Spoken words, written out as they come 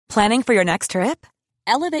Planning for your next trip?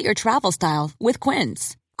 Elevate your travel style with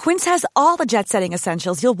Quince. Quince has all the jet-setting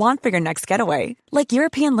essentials you'll want for your next getaway, like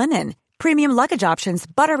European linen, premium luggage options,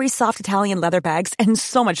 buttery soft Italian leather bags, and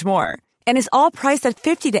so much more. And is all priced at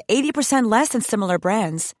 50 to 80% less than similar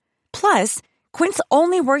brands. Plus, Quince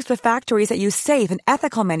only works with factories that use safe and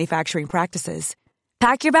ethical manufacturing practices.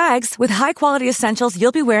 Pack your bags with high-quality essentials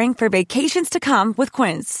you'll be wearing for vacations to come with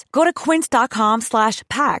Quince. Go to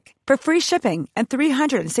quince.com/pack for free shipping and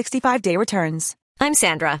 365-day returns. I'm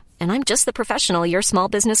Sandra, and I'm just the professional your small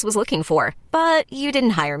business was looking for. But you didn't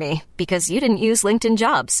hire me because you didn't use LinkedIn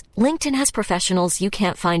Jobs. LinkedIn has professionals you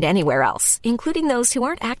can't find anywhere else, including those who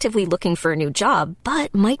aren't actively looking for a new job,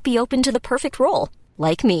 but might be open to the perfect role,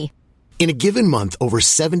 like me. In a given month, over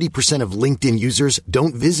 70% of LinkedIn users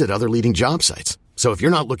don't visit other leading job sites. So if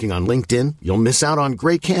you're not looking on LinkedIn, you'll miss out on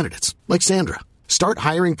great candidates like Sandra. Start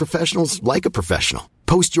hiring professionals like a professional.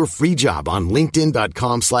 Post your free job on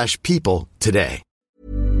linkedin.com/people today.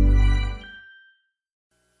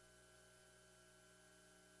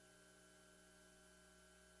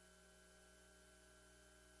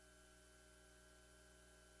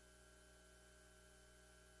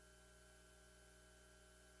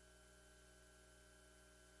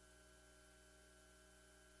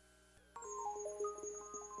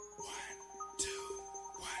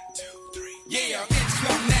 Yeah, it's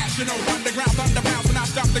the national underground thunderbounds when I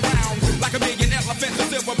stop the ground. Like a million elephants, a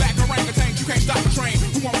silverback orangutan. You can't stop the train.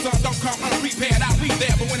 Who wants some? Don't come unprepared. I'll be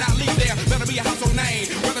there, but when I leave there, better be a household name.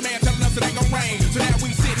 Weatherman telling us it ain't gon' rain. So now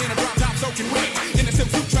we sitting in a drop top soaking wet. In the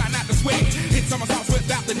simple, try not to sweat. Hit somersaults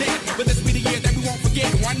without the net. But this be the year that we won't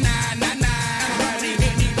forget. 1999.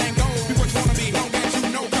 Anything goes. Be what you wanna be. Long as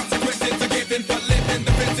you know consequences are given for living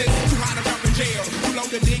the fences. Too high to jump in jail. Too low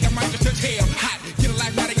to dig, I might just touch hell. Hot, get a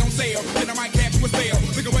life, now they gon' sale. Then I might catch you a spell.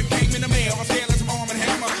 Look at what came in the mail. I'm scaling some arm and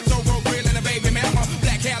hammer. So road grill and a baby mama.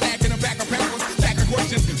 Black Cadillac in the back of Pampers. Stack of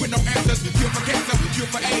questions with no answers. Cure for cancer, cure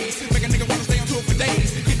for AIDS. Make a nigga wanna stay on tour for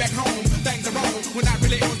days. Get back home, things are wrong. When I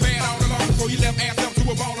really it was bad all along. Before you left ass up to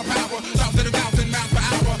a ball of power. Thoughts at 1,000 miles per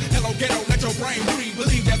hour. Hello ghetto, let your brain breathe.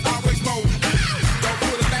 Believe there's always more. Don't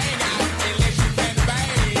put a thing out unless you can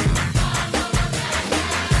bang.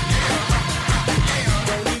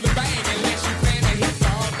 Don't even bang unless you plan to hit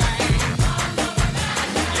all thing.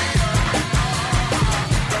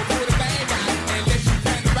 Don't put a thing out unless you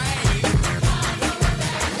can bang.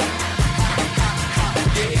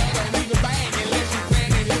 Yeah, don't even bang unless you plan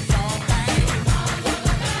to hit all thing.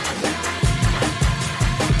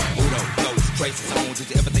 Hold up, those traces on. Did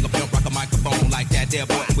you ever think of rock a microphone like that? There,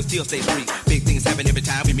 boy, we still stay street. Big things happen every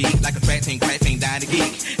time we meet. Like a track team, crack team, dying to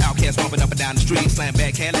geek. Outcast bumping up and down the street. Slam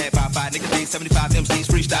back, Cadillac, 5-5, niggas, day 75 MCs,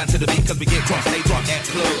 freestyle to the beat. Cause we get drunk, stay drunk at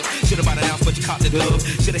the club. Should've bought an ounce, but you caught the dub.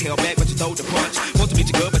 Should've held back, but you throwed the punch. Supposed to meet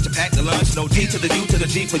you good, but you packed the lunch. No D to the U to the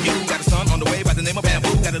G for you. Got a son on the way by the name of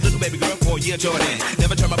Bamboo. Got a little baby girl for a year, Jordan.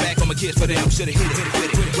 Never turn my back on my kids for them. Should've hit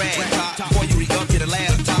it, rag top. Before you re-up, get a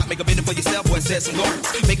laptop. Make a minute for yourself, boy, set some goals.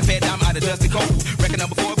 Make a fat dime out of dusty cold. Record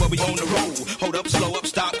number 4, but we on the road. Hold up, slow up,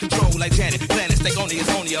 stop, control like Janet. Planet, stay on it's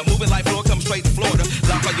on ya. Moving like floor, come straight to Florida.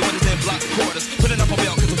 Lock all your windows, then block the quarters. Put it up on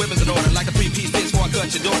belt, cause the women's in order. Like a 3-piece bitch before I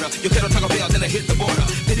cut your daughter. Your kettle Taco Bell, then I hit the border.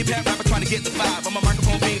 Pity pat rapper trying to get the vibe. I'm a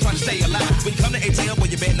microphone being trying to stay alive. When you come to ATL, well,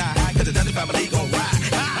 you bet not high, cause the Dundee family gon' ride.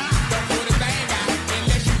 Don't put a thing out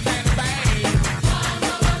unless you plan to bang.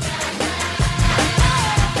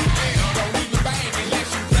 Don't even bang unless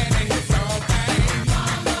you plan to hit all thing.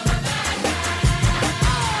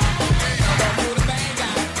 Don't put a thing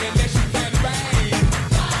out unless you plan to bang.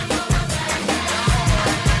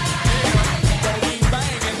 Don't even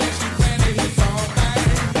bang unless you plan to hit all thing.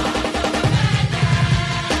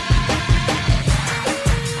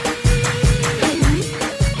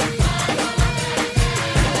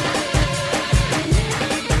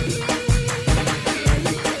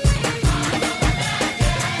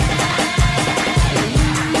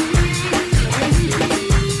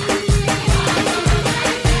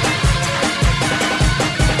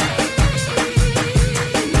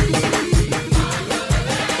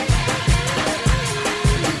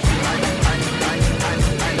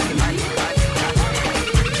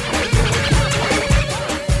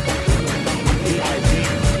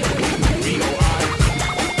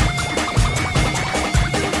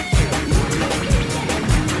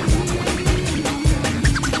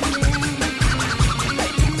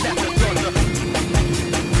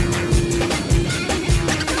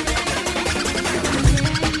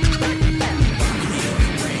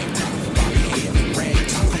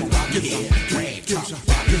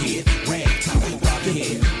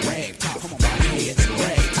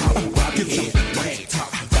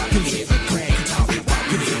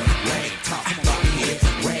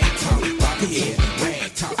 head,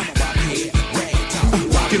 rag talk, bop your head, rag talk,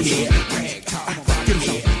 bop your head, rag talk, bop your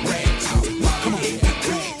head, rag talk, come on,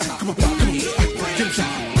 rag talk, come on, bop your head, rag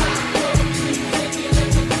talk.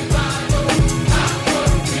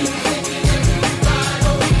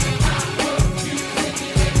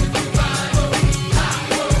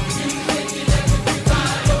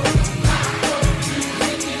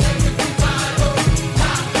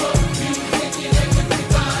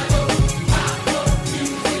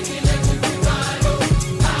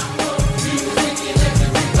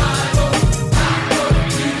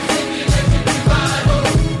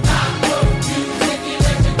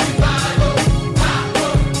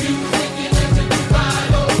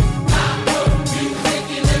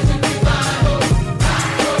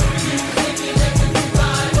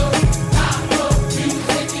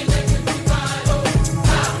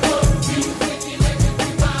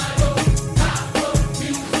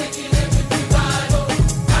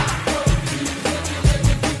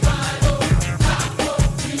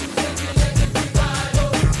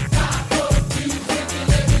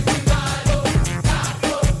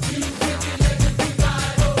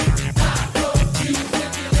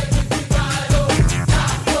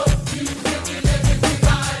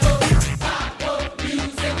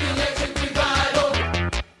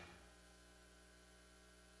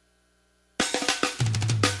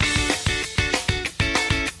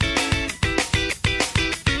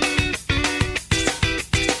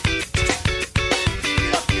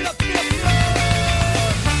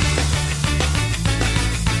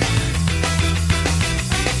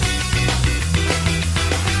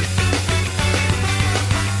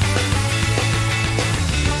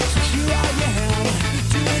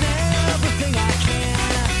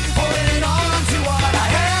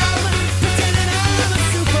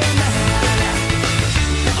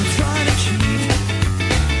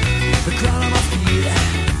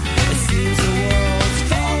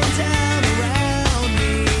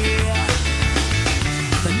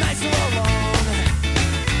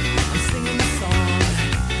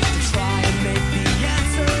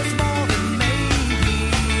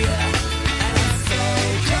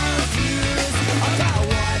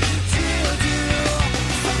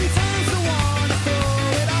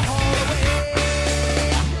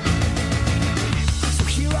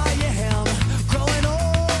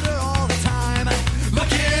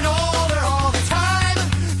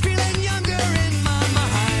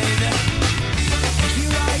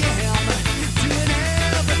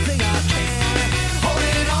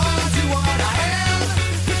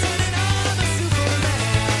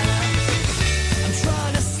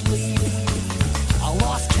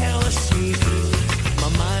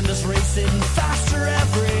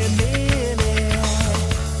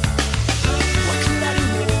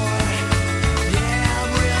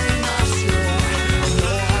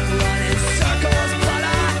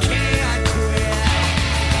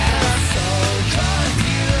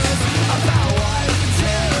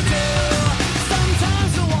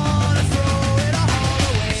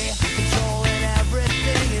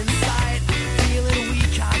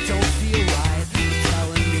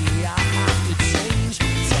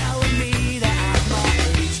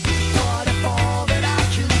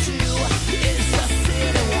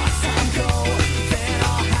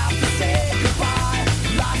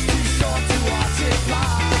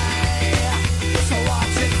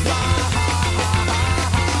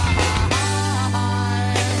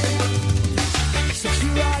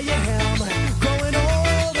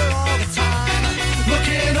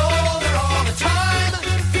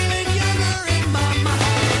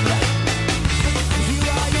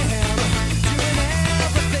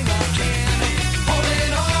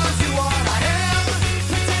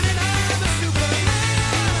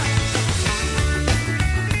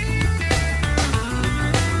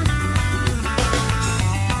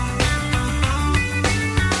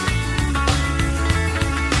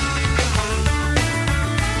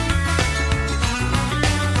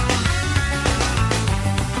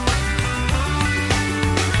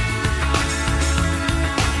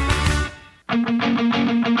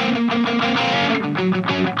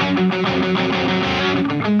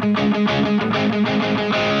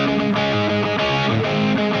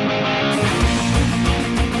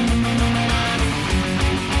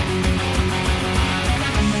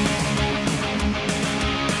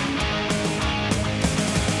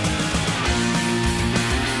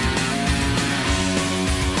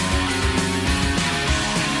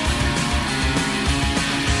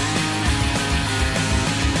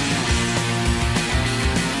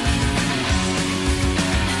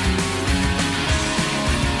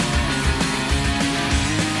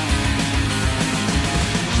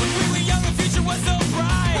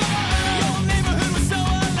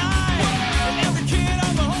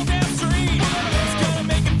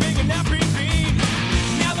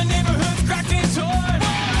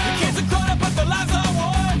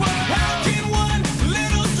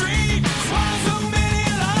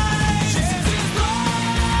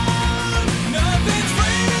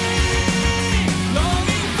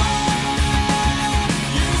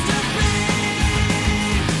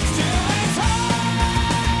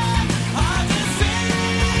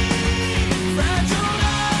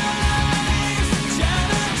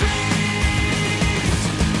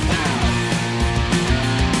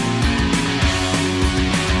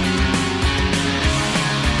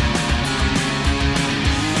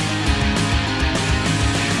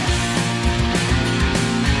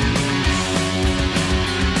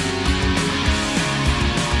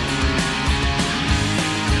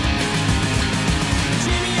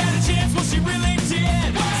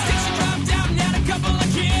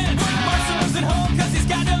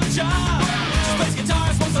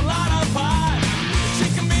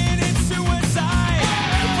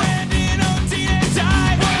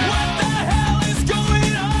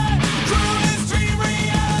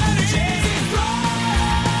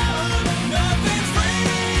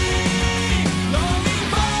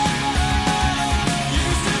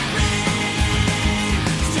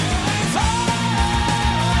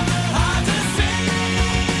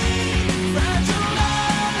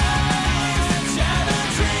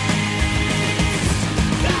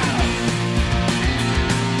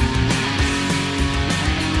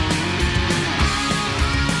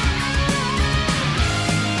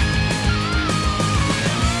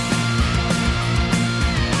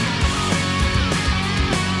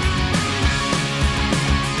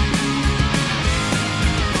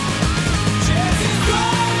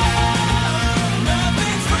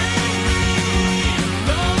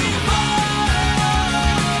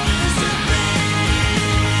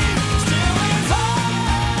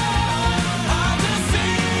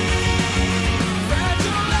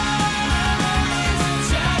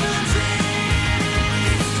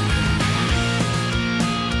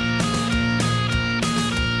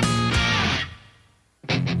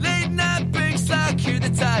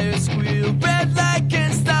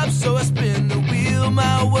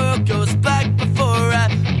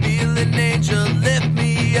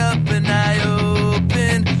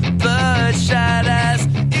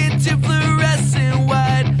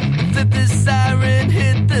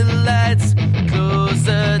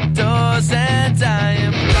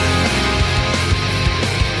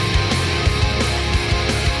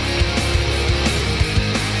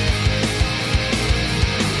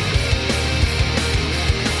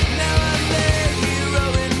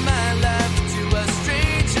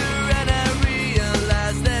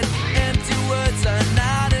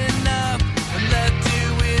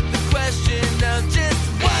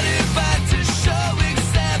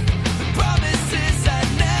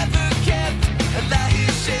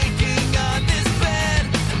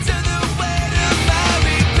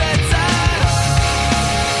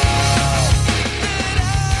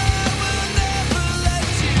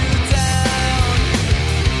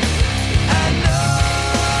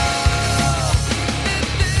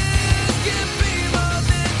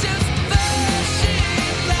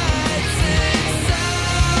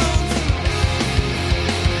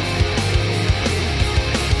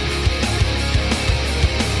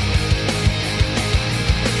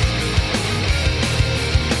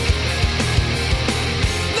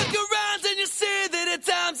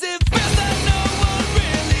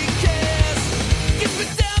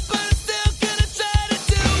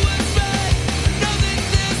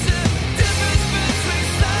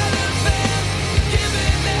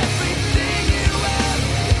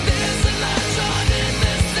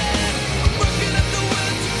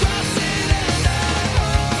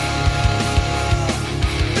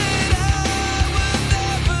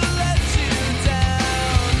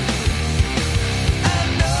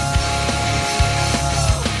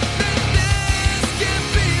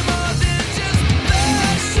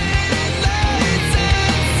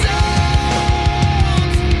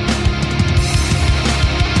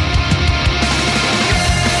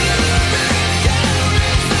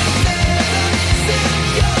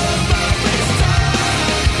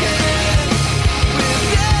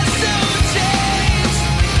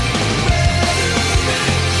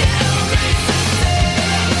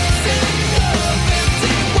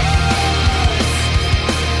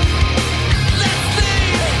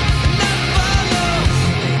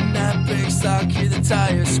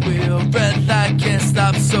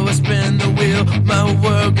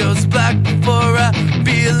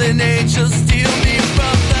 she'll steal me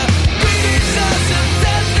from the greedy jaws of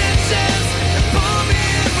death and chance and pull me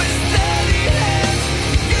in with steady hands,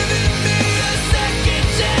 giving me a second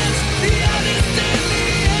chance. The honest and the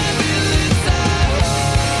ambulance I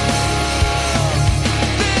hold,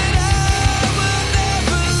 that I will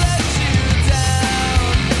never let you down.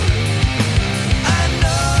 I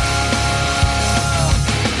know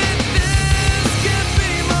that this can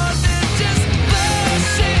be more than just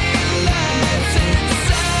flashing lights and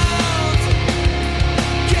sounds.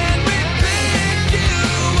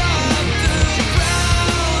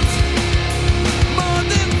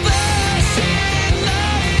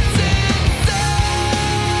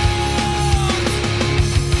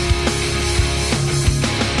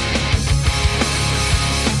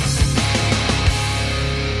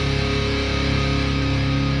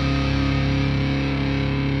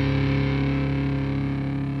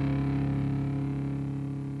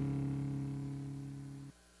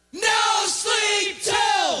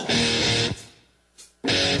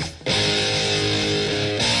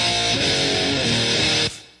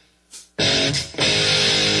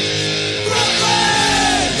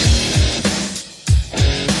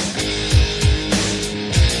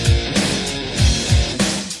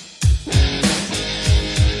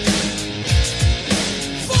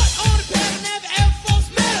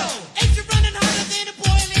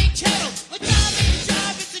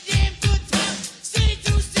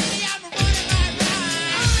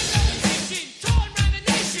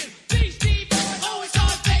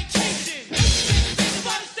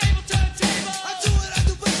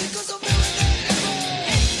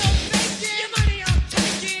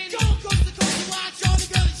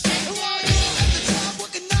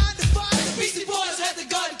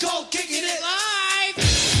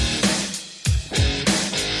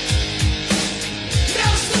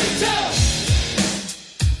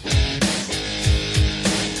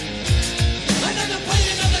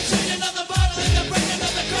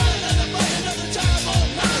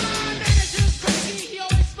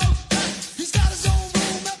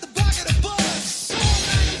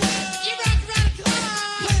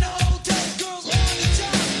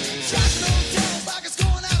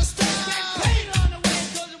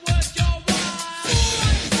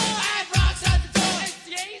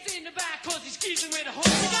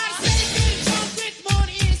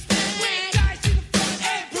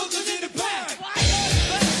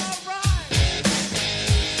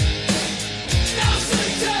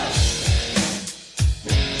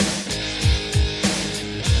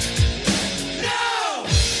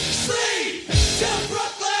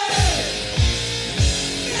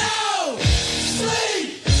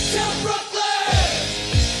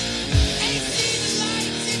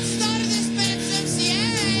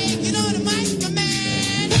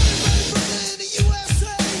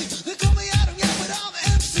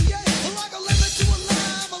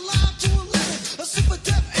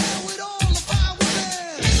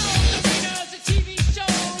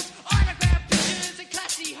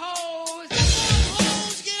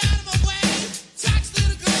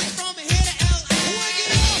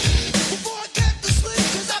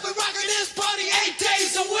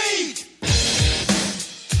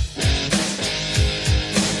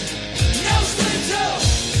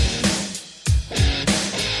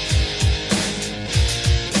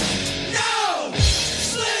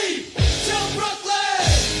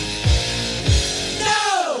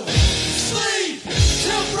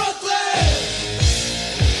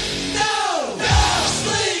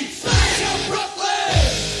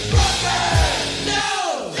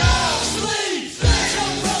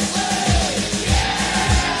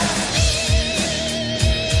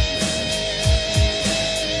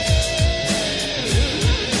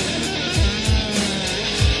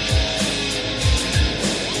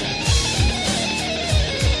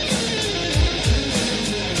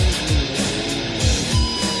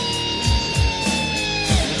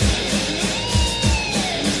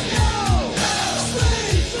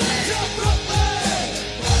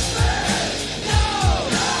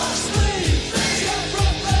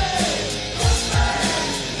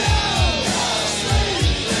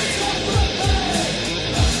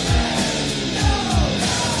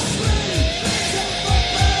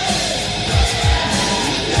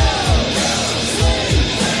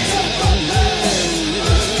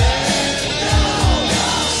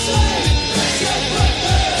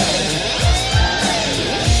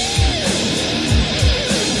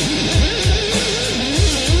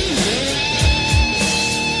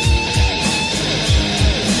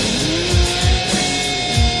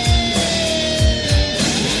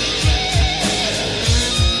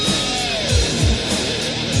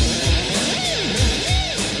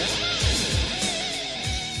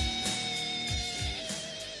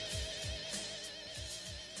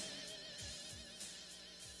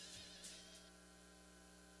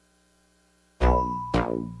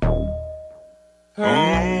 You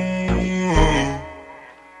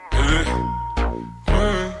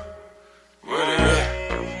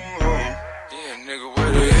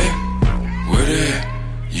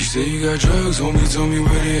say you got drugs, homie, tell me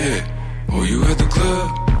where they at. Oh, you at the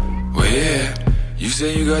club? Where they at? You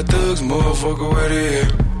say you got thugs, motherfucker, where they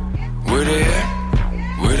at? Where they at?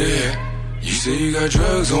 Where they at? You say you got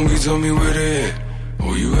drugs, homie, tell me where they at.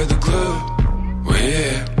 Oh, you at the club? Where they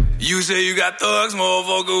at? You say you got thugs,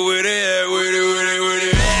 motherfucker, where they at? Where they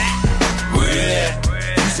at? Where they at?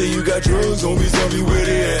 You say you got drugs, homie, tell me where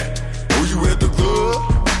they at. Oh, you at the club?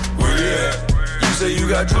 Where they at? You say you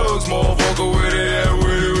got drugs, motherfucker, where they at?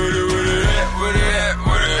 Where they at? Where they at?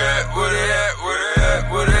 Where they at? Where they at? Where they at?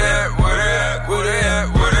 Where they at? Where they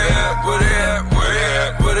at? Where they at? Where they at? Where they at?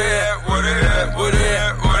 Where they at? Where they at? Where they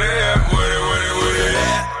at? Where they at? Where they at? Where they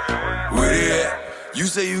at? Where they at? You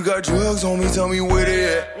say you got drugs, homie, tell me where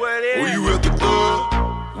they at. Where you at the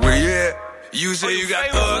club? Where you at? You say you got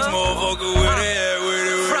thugs, motherfucker, where they at? Where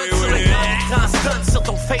they at? Grand stun sur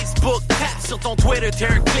ton Facebook, tap sur ton Twitter, t'es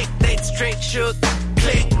un click, d'être straight shoot,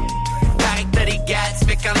 click. Pareil que t'as des gars,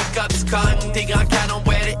 fait quand les cops cognent, tes grands canons,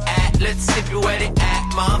 where they at? Là tu sais plus where they at,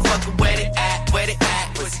 motherfucker, where they at? Where they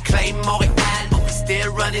at? Was claim Montréal, but we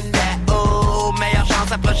still running that. Oh, meilleure chance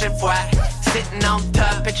la prochaine fois. Sitting on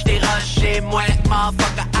top, et j't'ai rushé, moi,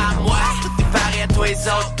 motherfucker, à moi. Tout est pareil à toi et les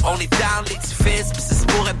autres, on est down l'édifice, pis ça se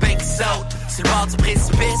pourrait bien qu'ils sautent. Sur le bord du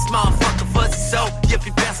précipice, motherfucker, vas-y saute. Y'a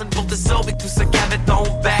plus personne pour te sauver, tout ça qu'avait ton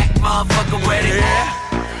back, motherfucker, where they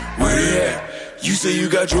at? Where they at? You say you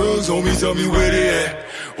got drugs, homie, tell me where they at.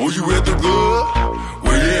 Oh, you at the club?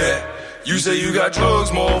 Where they at? You say you got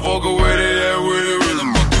drugs, motherfucker, where they at? Where the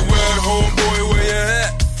fuck you at, homeboy, where you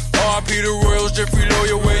at? R.I.P. the Royals, Jeffrey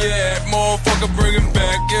Lawyer, where you at? Motherfucker, bring it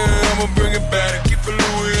back, yeah, I'ma bring it back. Keep a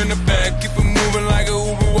Louis in the back, keep it moving like a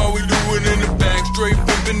Uber while we do it in the back. Straight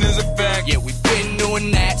pimpin' is a fact. Yeah, we been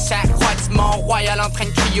doing that. Ça croix du Mont-Royal en train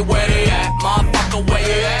de crier where they at? Motherfucker, where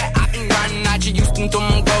you at? I've been running out of Houston, tout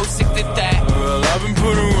mon go, c'est que t'étais. Well, I've been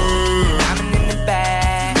putting work. I'm in the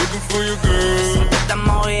back. Looking for your girl. C'est à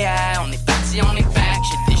Montréal, on est parti, on est back.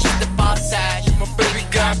 J'étais juste de passage. My baby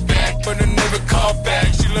got back, but I never called back.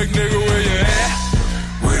 She like, nigga, where you at?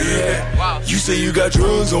 Where they at? Wow. You say you got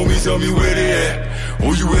drugs, homie, tell me where they at.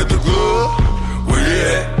 Oh, you at the club? Where they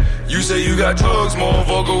at? You say you got drugs,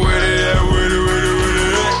 motherfucker, where they at? Where they at?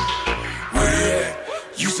 Where they at?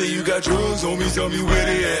 You say you got drugs, homie, tell me where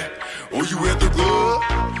they at. Oh, you at the club?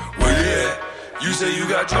 Where they at? You say you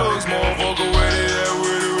got drugs, motherfucker, where they at?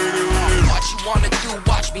 Where they at? What you wanna do,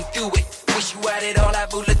 watch me do it. Wish you had it all, I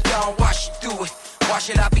would have gone, watch you do it. Watch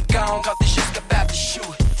it, I be gone, quand t'es juste capable de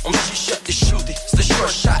shoot it. On chuchote de shoot it, c'est le short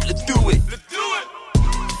shot, let's do it.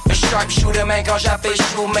 Un sharpshooter, man, quand j'avais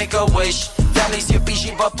chaud, make a wish. Ferme les yeux pis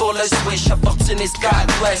j'y vais pour le switch. Opportunist, God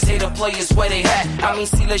bless, hate the players where they at. I mean,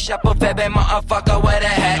 si le chapeau fait ben, motherfucker, where they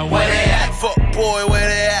at? Where they at? Fuck boy, where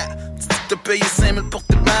they at? Tu dis que t'as payé 5 000 pour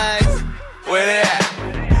tes bags. Where they at?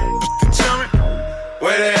 Pis t'es jumpin'.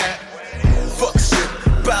 Where they at? Fuck shit,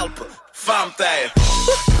 parle pas, ferme ta gueule.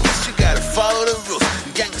 You gotta follow the rules.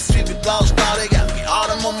 Gang of street with laws, now they got me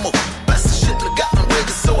all on my move. Pass the shit, look got my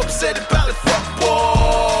niggas so upset about it. Fuck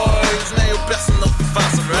boys, now your personal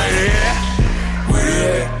defense, right? Where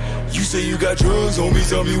they at? You say you got drugs, homie,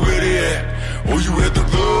 tell me where they at. Oh, you at the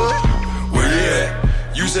club? Where they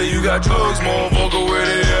at? You say you got drugs, motherfucker, where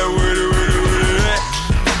they at? Where they at?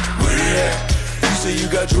 Where they at? You say you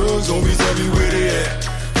got drugs, homie, tell me where they at.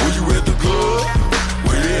 Oh, you at the club?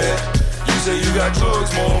 Where they at? You say you got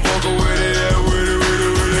drugs, motherfucker, where they at? Where they at?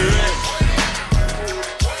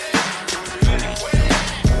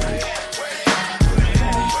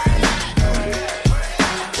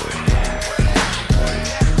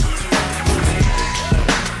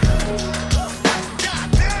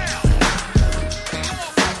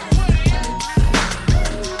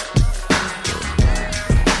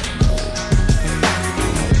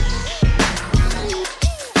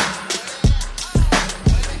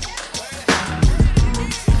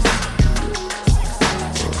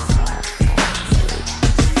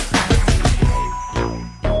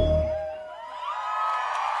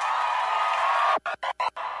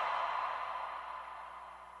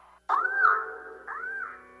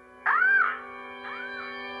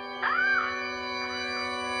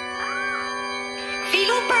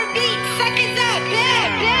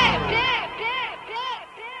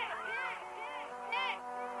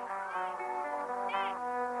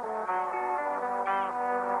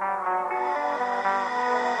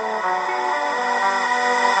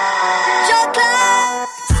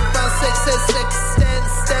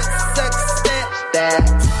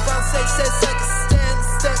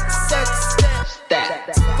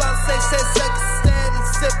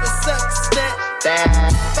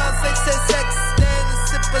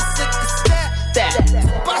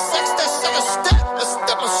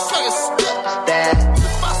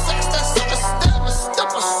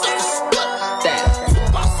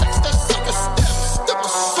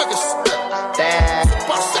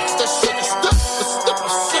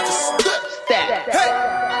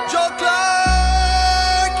 Joe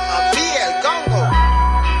Clark. Pilla el Congo.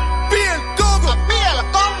 Pilla el Congo. Pilla el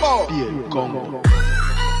Congo. Pilla el Congo.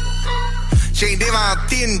 J'ai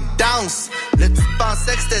inventé une danse. Là tu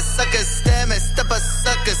pensais que c'était ça que c'était, mais c'était pas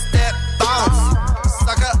ça que c'était. Bounce.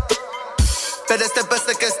 Sucker. Fais c'était pas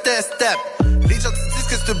ça que c'était, step. Les gens te disent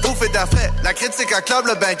que c'est une bouffe et d'affrait. La critique acclame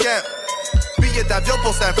le banquet. Billet d'avion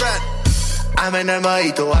pour Saint-Fran. Amène un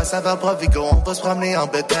mojito à saveur Provigo. On va se promener en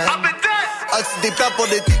bétail. As-tu des plans pour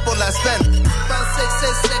l'été, pour la semaine? Pensais que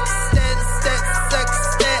c'est ça que c'était,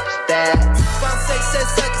 c'était. Pensais que c'est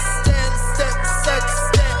ça que c'était, c'était.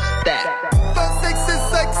 Pensais que c'est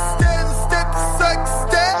ça que c'était, ça que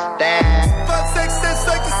c'était. Pensais que c'est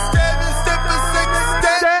ça que c'était, mais c'était pas ça que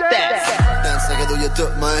c'était. Dans le sac à dos y'a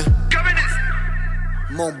tout, man.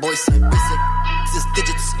 Mon boy c'est un basic. 10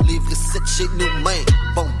 digits, livre 7 chez nous, man.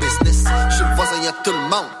 Bon business, chez le voisin y'a tout le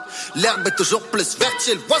monde. L'herbe est toujours plus verte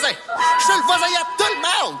chez le voisin. Chez le voisin y'a tout le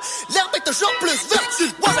monde. L'herbe est toujours plus verte chez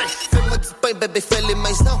le voisin. Fais-moi du pain, bébé, fais les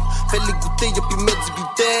maisons. Fais-les goûter, y'a puis mettre du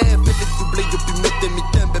gluten. Fais-les doubler, y'a puis mettre des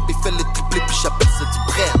mitaines. Bébé, fais-les tripler, puis j'appelle ça du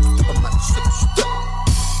bref. C'était pas mal, c'était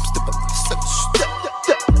pas mal, c'était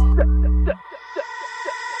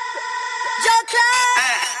Yo,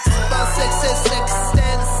 Clark! Tu pensais que c'est ça que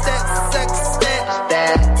c'était. Pensais que c'est ça que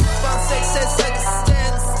c'était. Pensais que c'est ça que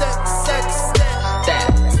c'était.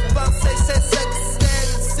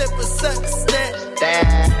 C'est pas ça que c'était.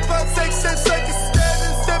 Pensais que c'est ça que c'était.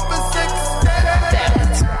 C'est pas ça que c'était.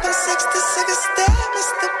 Pensais que c'était ça que c'était. Mais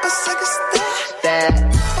c'était pas ça que c'était.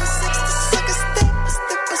 Pensais que c'était ça que c'était. Mais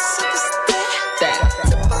c'était pas ça que c'était.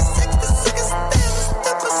 Pensais que c'était ça que c'était. Mais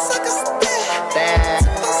c'était pas ça que c'était.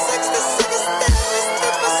 Pensais que c'était ça que c'était. Mais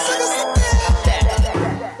c'était pas ça que c'était.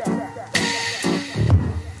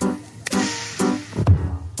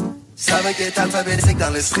 Ça va être alphabétique dans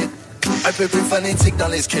le street. Un peu plus phonétique dans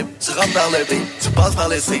les scripts. Tu rentres par le B, tu passes par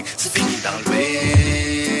le C, tu finis dans le B.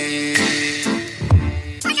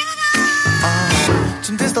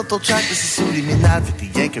 Tu me dis dans ton track que c'est subliminal, fait que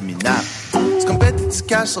t'es rien que minable. C'est comme bête du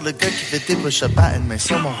cash sur le gars qui fait des push-ups à une main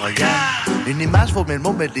sur mon regard. Une image vaut 1000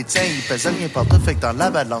 mots, mais les tiens, ils pèsent rien partout, fait que dans la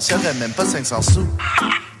balance, y'aurait même pas 500 sous.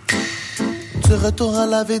 Tu retournes à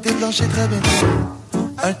laver des planchers très bien.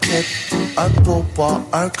 Un tip, un pourboire,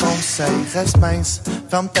 un conseil, reste mince,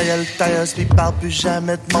 ferme ta gueule, tailleuse, puis parle plus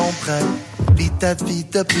jamais de mon prêt. Vis ta vie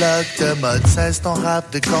de blog, de mode, cesse ton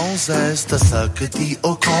rap de gonzesse. T'as ça que dis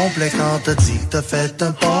au complet quand t'as dit que t'as fait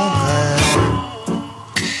un bon rêve.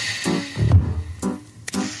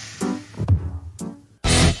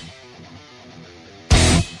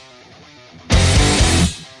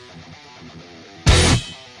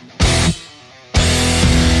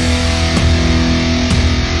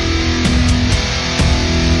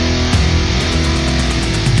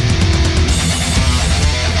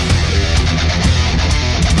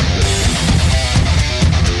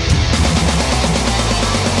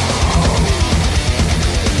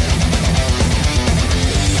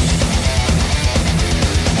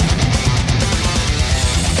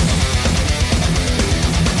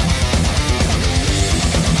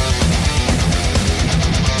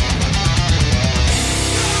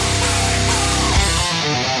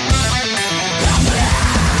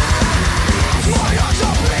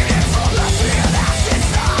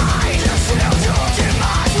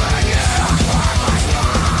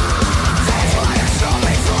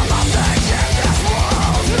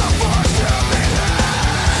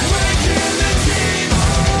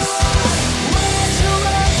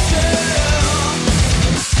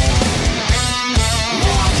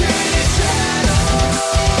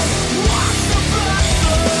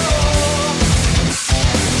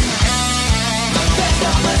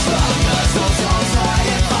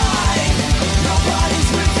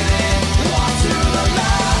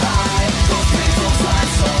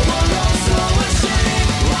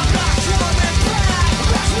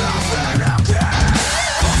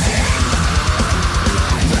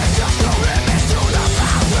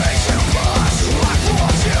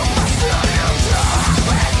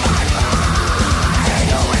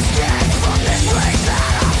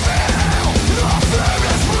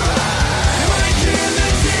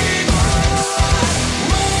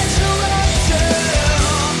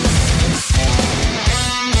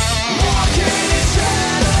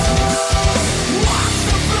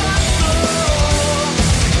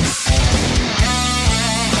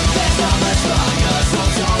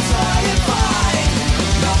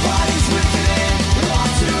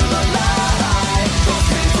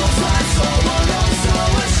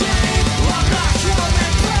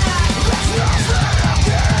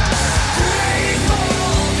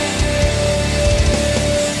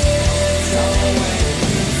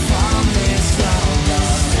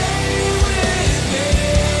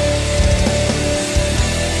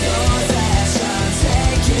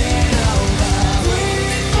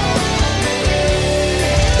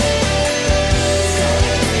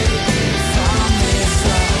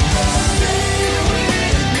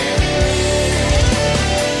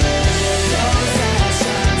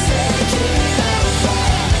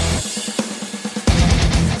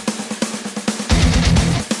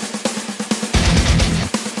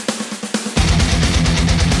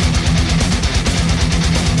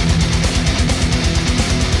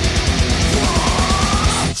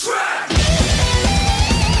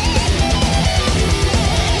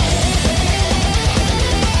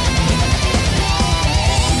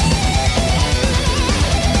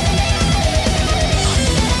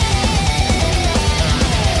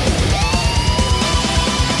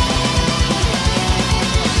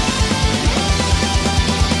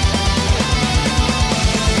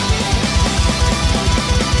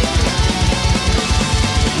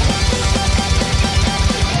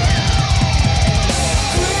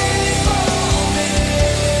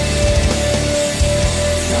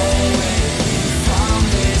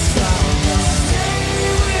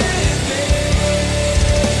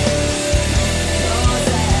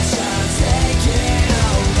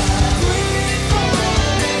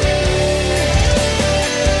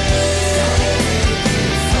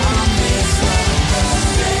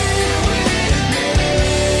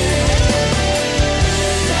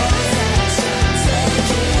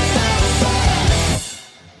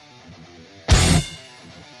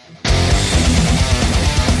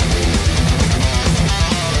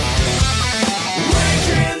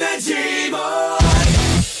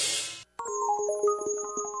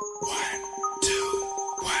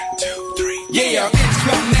 Yeah, it's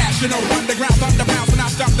Club National, underground, thunder bounce when I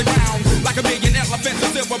stop the ground. Like a million elephants, a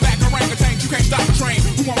silverback orangutan, you can't stop the train.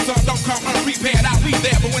 Who wants some, don't come unprepared, I'll be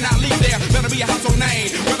there. But when I leave there, better be a household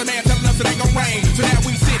name. Weatherman telling us it ain't gon' rain. So now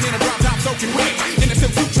we sitting in a drop top soaking wet. In a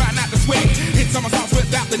silk suit, try not to sweat. Hit somersaults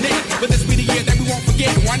without the net. But this be the year that we won't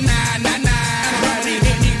forget. 1999, and I don't need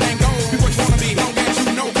anything gold. Be what you wanna be, long as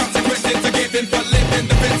you know consequences are given for living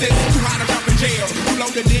the business. Too hot to jump in jail, too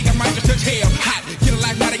low to dig, I might just touch hell. Hot, get a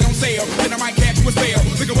life, now they on sale. Then I might catch you a spell.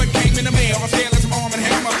 Look at what came in the mail. A scale and some arm and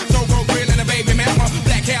hammer. So-go grill and a baby mama.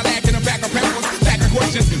 Black Cadillac in the back of peppers. Back of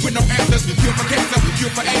questions with no answers. Cure for cancer,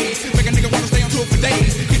 cure for AIDS. Make a nigga wanna stay on tour for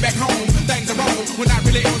days. Get back home, things are wrong. When I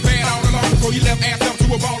really it was bad all along. Before you left ass up to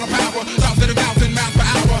a ball of power. Thoughts at 1,000 miles per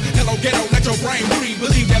hour. Hello ghetto, let your brain breathe.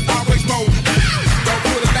 Believe there's always more. Don't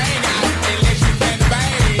pull a thing out unless you plan to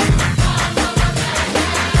bang.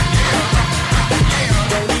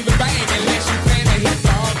 Don't even bang unless you plan to hit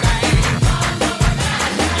all thing.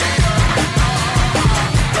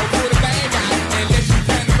 Don't pull a thing out unless you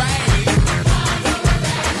plan to bang.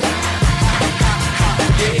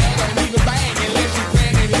 Yeah, don't even bang unless you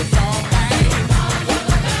plan to hit all thing.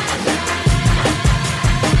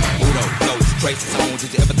 Udo, those traces on. Did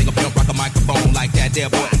you ever think of pimp rock a microphone like that? There,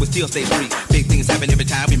 boy, we still stay street. Big things happen every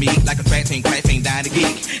time we meet. Like a track team, crash ain't dying to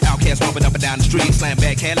geek. Outcast bumping up and down the street. Slam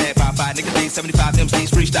back, Cadillac, 5-5, niggas D, 75 MCs,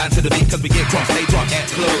 freestyle to the beat. Cause we get drunk, stay drunk at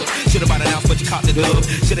the club. Should've bought an ounce, but you caught the dub.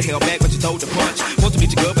 Should've held back, but you throw the punch. Supposed to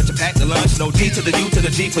meet you good, but you packed the lunch. No D to the U to the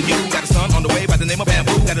G for you. Got a son on the way by the name of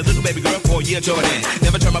Bamboo. Got a little baby girl, 4-year Jordan.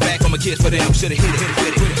 Never turn my back on my kids for them. Should've hit it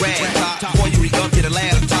with it. Rag top, before you re-up, get a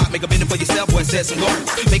lad on top. Make a minute for yourself, boy, set some goals.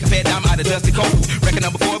 Make a fat dime out of dusty cold. Record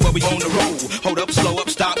number 4, but we on the road. Hold up, slow up,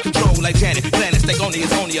 stop, control like Janet. Planet, stay on the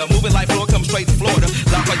Estonia. Moving like floor, come straight to Florida.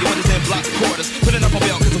 Lock all your windows and block the quarters. Put it up on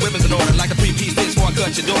bail, cause the women's in order. Like a 3-piece bitch before I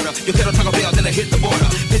cut your daughter. You kettle Taco Bell, then I hit the border.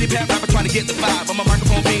 Pity pat rapper trying to get the 5. I'm a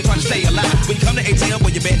microphone being trying to stay alive. When you come to ATM,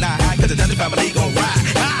 well, you bet not high, cause the Dutch family gon' ride.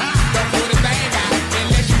 Don't put a thing out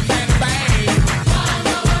unless you plan to bang.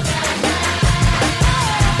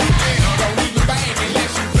 Don't even bang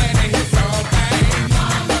unless you plan to hit all thing.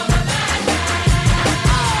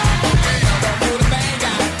 Don't put a thing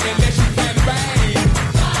out unless you plan to bang.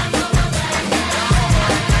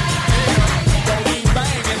 Don't even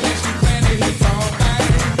bang unless you plan to hit all thing.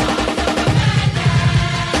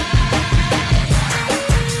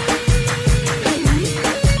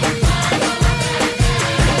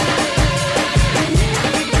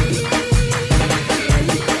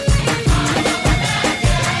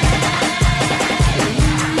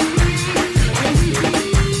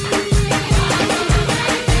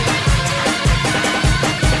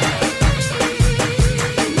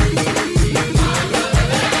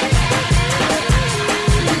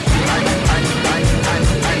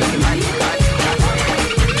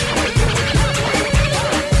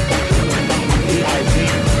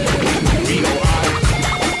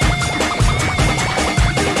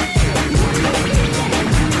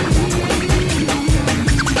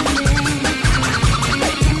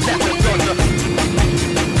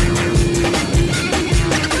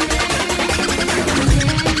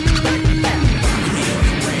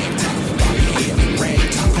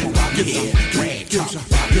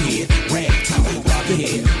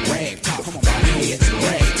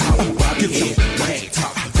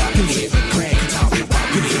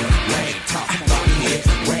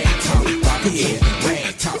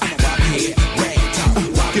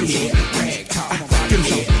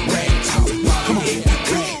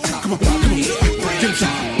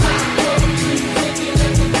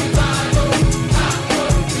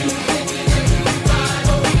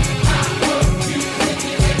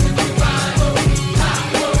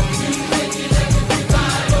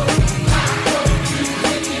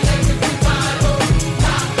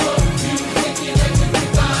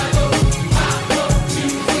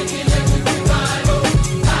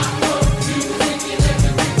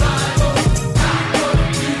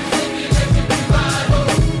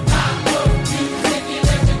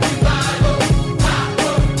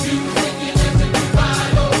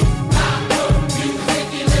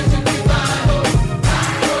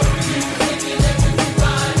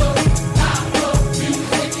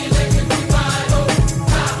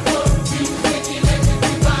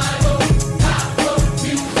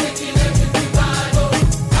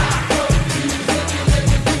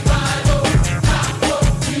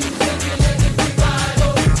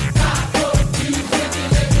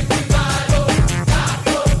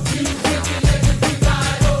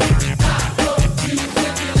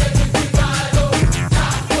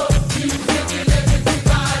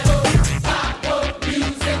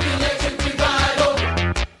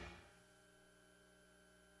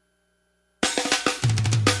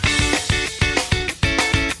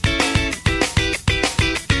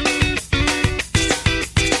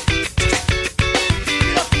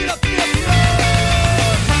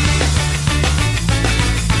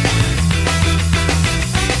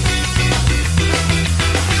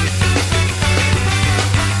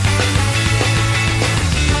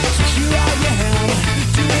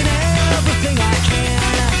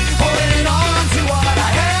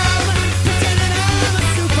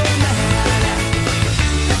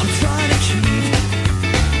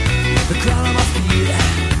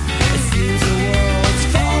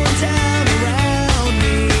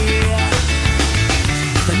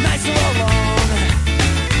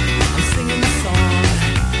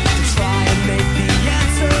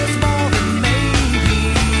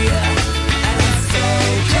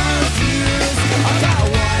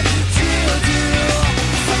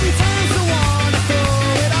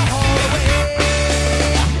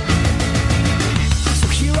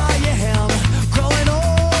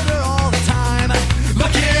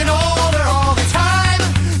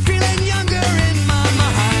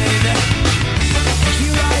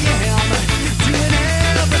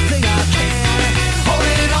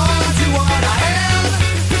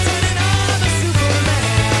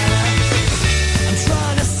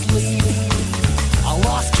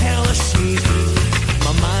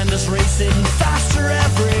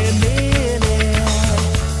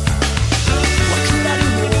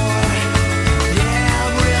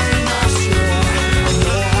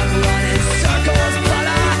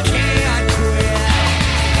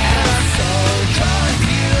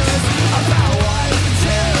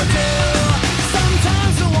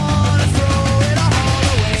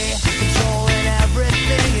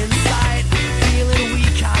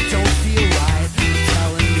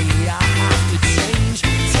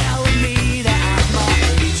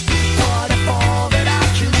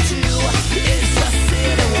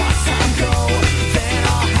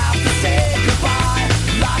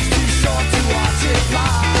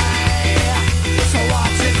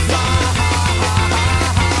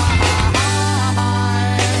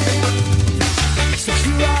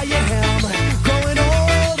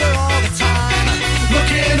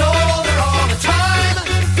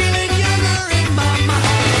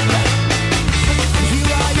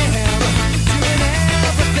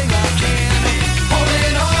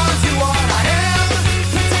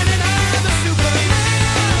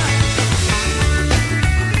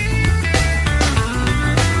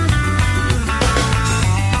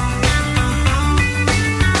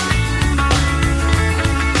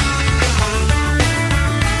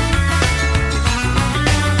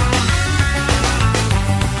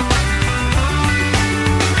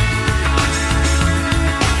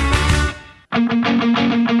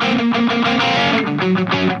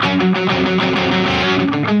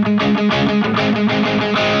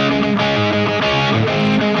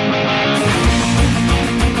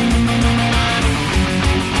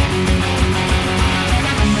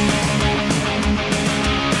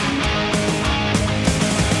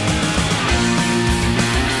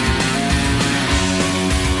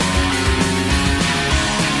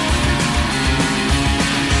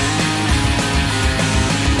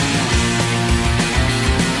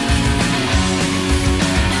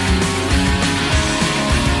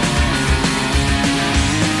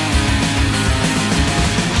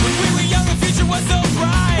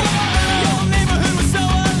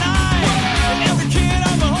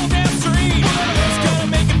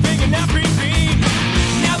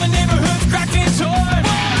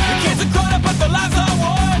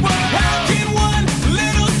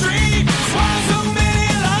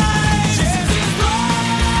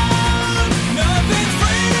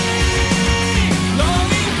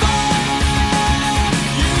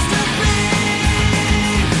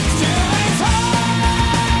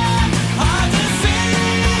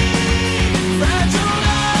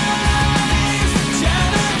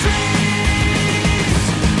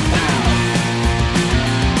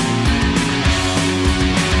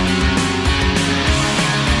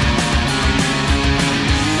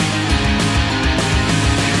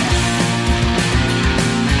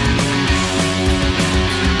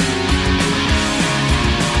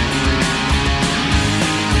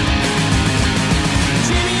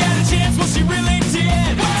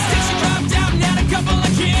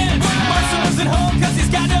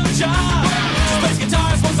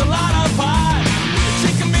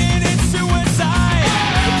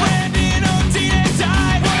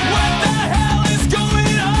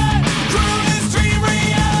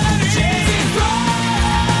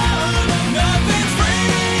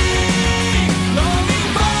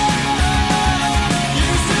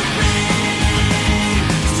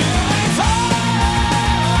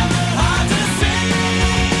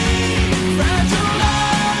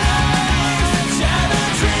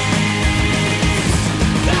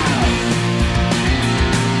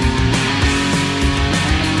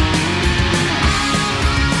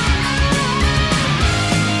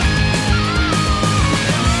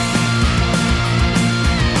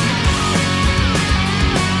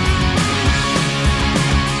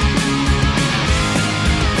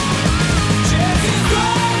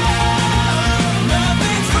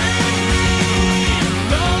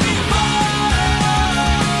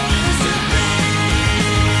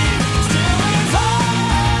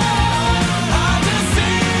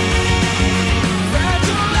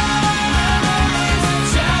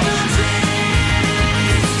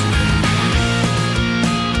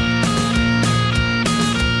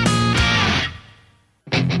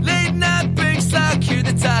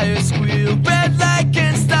 wheel. Red light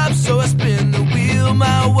can't stop, so I spin the wheel.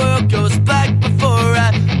 My world goes black before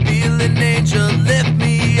I feel an angel lift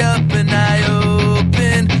me up, and I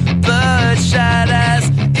open bloodshot eyes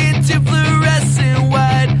into fluorescent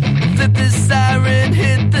white. Flip the siren,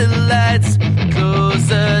 hit the lights, close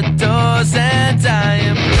the doors, and I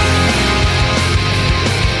am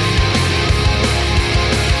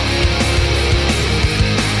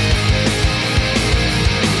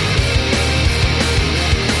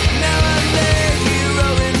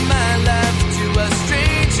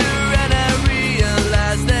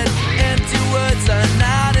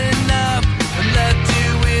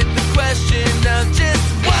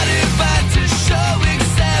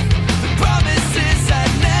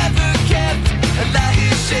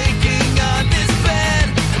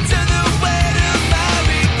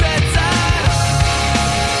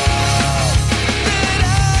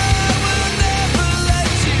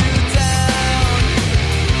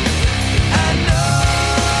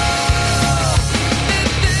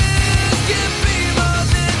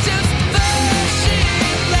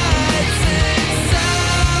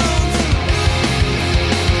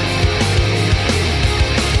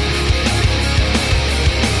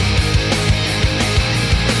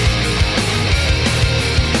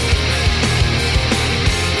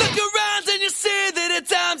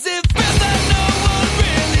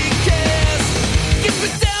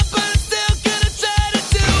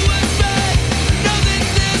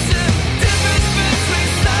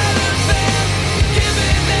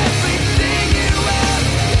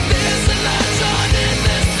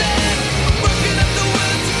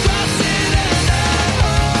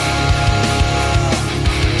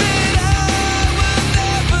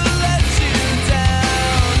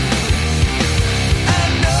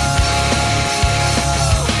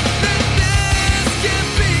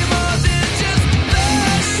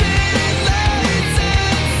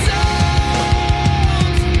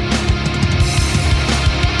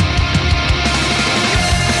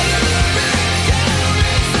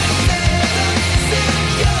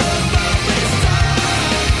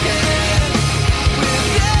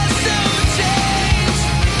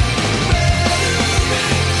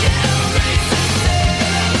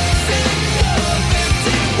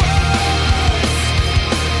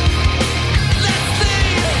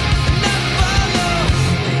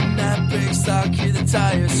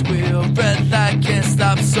tires squeal. Red light can't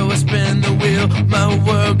stop, so I spin the wheel. My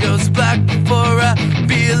world goes black before I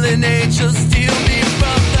feel an angel steal me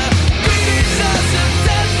from the greedy jaws of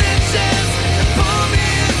death and chance, and pull me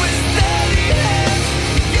in with steady hands,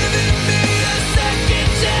 giving me a second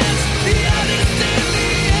chance. The honest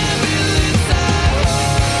daily ambulance I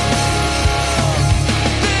hold,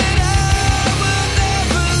 that I will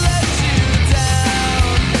never let you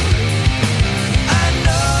down. I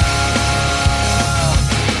know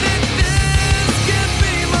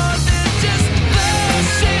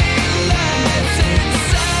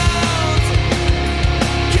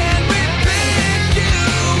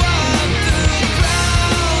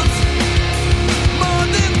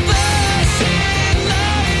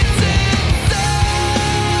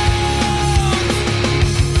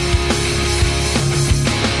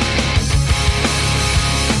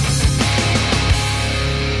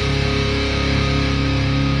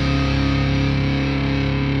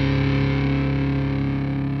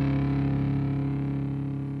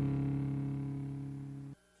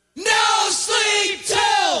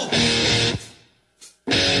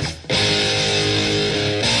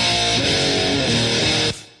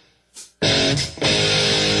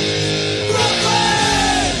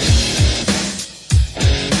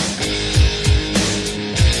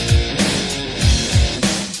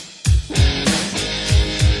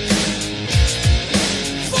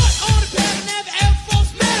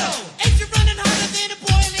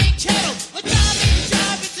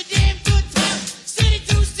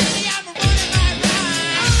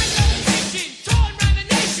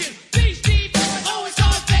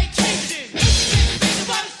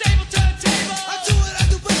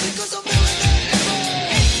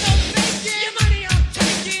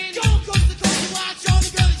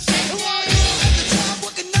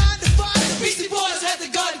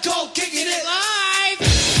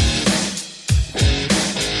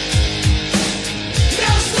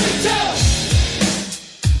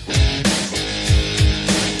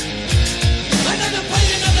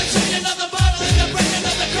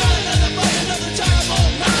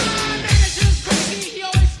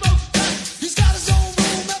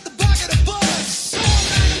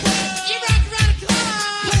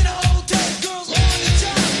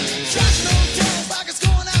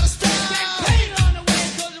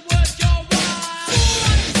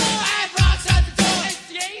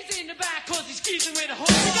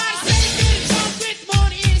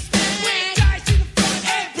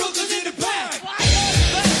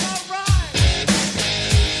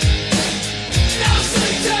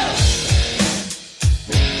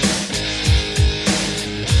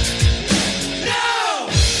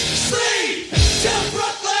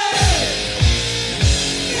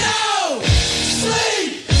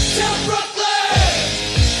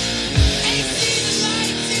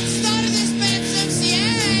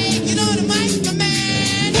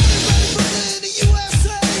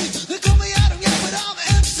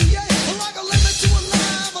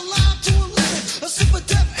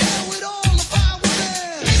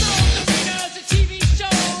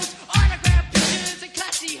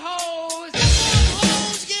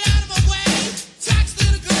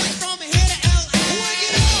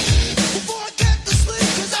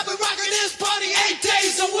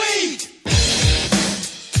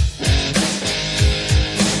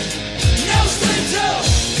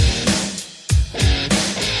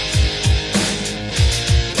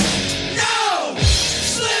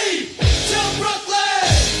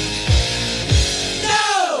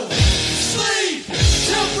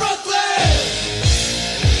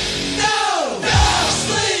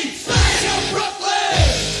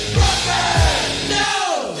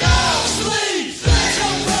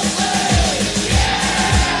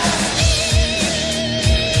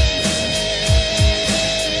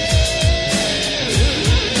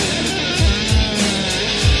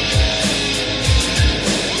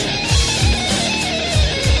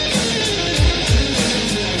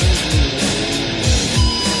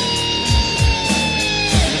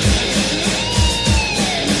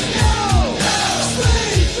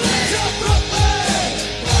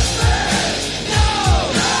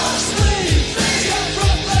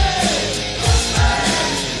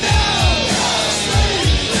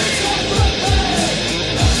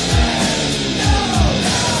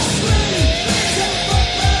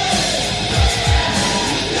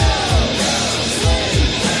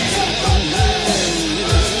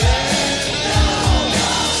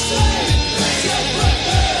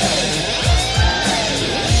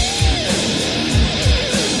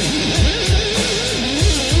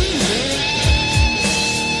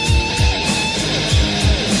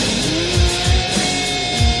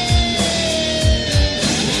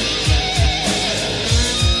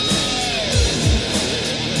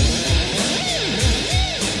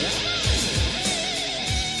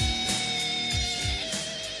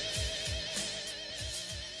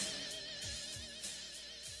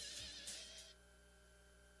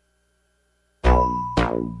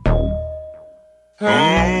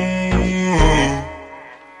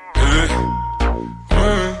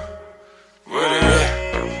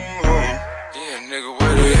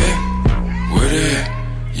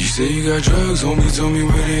Say you got drugs, homie, tell me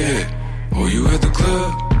where they at. Oh, you at the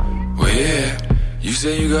club? Where they at? You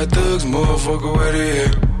say you got thugs, motherfucker, where they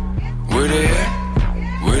at? Where they at?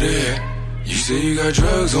 Where they at? You say you got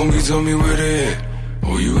drugs, homie, tell me where they at.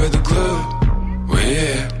 Oh, you at the club? Where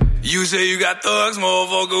they at? You say you got thugs,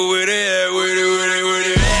 motherfucker, where they at? Where they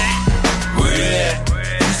at? Where they at?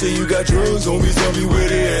 You say you got drugs, homie, tell me where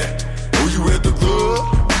they at. Oh, you at the club?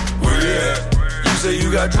 Where they at? You say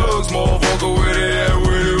you got drugs, motherfucker, where they at?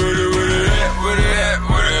 Where they at? Where they at?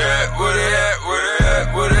 Where they at? Where they at? Where they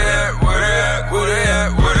at? Where they at? Where they at? Where they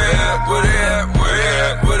at? Where they at? Where they at? Where they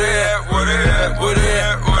at? Where they at? Where they at? Where they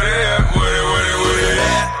at? Where they at? Where they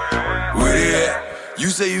at? Where they at? You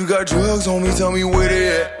say you got drugs, homie, tell me where they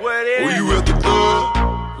at. Where you at the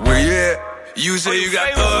club? Where you at? You say you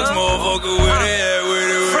got thugs, motherfucker, where they at? Where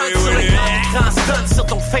they at? Grand stun sur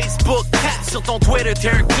ton Facebook, tap sur ton Twitter, t'es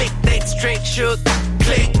un click, date straight shoot,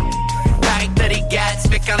 click. Pareil que t'as des gars,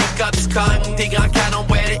 fait quand les cops cognent, tes grands canons,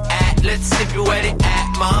 where they at? Let's see you where they at,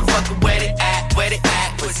 motherfucker, where they at? Where they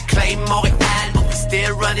at? Pussy claim Montréal, but we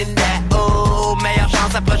still running that. Oh, meilleure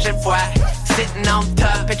chance la prochaine fois. Sitting on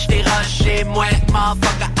top, bitch, t'es rushé, moi,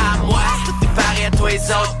 motherfucker, à moi. Tout est pareil à toi et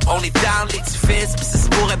les autres, on est dans l'édifice, pis ça se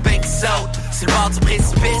pourrait bien qu'ils sautent. C'est le bord du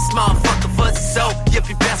précipice, motherfucker, vas-y saute. Y'a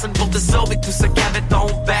plus personne pour te sauver, tout ça qu'avait ton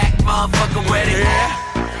back, motherfucker, where they at?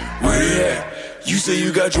 Where they at? You say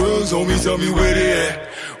you got drugs, homie, tell me where they at.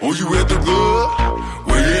 Oh, you at the club?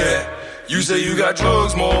 Where they at? You say you got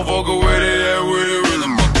drugs, motherfucker, where they at? Where the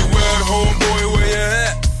fuck you at, homeboy, where you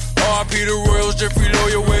at? R.I.P. the Royals, Jeffrey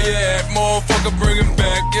Lawyer, where you at? Motherfucker, bring it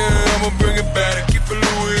back, yeah, I'ma bring it back. Keep it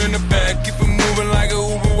Louis in the back, keep it moving like a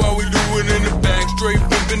Uber while we do it in the back. Straight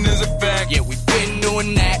pimpin' is a fact. Yeah, we been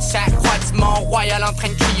doing that. Chaque fois du Mont-Royal en train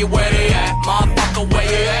de crier where they at? Motherfucker, where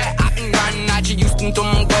you at? I've been grinding at you, Houston, tout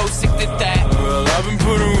mon go, c'est que t'étais. Well, I've been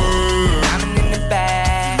putting work. I'm in the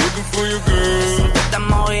back. Looking for your girl. C'est à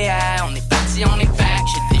Montréal, on est parti, on est back.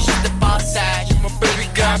 J'étais juste de passage. My baby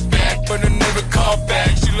got back, but I never called back.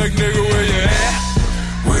 She like, nigga, where you at?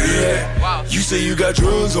 Where they at? Wow. You say you got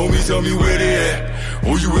drugs, homie, tell me where they at.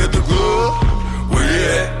 Oh, you at the club? Where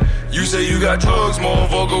they at? You say you got drugs,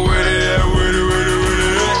 motherfucker, where they at? Where they at?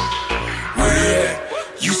 Where they at?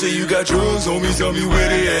 You say you got drugs, homie, tell me where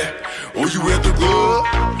they at. Oh, you at the club?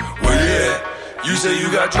 Where they at? You say you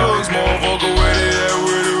got drugs, motherfucker, where they at?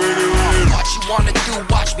 Where they at? What you wanna do,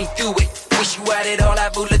 watch me do it. Wish you had it all, I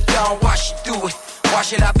voulais don't, watch you do it.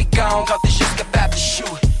 Watch it, I be gone, quand t'es juste capable de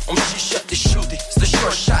shoot it. On chuchote de shoot it, c'est le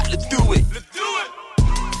short shot, let's do it.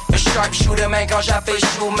 A sharpshooter, man, quand j'appelle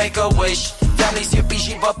shoot, make a wish. Ferme les yeux pis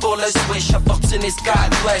j'y vais pour le switch. Opportunist, God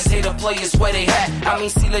bless, hater players, where they at? I mean,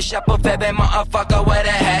 si le chapeau fait ben, motherfucker, where they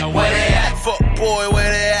at? Where they at? Fuck boy,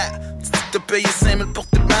 where they at? T'as payé 5 000 pour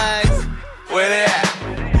tes bags. Where they at?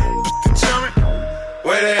 Pis t'es jamais.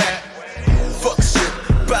 Where they at? Fuck shit,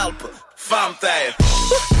 parle pas, ferme ta gueule.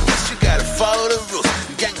 Guess you gotta follow the rules.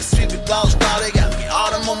 Gang of street with laws, now they got me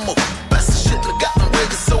all in my move. Best shit, le got my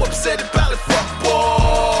niggas so upset about it. Fuck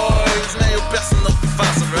boys, now y'a personne d'autre pour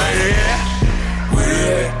faire ça, right? Where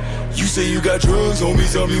they at? You say you got drugs, homie,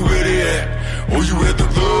 tell me where they at. Oh, you at the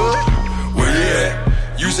club? Where they at?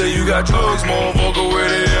 You say you got drugs, motherfucker, where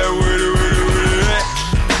they at? Where they at?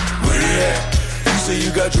 Where they at? You say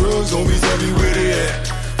you got drugs, homie, tell me where they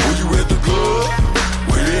at. Oh, you at the club?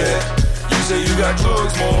 Where they at? You say you got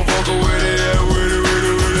drugs, motherfucker, where they at? Where they at?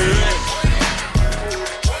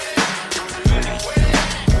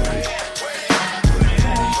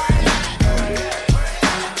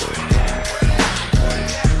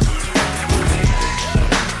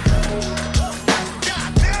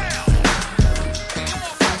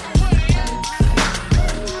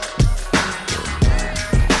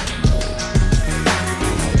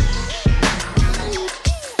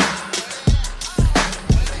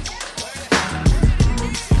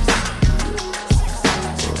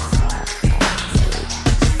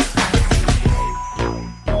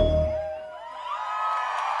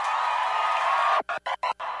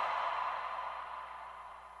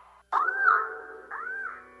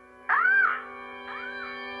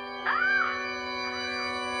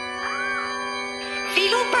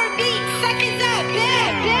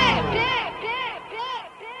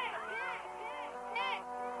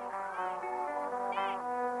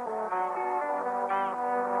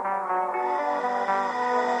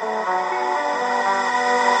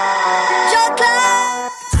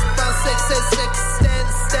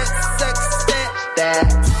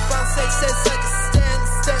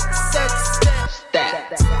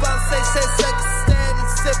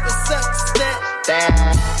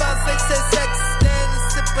 Pensais que c'est ça que c'était, mais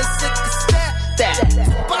c'est pas ça que c'était.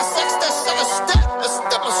 Pensais que c'était ça que c'était, mais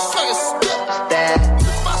c'était pas ça que c'était.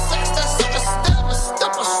 Pensais que c'était ça que c'était, mais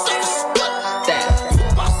c'était pas ça que c'était.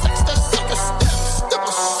 Pensais que c'était ça que c'était, mais c'était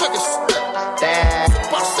pas ça que c'était.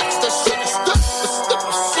 Pensais que c'était ça que c'était, mais c'était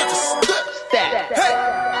pas ça que c'était. Hey,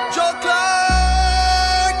 Joe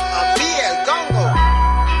Clark, Biel Congo,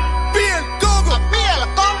 Biel Congo, Biel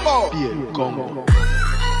Congo, Biel Congo.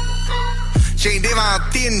 J'ai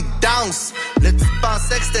inventé une danse. Là tu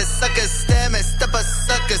pensais que c'était ça que c'était, mais c'était pas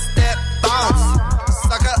ça que c'était. Bounce,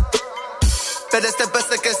 sucker. Fais de c'était pas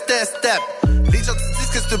ça que c'était, step. Les gens te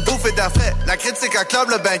disent que c'est une bouffe et d'affaires. La critique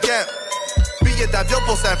acclame le banquet. Billet d'avion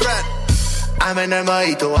pour Saint-Fran. Amène un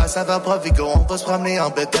mojito à saveur Provigo. On va se promener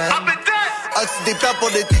en bétail. As-tu des plans pour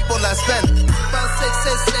l'été, pour la semaine? Tu pensais que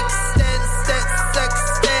c'est ça que c'était, c'était ça que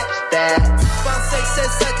c'était. Tu pensais que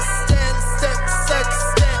c'est ça que c'était, c'était ça que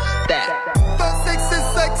c'était. Tu pensais que c'est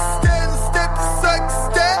ça que c'était, c'était pas ça que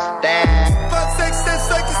c'était. Tu pensais que c'est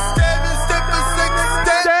ça que c'était, mais c'était pas ça que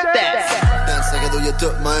c'était. Dans le sac à dos y'a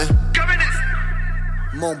tout, man.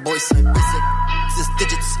 Mon boy c'est un basic. 10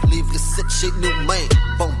 digits, livre 7 chez nous, man.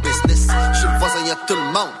 Bon business, chez le voisin y'a tout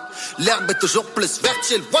le monde. L'herbe est toujours plus verte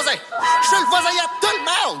chez le voisin. Chez le voisin y'a tout le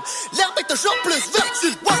monde. L'herbe est toujours plus verte chez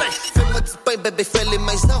le voisin. Fais-moi du pain, bébé, fais les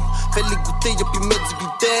maisons. Fais-les goûter, y'a plus mettre du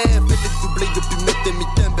gluten. Fais-les doubler, y'a plus mettre des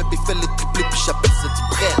mitaines. Bébé, fais-les tripler, puis j'appelle ça du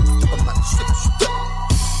bread. C'était pas mal ça que j'étais.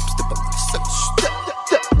 C'était pas mal ça que j'étais.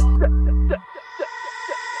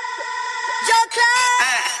 Yo,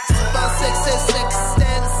 Claire! Tu pensais que c'est ça que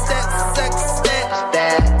c'était, c'était ça que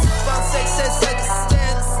c'était. Tu pensais que c'est ça que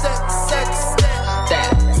c'était, c'était ça que c'était.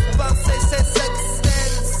 Tu pensais que c'est ça que c'était,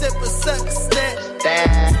 c'est pas ça que c'était.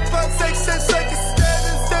 Tu pensais que c'est ça que c'était,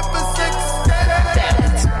 c'est pas ça que c'était.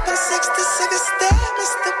 Tu pensais que c'était ça que c'était, mais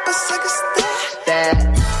c'était pas ça que c'était.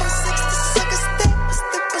 Tu pensais que c'était ça que c'était, mais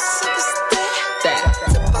c'était pas ça que c'était.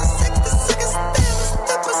 Tu pensais que c'était ça que c'était, mais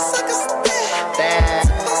c'était pas ça que c'était. Tu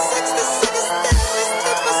pensais que c'était ça que c'était, mais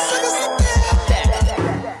c'était pas ça que c'était.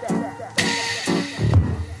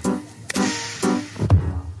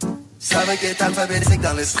 Ça va être alphabétique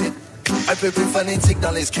dans le strip. Un peu plus phonétique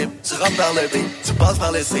dans les scripts. Tu rentres par le B, tu passes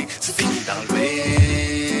par le C, tu finis dans le B.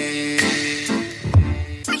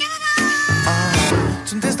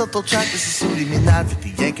 Tu me dis dans ton track que c'est subliminal, fait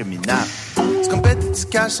t'es rien que minable. Tu compètes du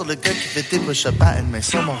cash sur le gars qui fait tes push-ups à une main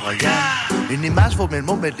sur Mont-Royal. Une image vaut 1000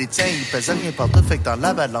 mots, mais les tiens, ils pèsent rien partout, fait que dans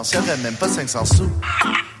la balance, y'aurait même pas 500 sous.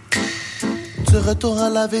 Tu retournes à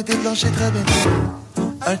laver des planchers très bien.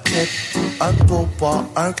 Un tip, un pourboire,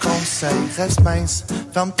 un conseil, reste mince.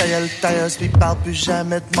 Ferme ta gueule, tailleuse, pis parle plus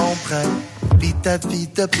jamais de mon prêt. Vis ta vie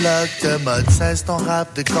de bloc, de mode, cesse ton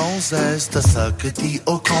rap de gonzesse. T'as ça que dis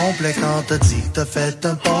au complet quand t'as dit que t'as fait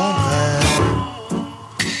un bon rêve.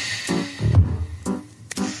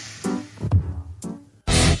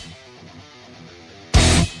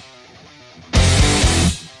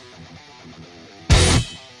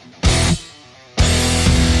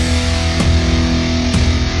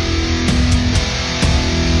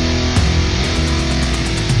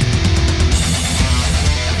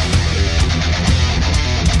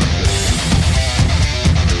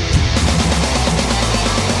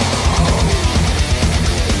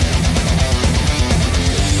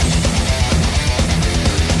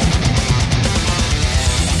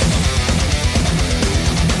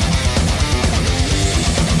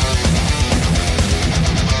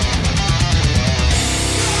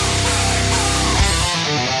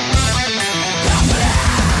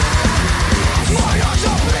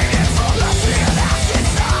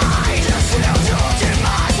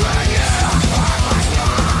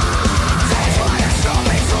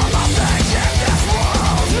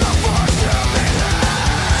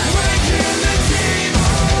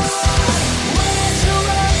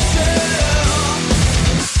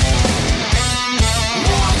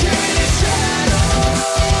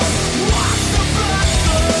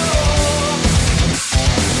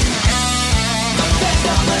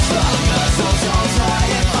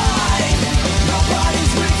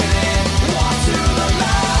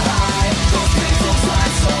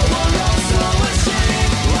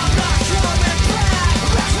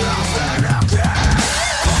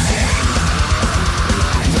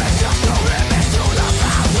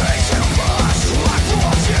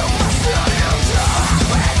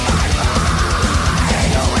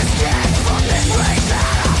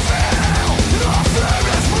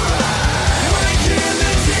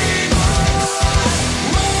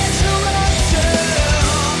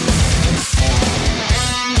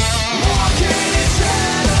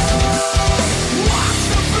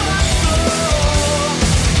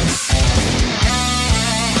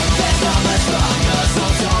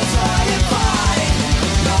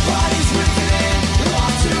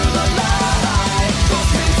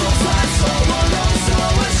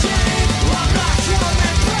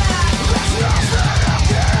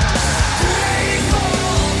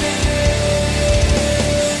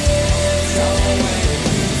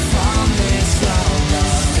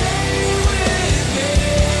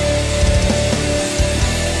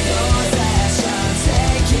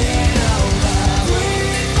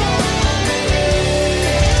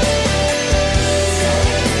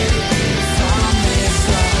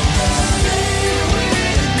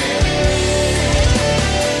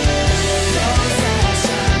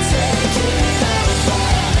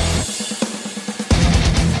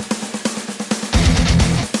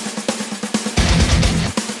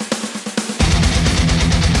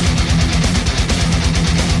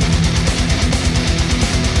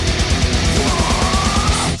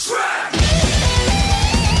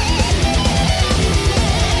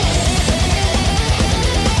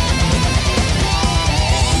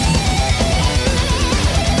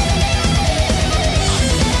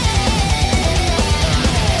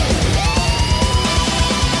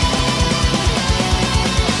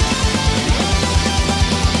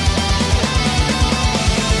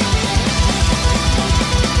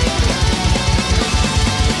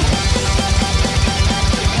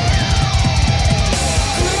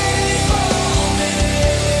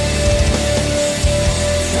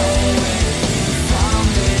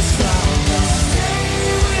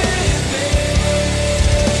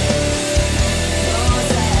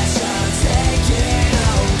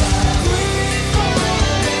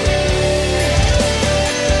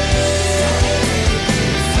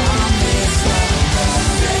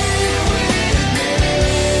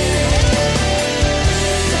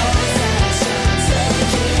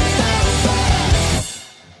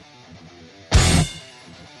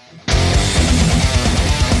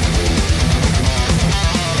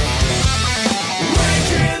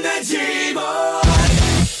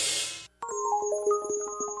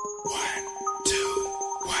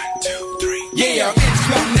 Yeah, it's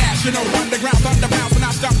the national underground thunder bounce when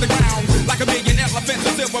I stop the ground. Like a million elephants,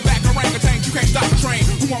 a silverback orangutan. You can't stop the train.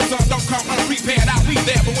 Who wants some? Don't come unprepared. I'll be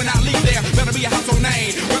there, but when I leave there, better be a household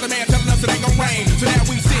name. Weatherman telling us it ain't gon' rain. So now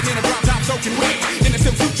we sitting in a drop top soaking wet. In the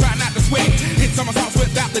silk suit, try not to sweat. Hit somersaults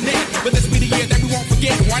without the net. But this be the year that we won't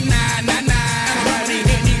forget. 1999. And I don't need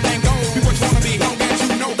anything gold. Be what you wanna be. Long as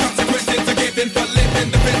you know consequences are given for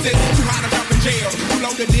living the princess. Too high to jump in jail. Too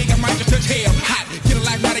low to dig, I might just touch hell. Hot, get a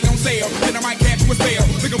life body on sale. Then I might catch you a spell.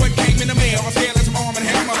 Look at what came in the mail. A scale and some arm and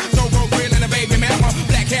hammer. So go grill and a baby mama.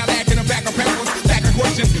 Black Cadillac in the back of peppers. Back of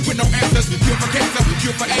questions with no answers. Cure for cancer,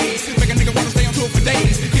 cure for AIDS. Make a nigga wanna stay on tour for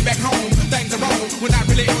days. Get back home, things are wrong. When I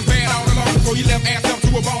really it was bad all along. Before you left ass up to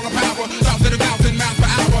a ball of power. Thoughts at 1,000 miles per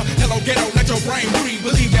hour. Hello ghetto, let your brain breathe.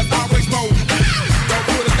 Believe there's always more. Don't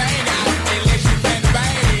put a thing out unless you plan to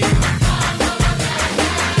bang.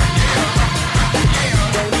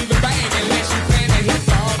 Don't even bang unless you plan to hit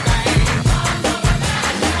all thing.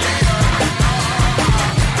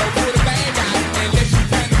 Don't put a thing out unless you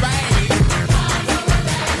plan to bang.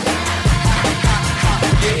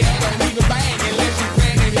 Yeah, don't even bang unless you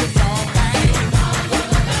plan to hit all thing.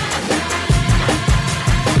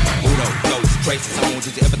 Udo, those traces on.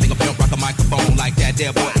 Did you ever think of pimp rock a microphone like that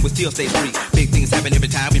there boy and we still stay street? Big things happen every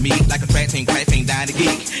time we meet. Like a track team, crack team, dying to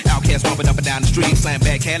geek. Outcast bumping up and down the street. Slam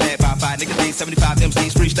back, Cadillac by 5 niggas, these 75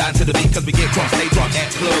 MCs freestyle to the beat. Cause we get drunk, stay drunk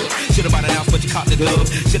at the club. Should've bought an ounce but you caught the dub.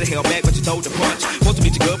 Should've held back but you told the punch. Supposed to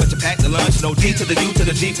meet you good but you packed the lunch. No D to the U to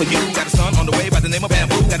the G for you. Got a son on the way by the name of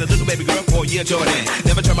Bamboo. Got a little baby girl for a year, Jordan.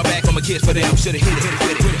 Never turn my back on my kids for them. Should've hit it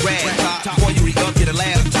with it. Rag top, before you re-up, get a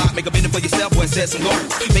last top. Make a minute for yourself, boy, set some goals.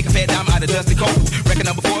 Make a fat dime out of dusty cold. Record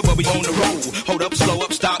number 4, but we on the road. Hold up, slow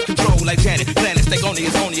up, stop, control like Janet. Planet, stay on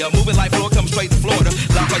it's on ya. Moving like floor, come straight to Florida.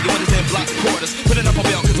 Lock all your windows and block the quarters. Put it up on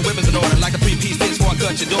belt, cause the weapon's in order. Like a 3-piece fix before I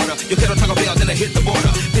cut your daughter. Your kettle Taco Bell, then I hit the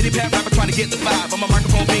border. Pity pat rapper trying to get the 5. I'm a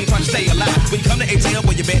microphone being trying to stay alive. When you come to ATL,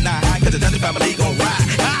 well, you bet not high, cause the Dungeon family gon' ride.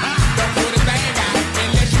 Don't put a thing out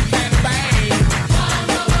unless you plan to bang.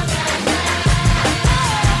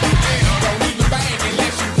 Don't even bang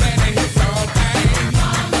unless you plan to hit all thing.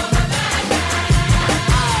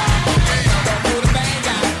 Don't put a thing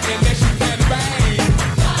out unless you plan to bang.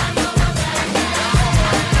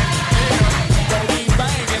 Don't even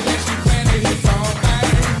bang unless you plan to hit all thing.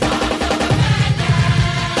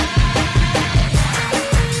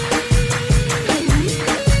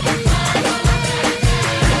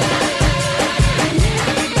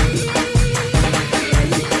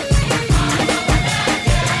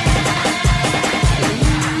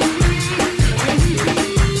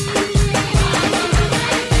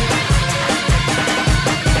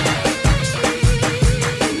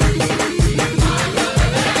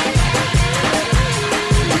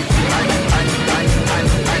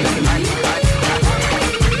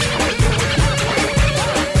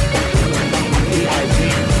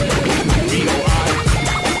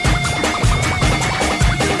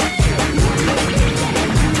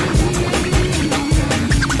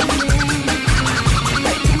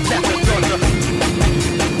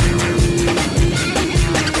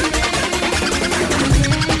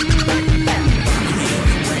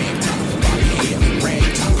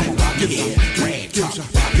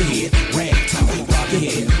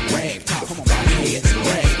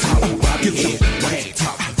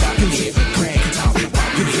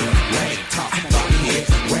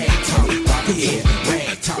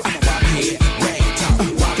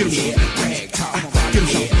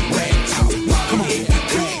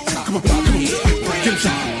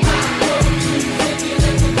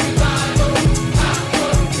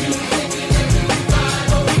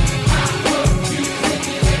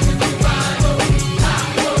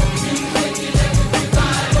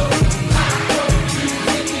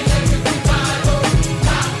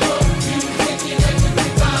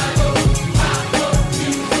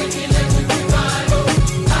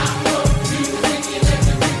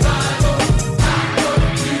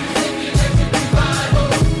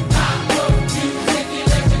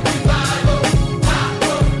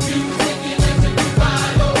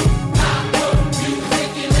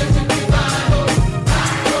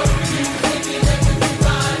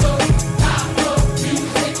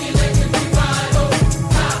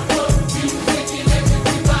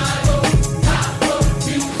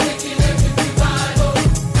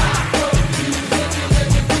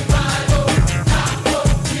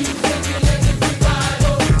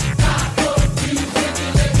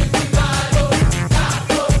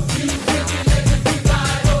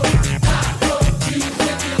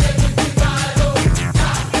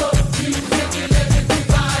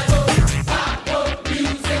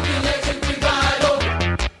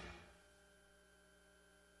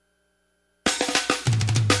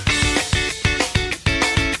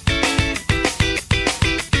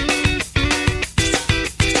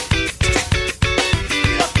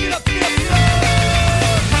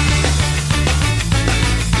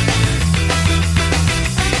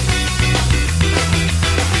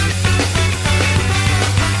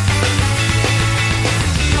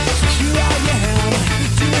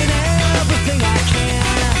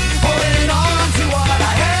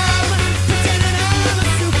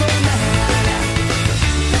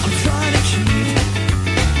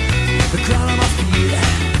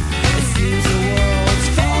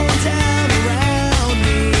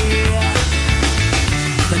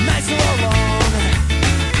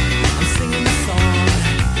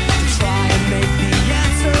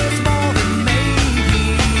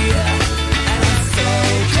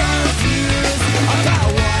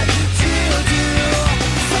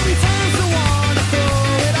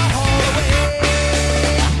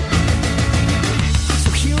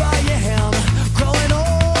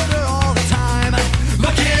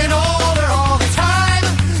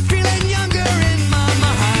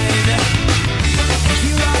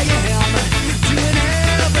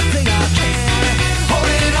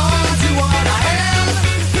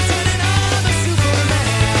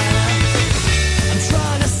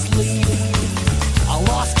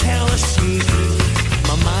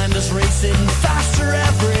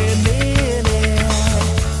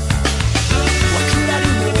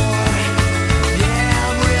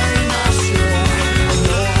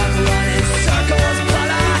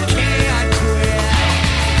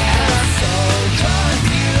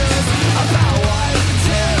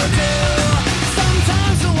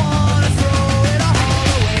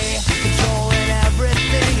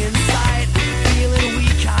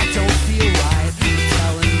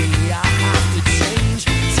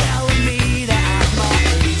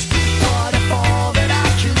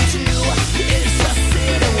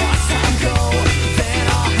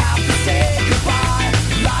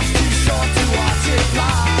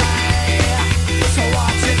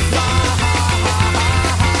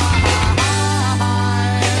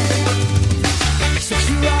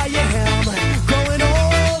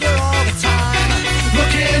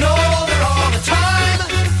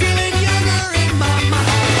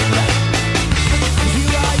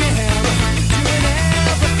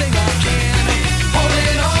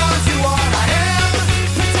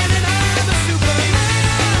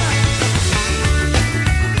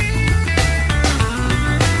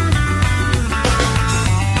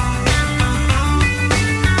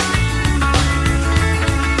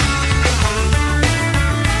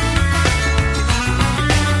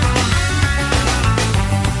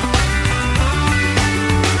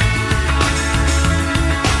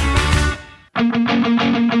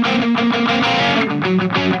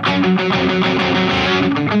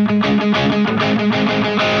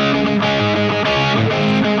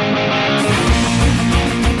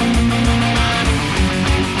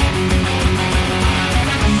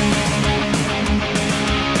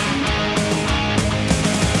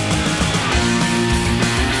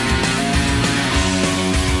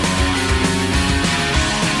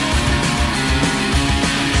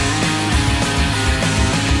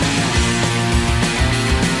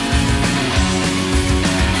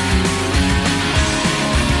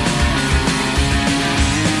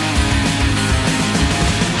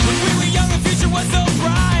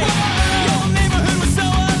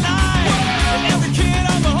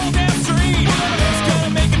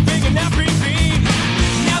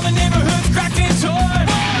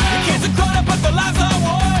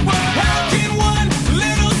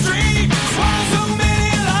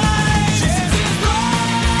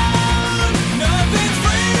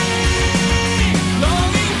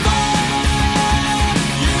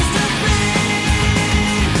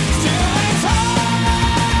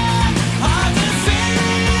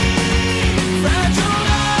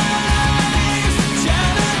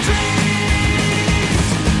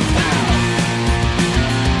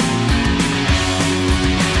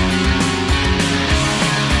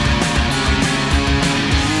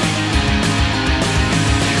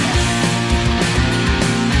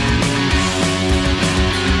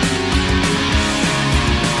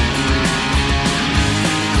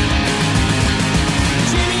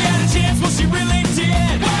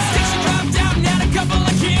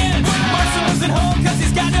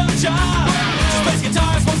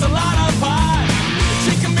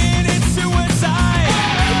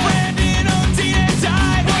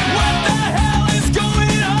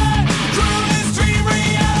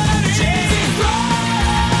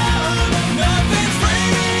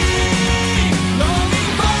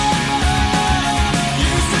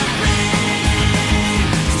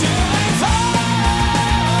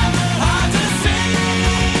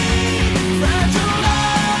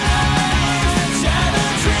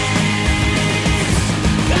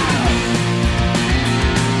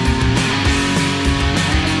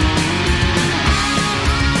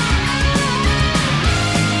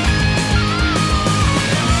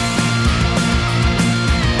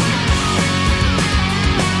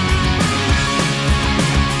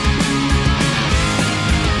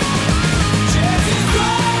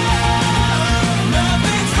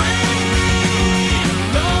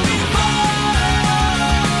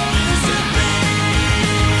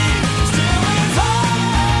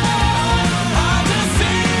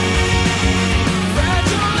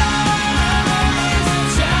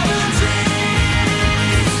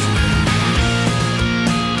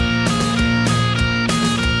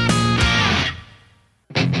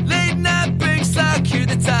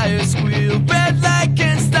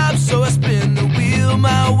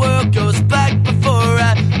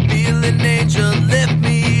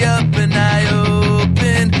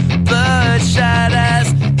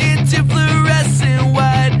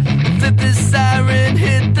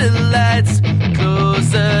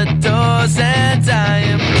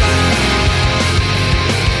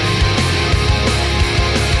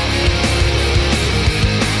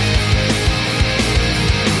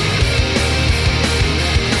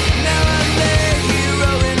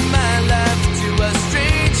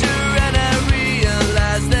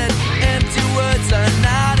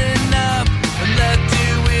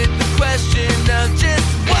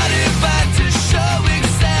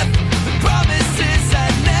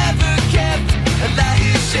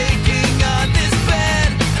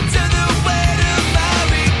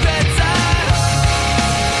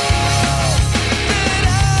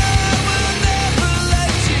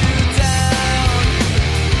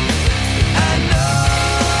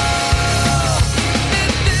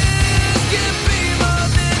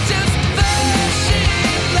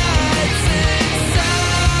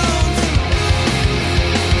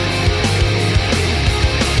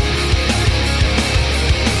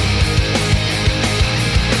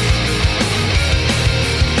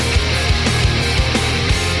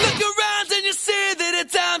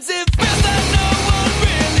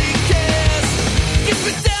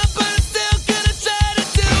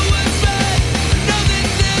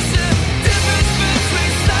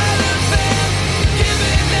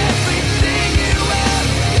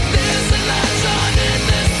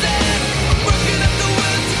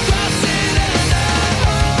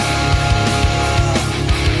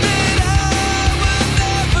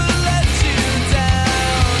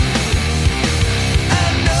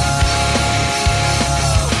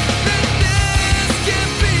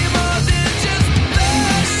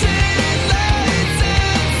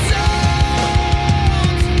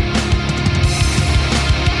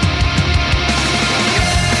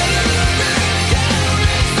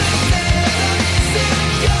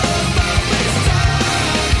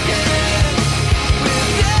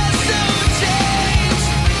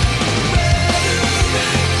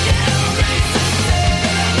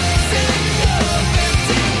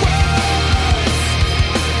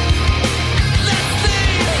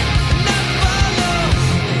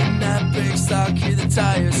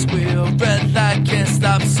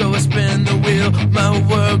 till my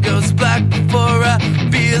world goes black before I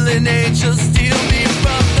feel an angel steal me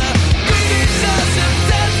from the greedy jaws of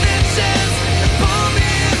death and chance and pull me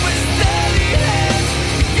in with steady hands,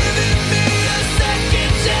 giving me a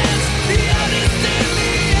second chance. The honest in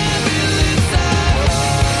the ambulance I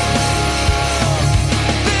hope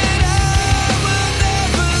that I will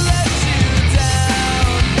never let you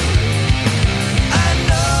down. I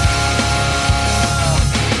know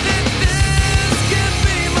that this can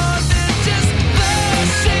be more than just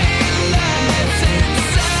flashing lights and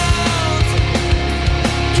sounds.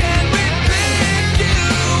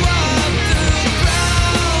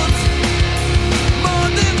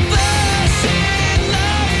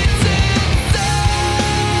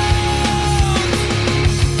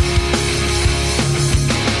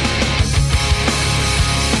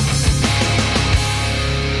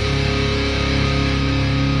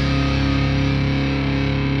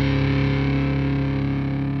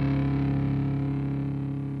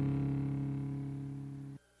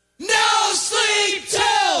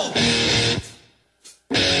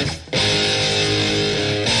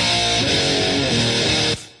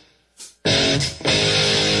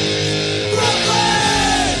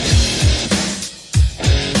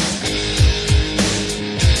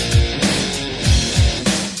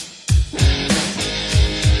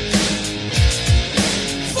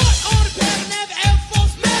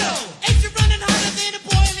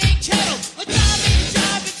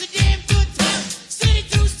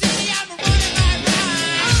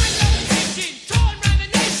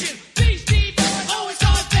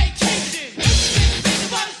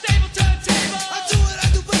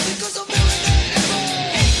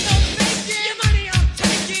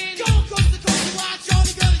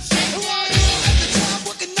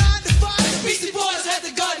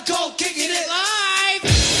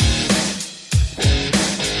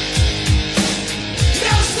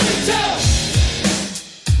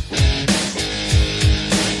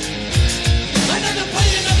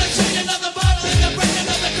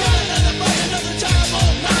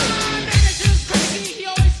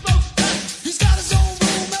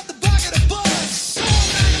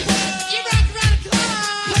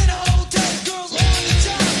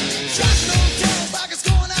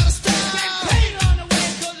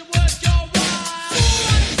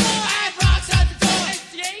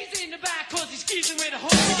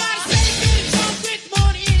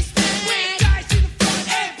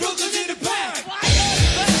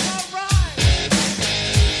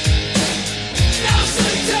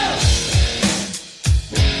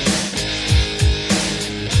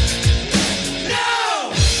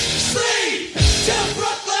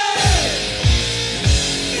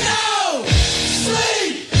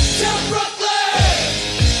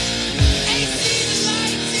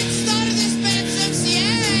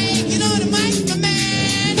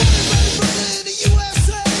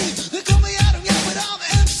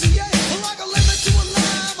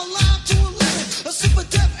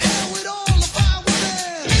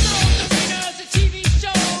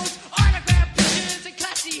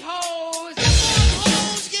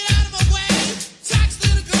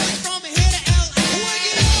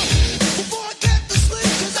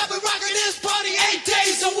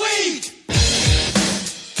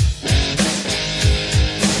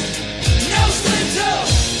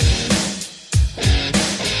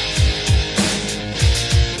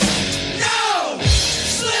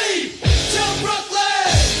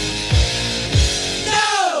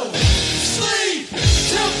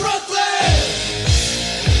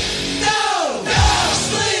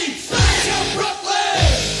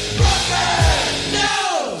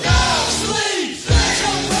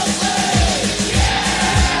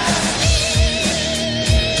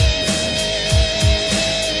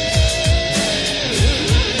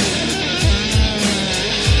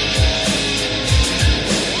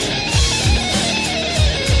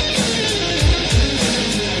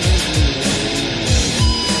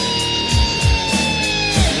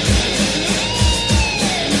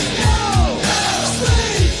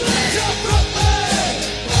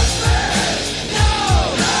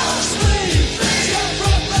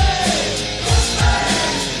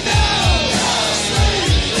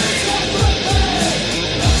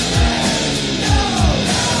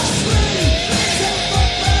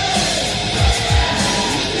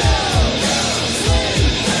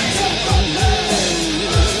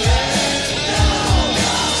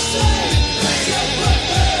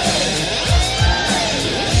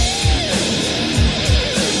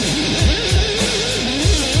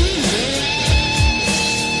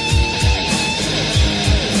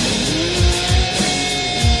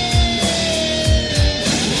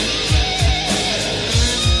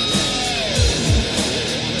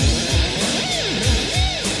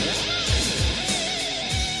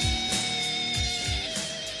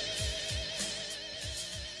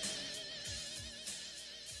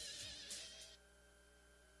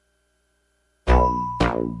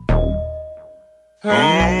 You say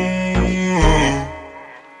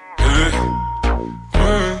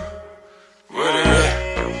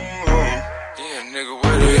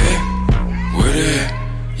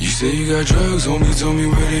you got drugs, homie, tell me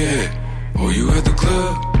where they at. Oh, you at the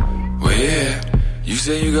club? Where they at? You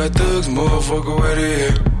say you got thugs, motherfucker, where they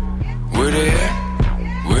at? Where they at?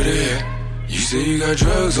 Where they at? You say you got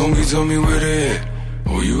drugs, homie, tell me where they at.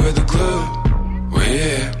 Oh, you at the club? Where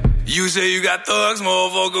they at? You say you got thugs,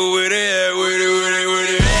 motherfucker, where they at? Where they at?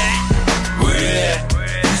 Where they at?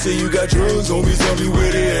 You say you got drugs, homie, tell me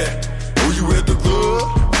where they at. Oh, you at the club?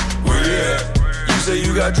 Where they at? You say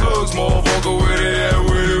you got drugs, motherfucker, where they at?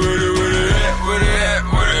 Where they at? Where they at?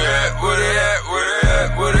 Where they at? Where they at? Where they at?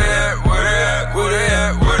 Where they at? Where they at? Where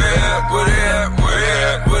they at? Where they at? Where they at? Where they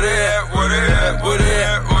at? Where they at? Where they at? Where they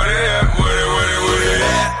at? Where they at? Where they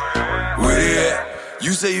at? Where they at?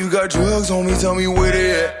 You say you got drugs, homie, tell me where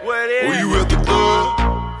they at. Oh, you at the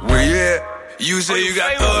club? Where you at? You say you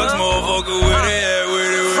got thugs, motherfucker, where they at?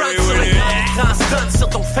 Where they at? Grand stun sur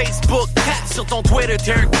ton Facebook, tap sur ton Twitter,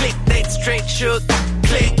 t'es un click, d'être straight shoot,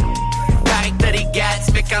 click. Pareil que t'as des gats,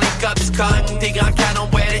 fait quand les cops cognent, des grands canons,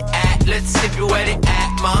 where they at? Let's see you where they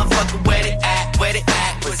at, motherfucker, where they at? Where they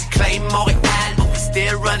at? Was claim Montréal, but we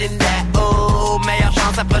still running that. Oh, meilleure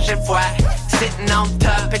chance la prochaine fois. Sitting on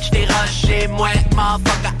top, pitch des roches chez moi,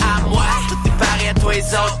 motherfucker à moi. Tout est pareil à toi et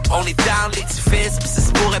les autres, on est dans l'édifice, pis ça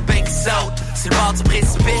se pourrait bien qu'ils sautent. C'est le bord du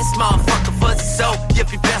précipice, motherfucker, vas-y saute. Y'a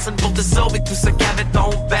plus personne pour te sauver, tout ça qu'avait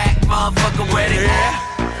ton back, motherfucker, where they at?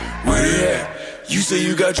 Where they at? You say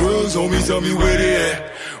you got drugs, homie, tell me where they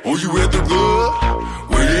at. Oh, you at the club?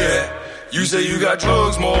 Where they at? You say you got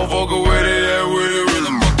drugs, motherfucker, where they at? Where the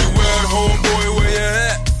fuck you at, homeboy, where you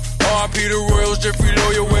at? R.I.P. the Royals, Jeffrey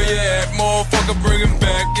Lawyer, where you at? Motherfucker, bring him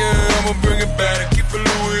back, yeah, I'ma bring it back. Keep it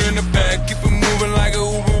Louis in the back, keep it moving like a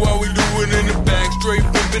Uber while we do it in the back. Straight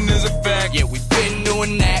pimpin' is a fact. Yeah, we been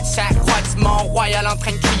doing that. Ça croît du Mont-Royal en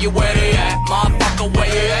train de crier where they at? Motherfucker, where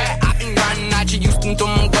you at? I've been running out to Houston, tout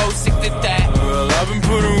mon go, c'est que t'es. Well, I've been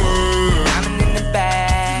putting work. I'm in the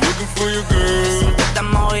back. Looking for your girl. C'est à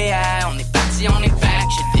Montréal, on est parti, on est back.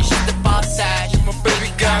 J'étais juste de passage. My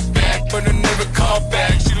baby got back, but I never called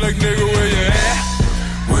back. She like, nigga, where you at?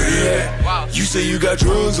 Where they at? Wow. You say you got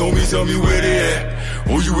drugs, homie, tell me where they at.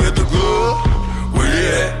 Oh, you at the club? Where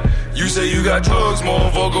they at? You say you got drugs,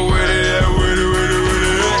 motherfucker, where they at? Where they at?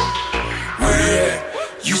 Where they at?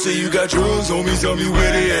 You say you got drugs, homie, tell me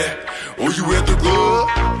where they at. Oh, you at the club?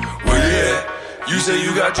 Where they at? You say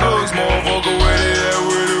you got drugs, motherfucker, where they at?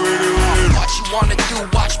 Where they at? What you wanna do,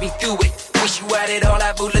 watch me do it. Wish you had it all,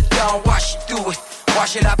 I voulais le temps, watch you do it.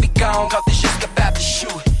 Watch it, I be gone, quand t'es juste capable de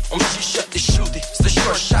shoot it. On me dit shut the shoot it, c'est le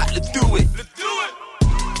short shot, let's do it.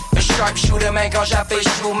 Un sharp shooter, man, quand j'appelle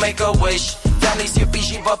shoot, make a wish. Ferme les yeux pis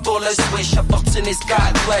j'y vais pour le switch. Opportunist,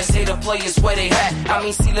 God bless, say the players where they at. I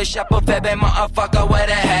mean, si le chapeau fait ben motherfucker, where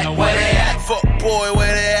they at? Where they at? Fuck boy,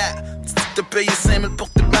 where they at? T'as payé 5 000 pour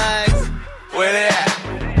tes bags. Where they at?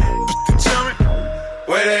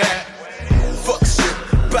 Where they at? Fuck shit,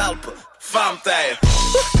 parle pas, ferme ta.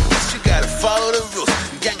 You gotta follow the rules.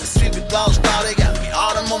 Gang the street with blanche, now they got me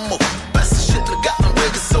all in my move. Best shit, look got them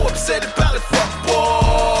niggas so upset about it. Fuck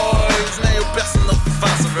boys, now your person up the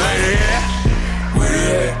fence, right? Where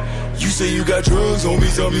they at? You say you got drugs, homie,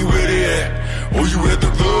 tell me where they at. Oh, you at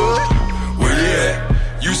the club? Where they at?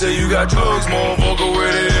 You say you got drugs, motherfucker,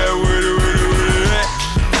 where they at? Where they at?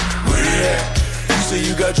 Where they at? You say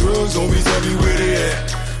you got drugs, homie, tell me where they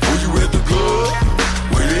at. Oh, you at the club?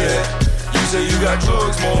 Where they at? You say you got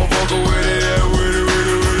drugs, motherfucker, where they at? Where they at?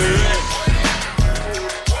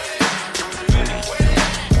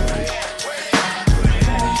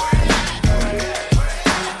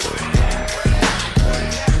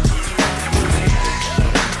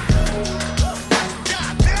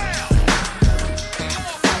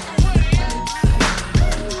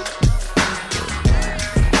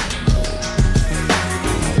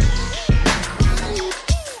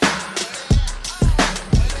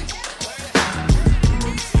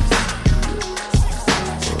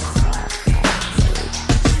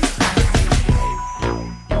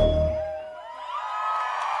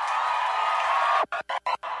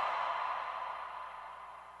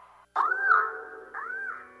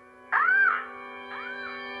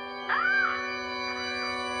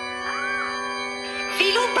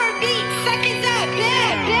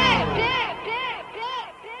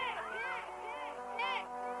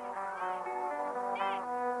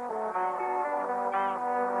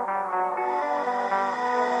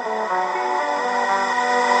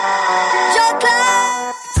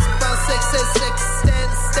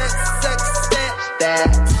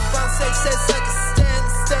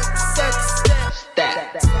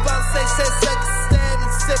 That.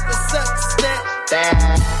 Pensais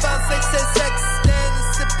que c'est sexe,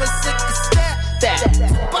 c'est pas ça que c'était.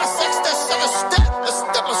 Pensais que c'était ça que c'était, mais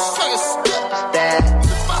c'était pas ça que c'était.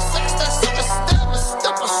 Pensais que c'était ça que c'était, mais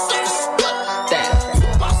c'était pas ça que c'était.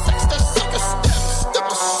 Pensais que c'était ça que c'était, mais c'était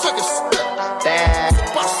pas ça que c'était.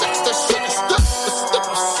 Pensais que c'était ça que c'était, mais c'était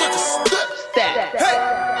pas ça que c'était. Hey,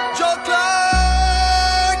 Joe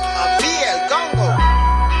Clark! Pia el Congo!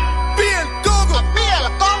 Pia el Congo! Pia el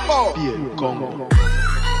Congo! Pia el Congo!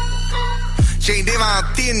 J'ai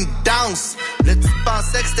inventé une danse. Là, tu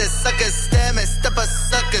pensais que c'était ça que c'était, mais c'était pas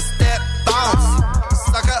ça que c'était. Bounce.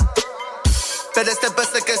 Sucker. Fais c'était pas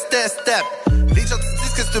ça que c'était, step. Les gens te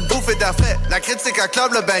disent que c'est une bouffe et d'affaires. La critique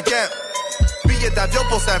acclame le banquet. Billet d'avion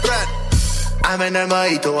pour Saint-Fran. Amène un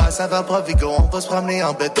mojito à Savant Provigo. On va se promener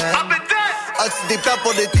en bétail. As-tu des plans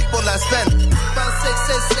pour l'été, pour la semaine? Pensais que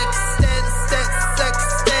c'est ça que c'était, c'était ça que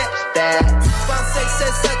c'était. Pensais que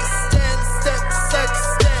c'est ça que c'était, c'était ça que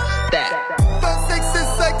c'était. Pensais que c'est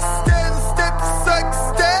ça que c'était, c'était pas ça que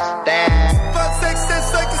c'était. Pensais que c'est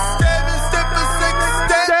ça que c'était, mais c'était pas ça que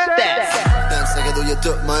c'était. Dans le sac à dos y'a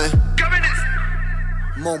tout, man.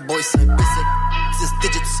 Mon boy c'est un basic. 10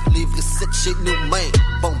 digits, livre 7 chez nous, man.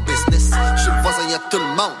 Bon business, chez le voisin y'a tout le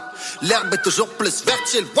monde. L'herbe est toujours plus verte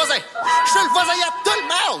chez le voisin. Chez le voisin y'a tout le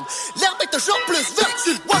monde. L'herbe est toujours plus verte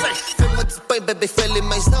chez le voisin. Fais-moi du pain, bébé, fais-les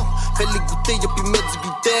maisons. Fais-les goûter, y'a puis mettre du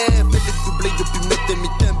bidet. Fais-les doubler, y'a puis mettre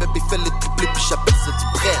demi-temps. Bébé, fais-les tripler, puis j'appelle ça du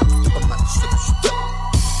prêt. C'était pas mal ça que j'étais.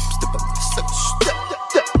 C'était pas mal ça que j'étais.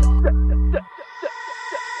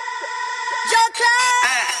 Yo,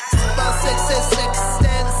 Claire! Pensais que c'est ça que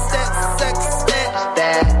c'était, c'était ça que c'était.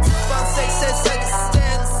 Pensais que c'est ça que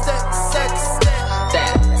c'était, c'était ça que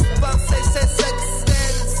c'était. Pensais que c'est ça que c'était,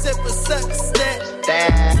 c'est pas ça que c'était.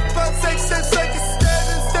 Pensais que c'est ça que c'était, mais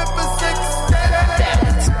c'était pas ça que c'était.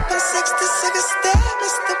 Pensais que c'était ça que c'était, mais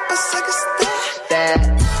c'était pas ça que c'était.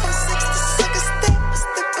 Pensais que c'était ça que c'était, mais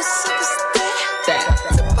c'était pas ça que c'était.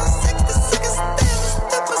 Pensais que c'était ça que c'était, mais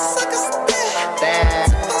c'était pas ça que c'était.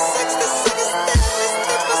 Pensais que c'était ça que c'était, mais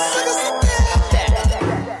c'était pas ça que c'était.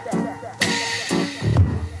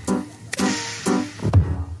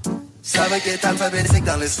 Ça va être alphabétique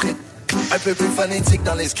dans le script. Un peu plus phonétique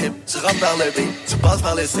dans les scripts. Tu rentres par le B, tu passes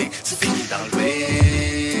par le C, tu finis dans le B.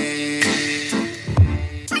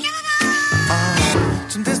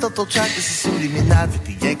 Tu me dis dans ton track que c'est subliminal, fait que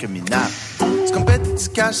t'es rien que minable. Tu compètes du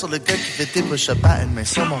cash sur le gars qui fait tes push-ups à une main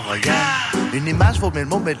sur mon regard. Une image vaut 1000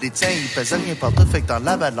 mots, mais les tiens, ils pèsent rien partout, fait que dans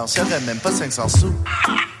la balance, y'aurait même pas 500 sous.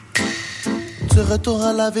 Tu retournes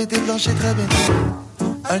à laver tes planchers très bien.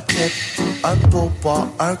 Un trip, un pourboire,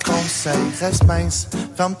 un conseil, reste mince.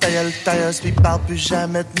 Ferme ta gueule, tailleuse, pis parle plus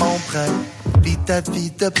jamais de mon prêt. Pis ta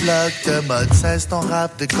vie de bloc, de mode 16, ton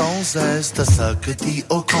rap de gonzesse. T'as ça que dis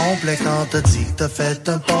au complet quand t'as dit t'as fait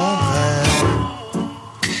un bon rêve.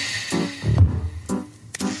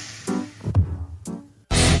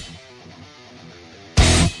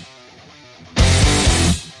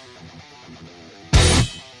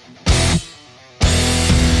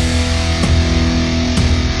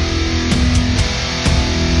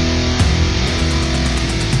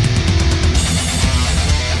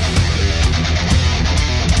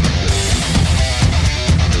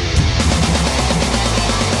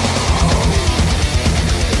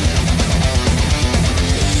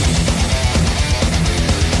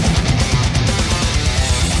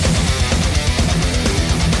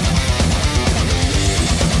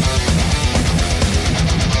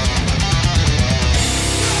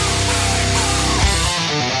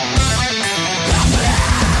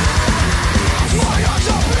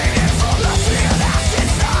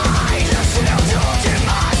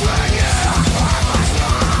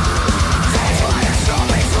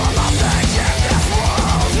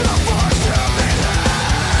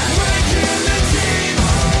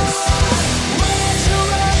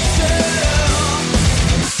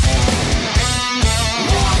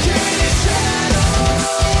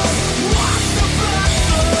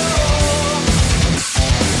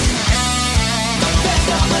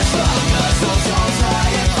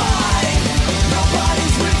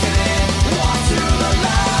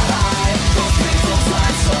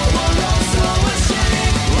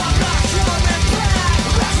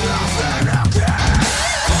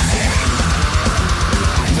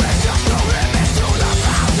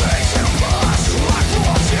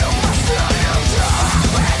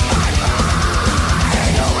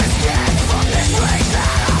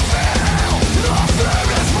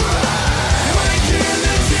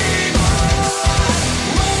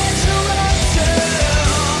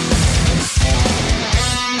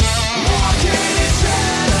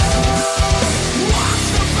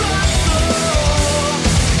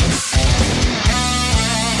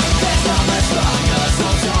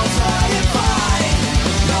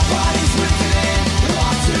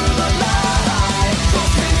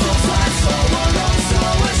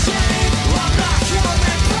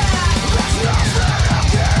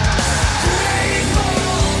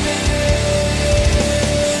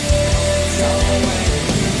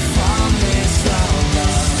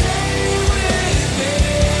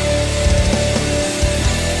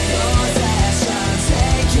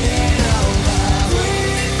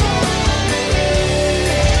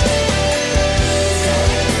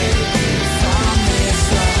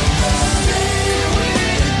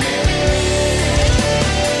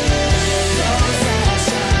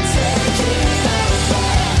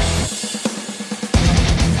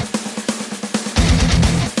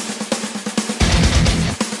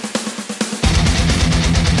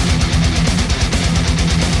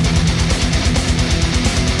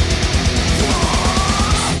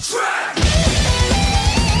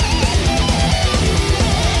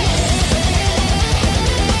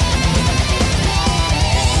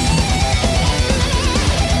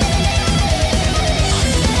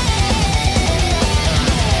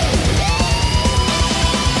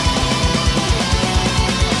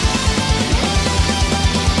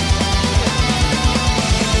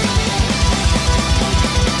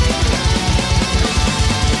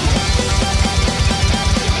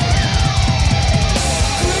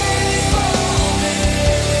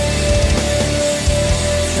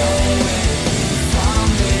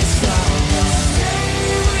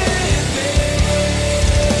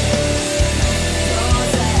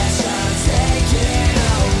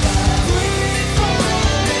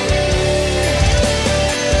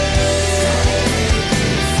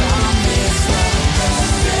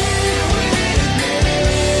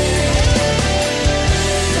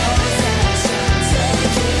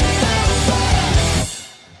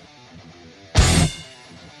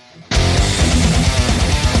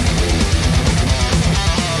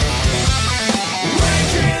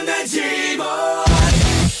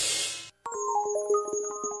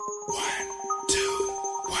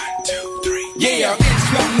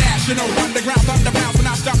 national underground thunder bounce when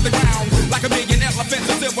I stop the ground. Like a million elephants,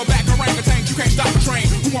 a silverback orangutan. You can't stop the train.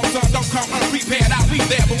 Who wants some? Don't come unprepared. I'll be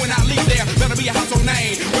there, but when I leave there, better be a household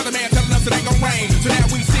name. Weatherman telling us it ain't gon' rain. So now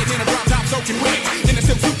we sit in a drop top soaking wet. In a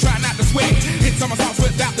silk suit, try not to sweat. Hit somersaults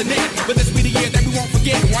without the net. But this be the year that we won't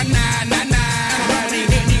forget. 1999. I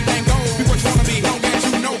ain't anything goes. Be what you wanna be. Long as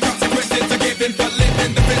you know consequences are given for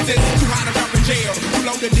living the fences. Too high to jump in jail. Too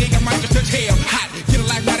low to dig, I might just touch hell. Hot, get a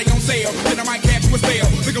life body on sale. Then I might catch you a spell.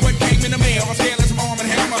 Look at what came in the mail. I'm scaling some arm and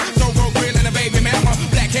hammer. So-go grill and a baby mama.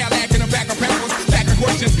 Black Cadillac in the back of pampers. Back of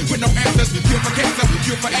questions with no answers. Cure for cancer,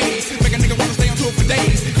 cure for AIDS. Make a nigga wanna stay on tour for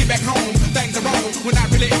days. Get back home, things are wrong. When I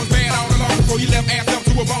really it was bad all along. Before you left ass up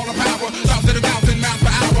to a ball of power. Thoughts at 1,000 miles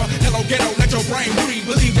per hour. Hello ghetto, let your brain breathe.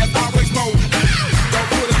 Believe there's always more. Don't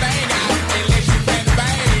put a thing out unless you can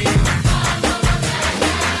bang.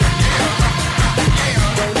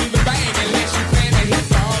 Don't even bang unless you plan to hit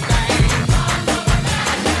all thing.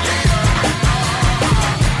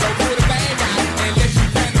 Don't put a thing out unless you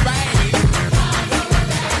can bang.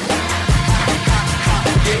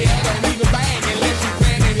 Yeah, don't even bang unless you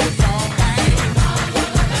plan to hit all thing.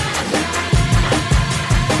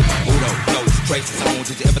 Udo, those traces on.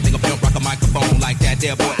 Did you ever think of rock a microphone like that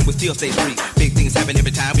there, boy? We still stay street. Big things happen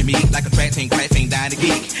every time we meet. Like a track team, crash ain't dying to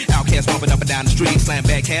geek. Outcast bumping up and down the street. Slam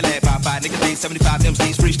back, Cadillac by 5 niggas, day 75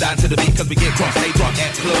 MCs freestyle to the beat. Cause we get drunk, stay drunk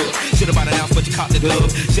at the club. Should've bought an ounce, but you caught the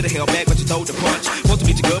dub. Should've held back, but you told the punch. Supposed to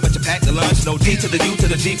meet you good, but you packed the lunch. No D to the U to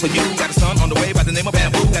the G for you. Got a son on the way by the name of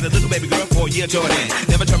Bamboo. Got a little baby girl for a year, Jordan.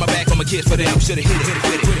 Never turn my back on my kids for them. Should've hit it.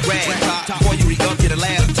 Rag top. Before you re-up, get a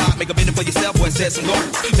laptop. Make a minute for yourself, boy, set some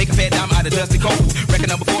goals. Make a fat dime out of dusty cold. Record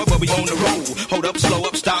number 4, but we on the road. Hold up, slow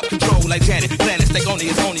up, stop, control like Janet. Planet, stay on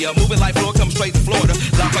it's on ya. Moving like floor, come straight to Florida.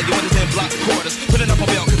 Lock all your windows and block the quarters. Put it up on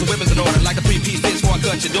belt, cause the women's in order. Like a 3-piece bitch before I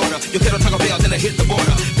cut your daughter. Your kettle Taco Bell, then I hit the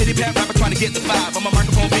border. Pity pat rapper trying to get the 5. I'm a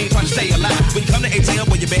microphone being trying to stay alive. When you come to ATM,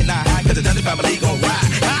 well, you bet not high, cause the Dungeon family gon'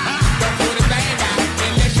 ride. Don't put a thing out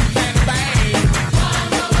unless you plan to bang.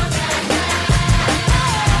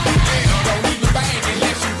 Don't even bang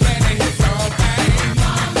unless you plan to hit some thing.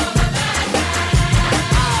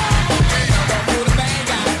 Don't put a thing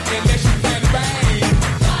out unless you plan to bang.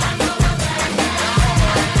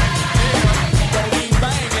 Don't even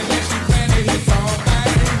bang unless you plan to hit some thing.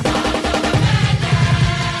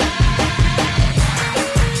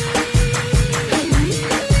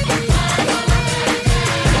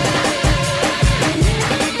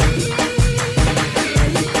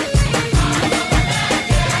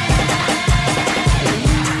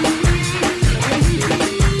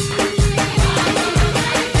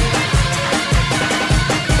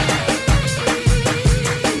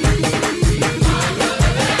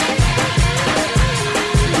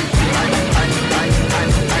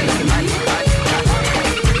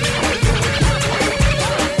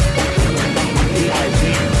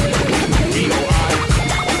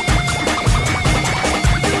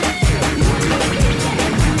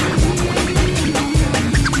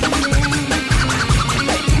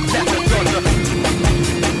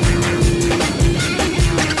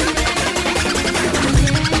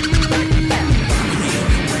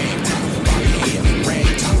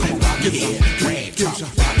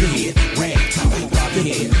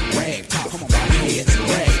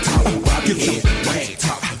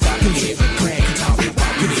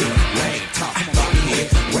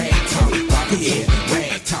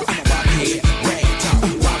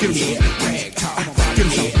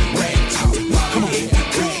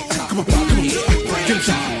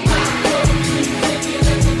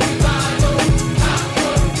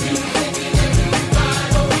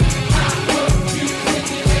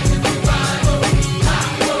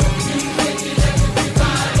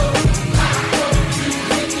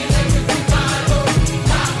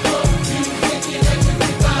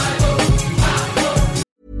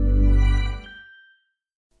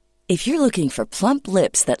 If you're looking for plump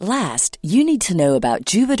lips that last, you need to know about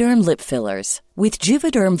Juvederm lip fillers. With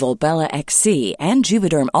Juvederm Volbella XC and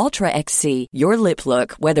Juvederm Ultra XC, your lip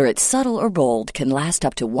look, whether it's subtle or bold, can last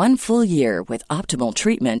up to 1 full year with optimal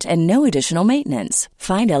treatment and no additional maintenance.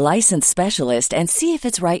 Find a licensed specialist and see if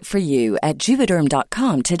it's right for you at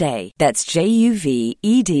Juvederm.com today. That's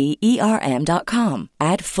JUVEDERM.com.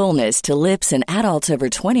 Add fullness to lips in adults over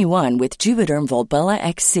 21 with Juvederm Volbella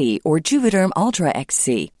XC or Juvederm Ultra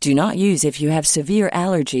XC. Do not use if you have severe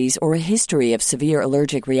allergies or a history of severe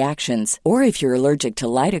allergic reactions, or if you're you're allergic to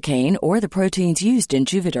lidocaine or the proteins used in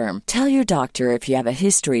Juvederm. Tell your doctor if you have a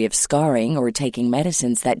history of scarring or taking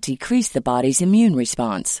medicines that decrease the body's immune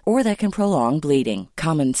response or that can prolong bleeding.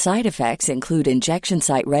 Common side effects include injection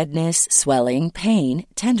site redness, swelling, pain,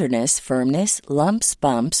 tenderness, firmness, lumps,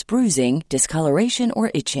 bumps, bruising, discoloration,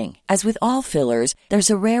 or itching. As with all fillers,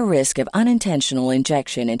 there's a rare risk of unintentional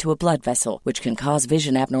injection into a blood vessel, which can cause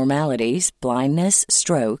vision abnormalities, blindness,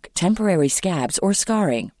 stroke, temporary scabs, or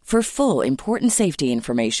scarring. For full, important safety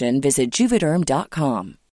information, visit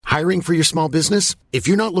Juvederm.com. Hiring for your small business? If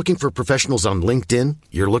you're not looking for professionals on LinkedIn,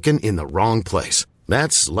 you're looking in the wrong place.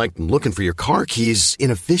 That's like looking for your car keys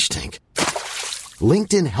in a fish tank.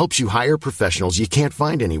 LinkedIn helps you hire professionals you can't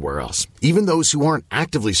find anywhere else, even those who aren't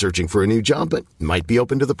actively searching for a new job but might be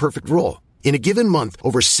open to the perfect role. In a given month,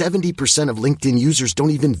 over 70% of LinkedIn users don't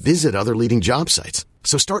even visit other leading job sites.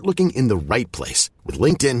 So start looking in the right place. With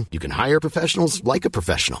LinkedIn, you can hire professionals like a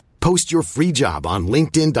professional. Post your free job on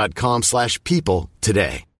linkedin.com/people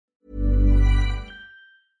today.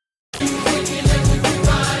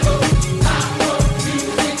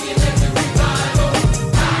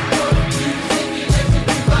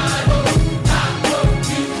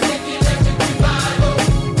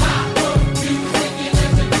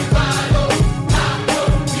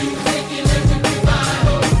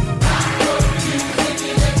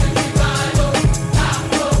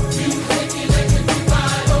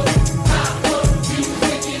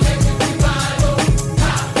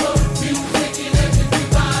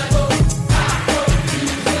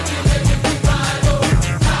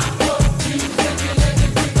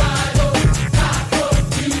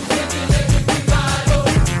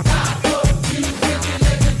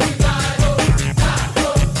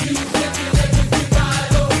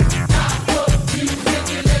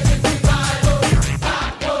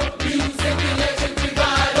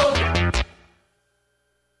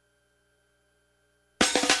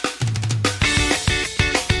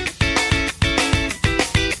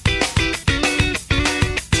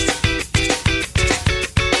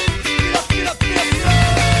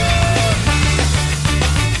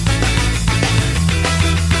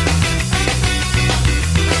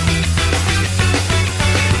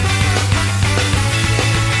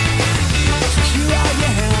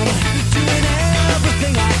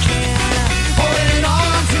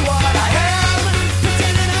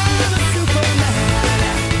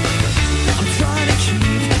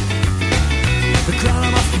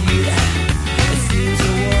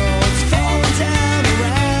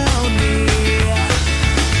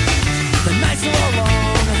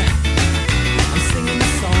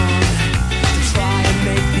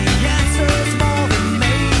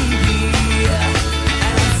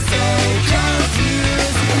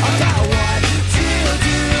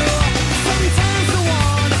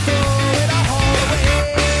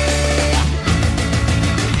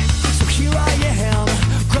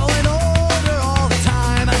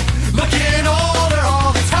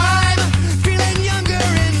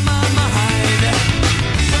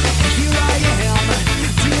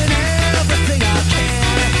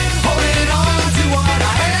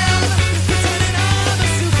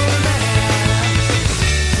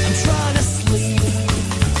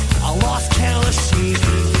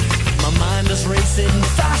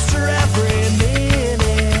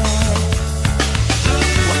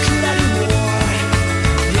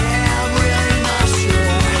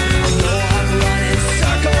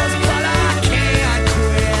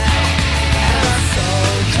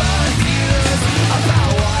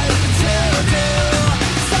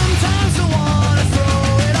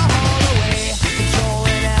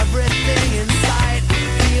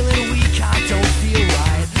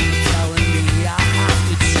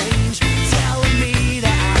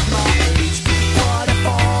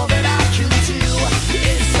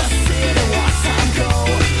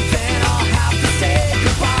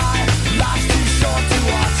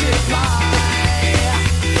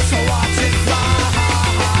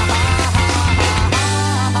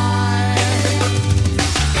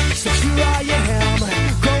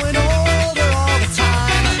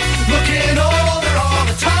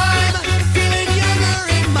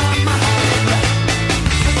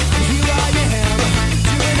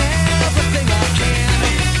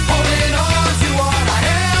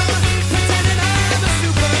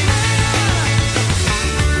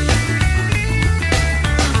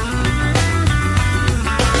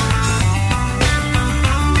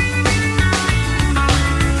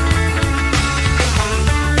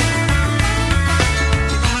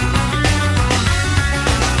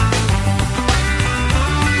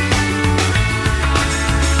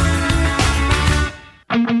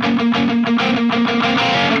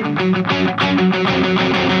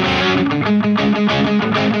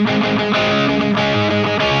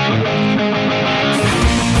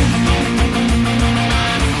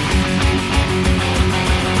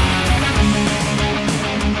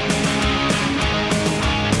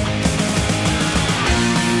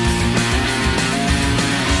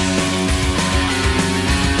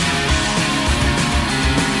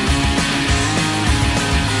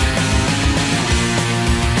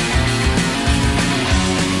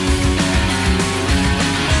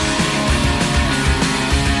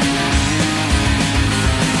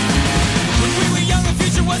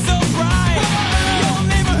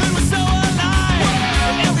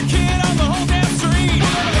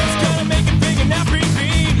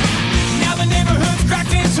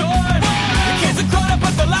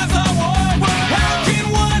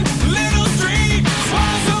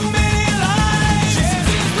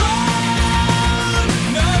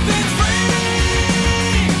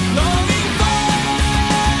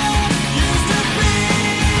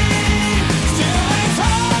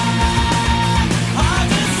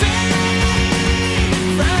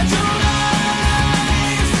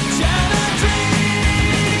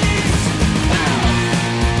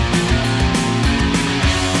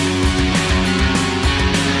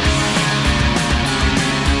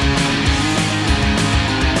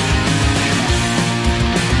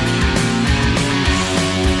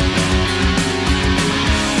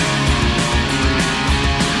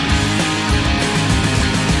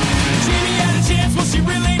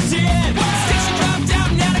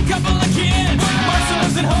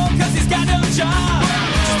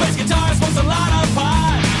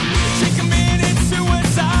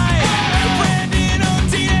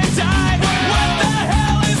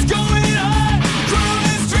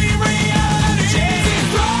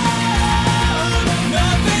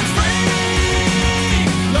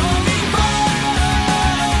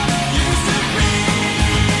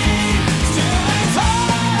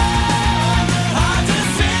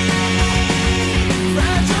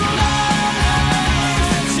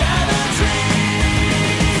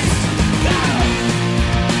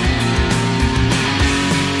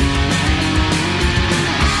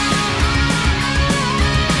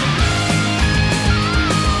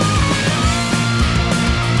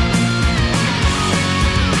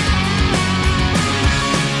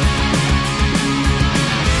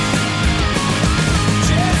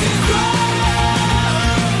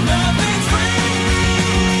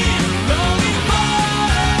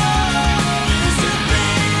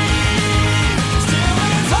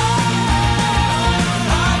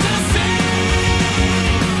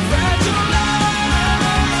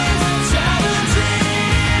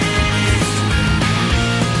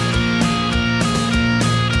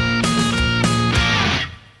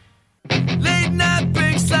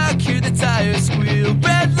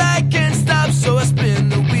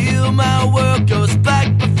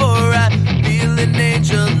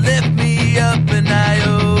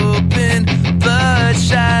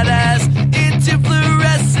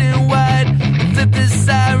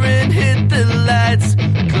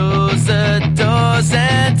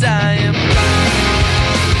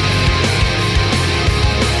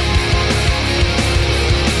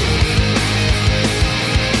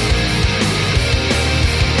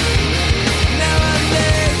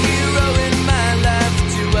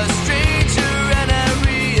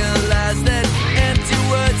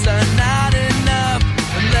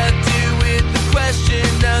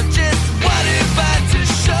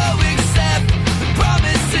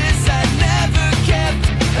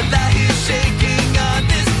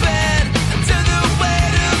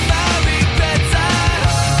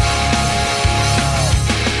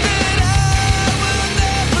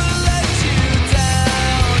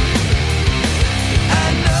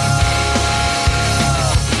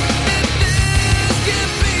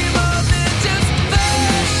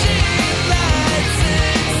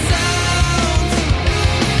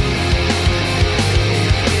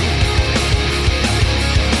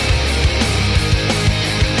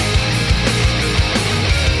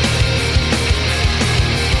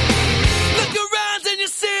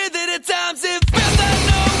 at times it feels like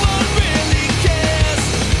no one really cares.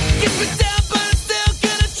 Gets me down, but I'm still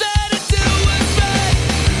gonna try to do what's right.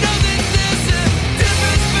 Know that there's a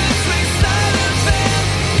difference between style and fame.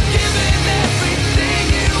 Giving everything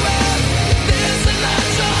you have. There's a line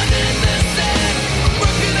drawn in the sand. I'm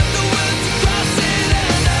working up the will to cross it,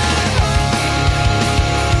 and I hope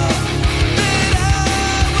that I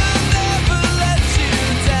will never let you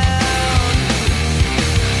down.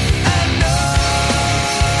 I know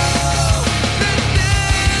that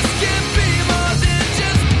this can be more than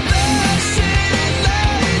just flashing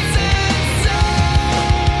lights and sound.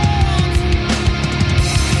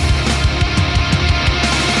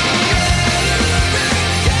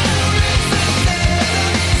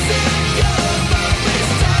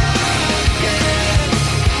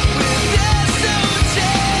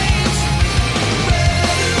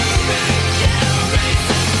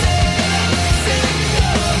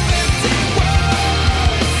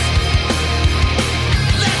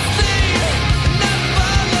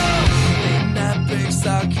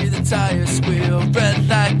 Tires squeal, red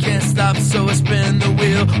light can't stop, so I spin the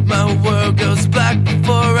wheel. My world goes black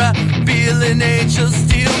before I feel an angel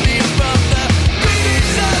steal me from the greedy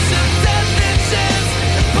jaws of death and chance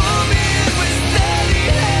and pull me in with steady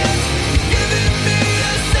hands, giving me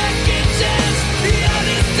a second chance. The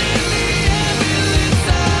honest in the ambulance,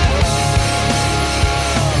 I hope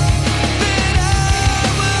that I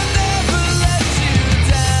will never let you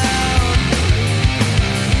down.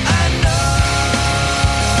 I know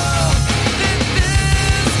that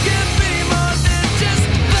this can be more than just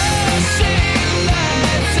flashing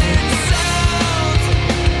lights and sound.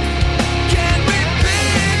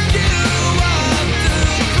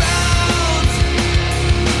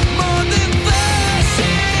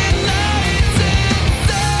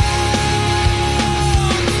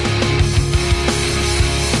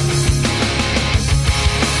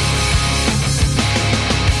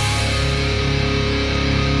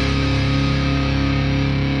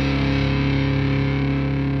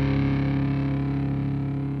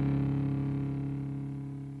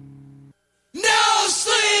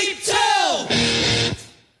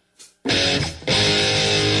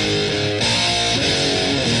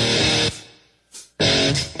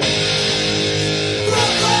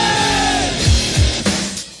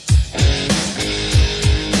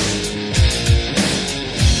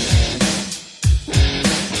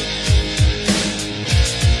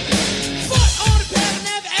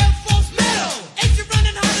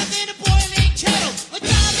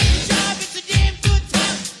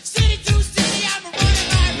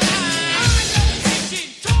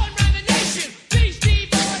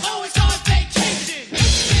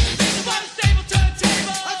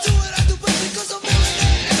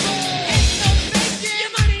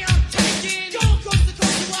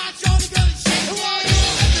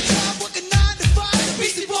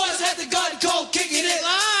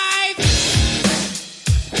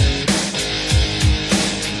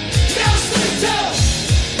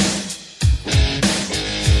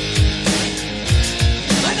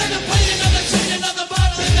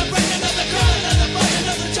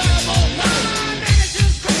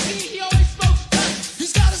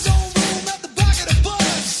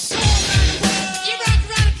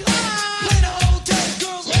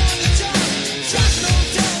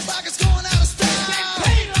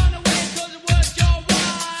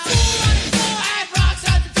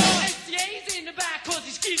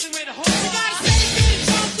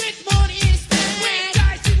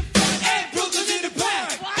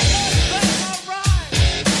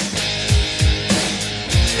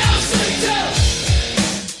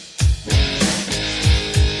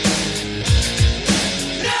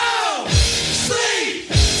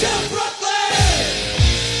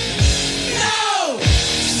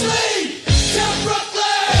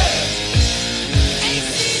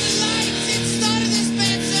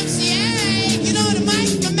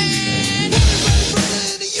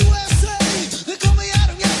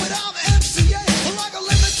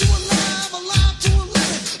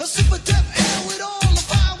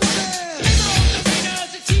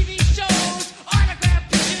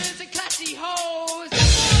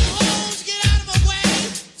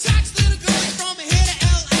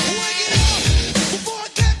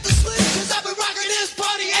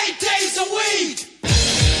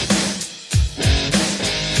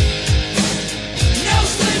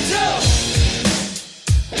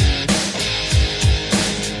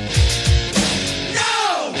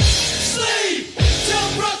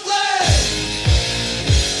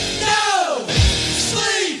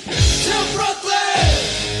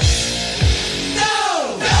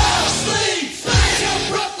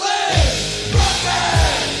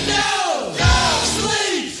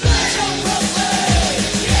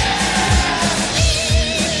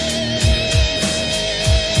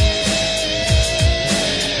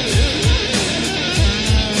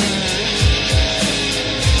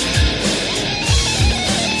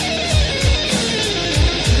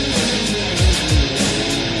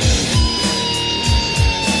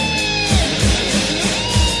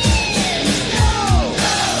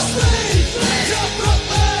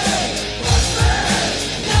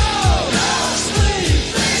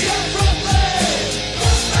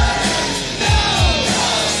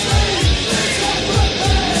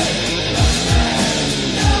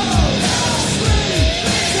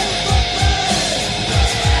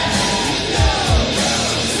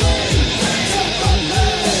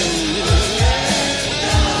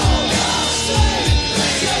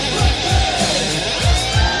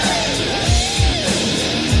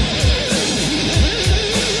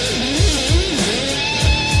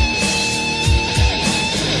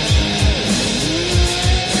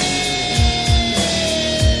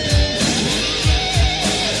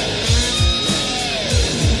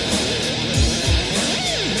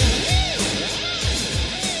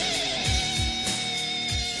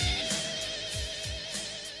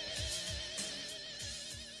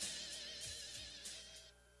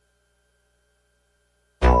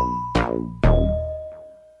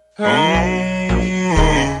 You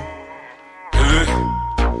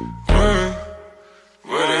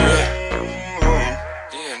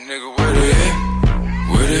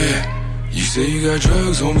say you got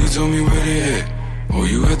drugs, homie, tell me where they at. Oh,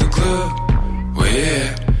 you at the club? Where they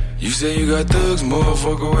at? You say you got thugs,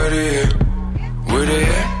 motherfucker, where they at? Where they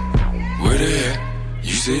at? Where they at?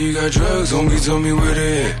 You say you got drugs, homie, tell me where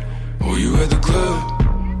they at. Oh, you at the club?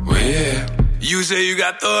 Where they at? You say you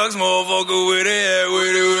got thugs, motherfucker, where they at?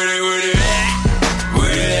 Where they at?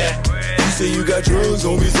 Where they at? You say you got drugs,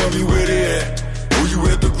 homie, tell me where they at. Oh, you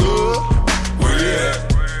at the club? Where they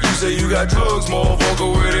at? You say you got drugs,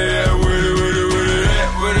 motherfucker, where they at? Where they at?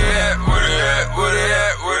 Where they at? Where they at? Where they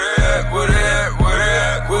at? Where they at? Where they at? Where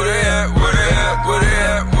they at? Where they at? Where they at? Where they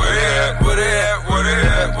at? Where they at? Where they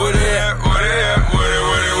at? Where they at? Where they at? Where they at?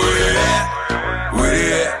 Where they at? Where they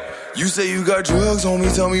at? You say you got drugs,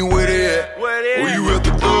 homie, tell me where they at. Where you at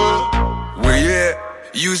the club? Where you at?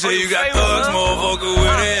 You say you got thugs, motherfucker,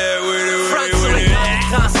 where they at? Where they at?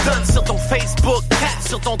 Grand stun sur ton Facebook, tap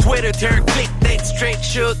sur ton Twitter, t'es un click, d'être straight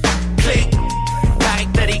shoot, click. Pareil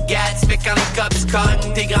que t'as des gars, tu fais quand les cops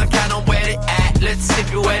cognent, tes grands canons, where they at? Let's see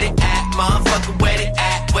you where they at, motherfucker, where they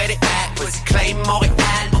at? Where they at? Was claim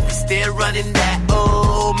Montréal, but we still running that.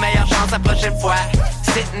 Oh, meilleure chance la prochaine fois.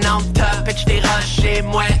 Sitting on top, pitch des rushs chez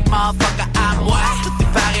moi, motherfucker à moi. Tout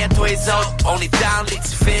est pareil à toi et autres, on est dans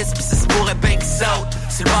l'édifice, pis ça se pourrait bien qu'ils sautent.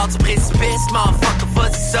 C'est le bord du précipice, motherfucker,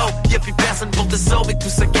 vas-y saute. Y'a plus personne pour te sauver, tout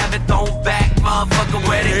ça qu'avait ton back, motherfucker,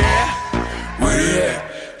 where they at? Where they at?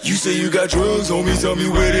 You say you got drugs, homie, tell me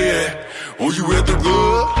where they at. Oh, you at the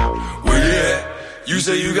club? Where they at? You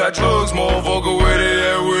say you got drugs, motherfucker, where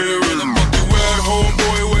they at? Where the fuck you at,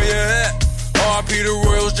 homeboy, where you at? R.I.P. the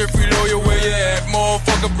Royals, Jeffrey Lawyer, where you at?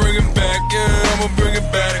 Motherfucker, bring it back, yeah, I'ma bring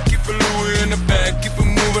it back. Keep a Louis in the back, keep it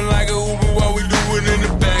moving like a Uber while we do it in the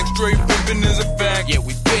back. Straight pimpin' is a fact. Yeah,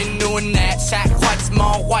 we been doing that. Sacrifice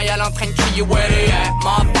Mont-Royal en train de crier where they at?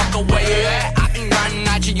 Motherfucker, where you at? I can run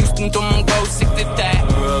out you Houston, tout mon go, sick to that.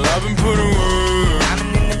 Well, I've been putting work.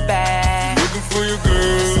 I'm in the back, looking for your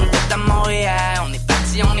girl. C'est à Montréal, on est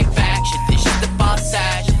parti, on est back. J'étais juste de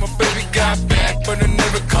passage. My baby got back, but I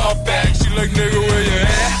never called back. She like, nigga, where you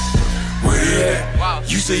at? Where they at? Wow.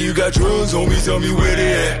 You say you got drugs, homie, tell me where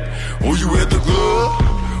they at. Oh, you at the club?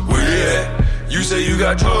 Where they at? You say you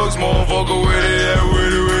got drugs, motherfucker, where they at? Where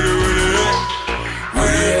they at? Where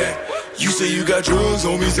they at? You say you got drugs,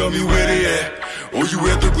 homie, tell me where they at. Oh, you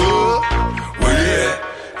at the club? Where they at?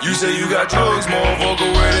 You say you got drugs,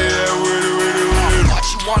 motherfucker, where they at? Where they at? What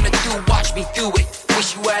you wanna do, watch me do it.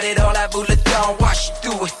 Wish you had it all, I voulais don't, watch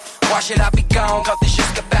you do it. Watch it, I'll be gone, quand t'es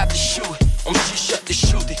juste capable de shoot it. On chuchote de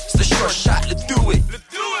shoot it, c'est le short shot, let's do it.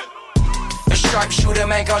 Un sharpshooter,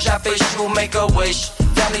 man, quand j'avais chaud, make a wish.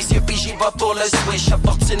 Ferme les yeux, puis j'y vais pour le swish.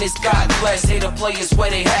 Opportunist, God bless, say the players where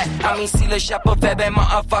they at. I mean, si le chapeau fait, ben,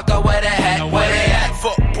 motherfucker, where they at? Where they at?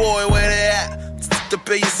 Fuck boy, where they at? T'as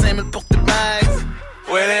payé 5 000 pour tes bags.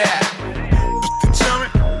 Where they at? T'es chummy.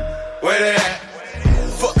 Where they at?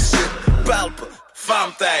 Fuck shit, parle pas,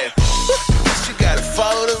 ferme ta gueule. You gotta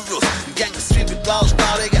follow the rules. Gang of street with laws,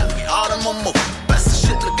 now they got me all in my move. Pass the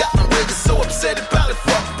shit, look got my niggas so upset about it.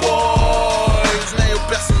 Fuck boys, now you're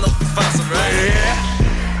best enough to find some right here.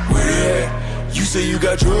 Where they at? You say you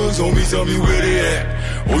got drugs, homie, tell me where they at.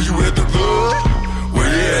 Oh, you at the club? Where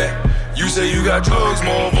they at? You say you got drugs,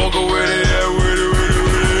 motherfucker, where they at? Where they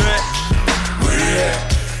at? Where they at?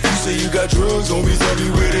 You say you got drugs, homie, tell me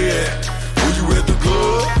where they at. Oh, you at the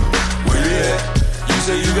club? Where they at? You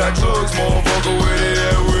say you got drugs, motherfucker, where they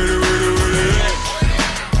at? Where they at?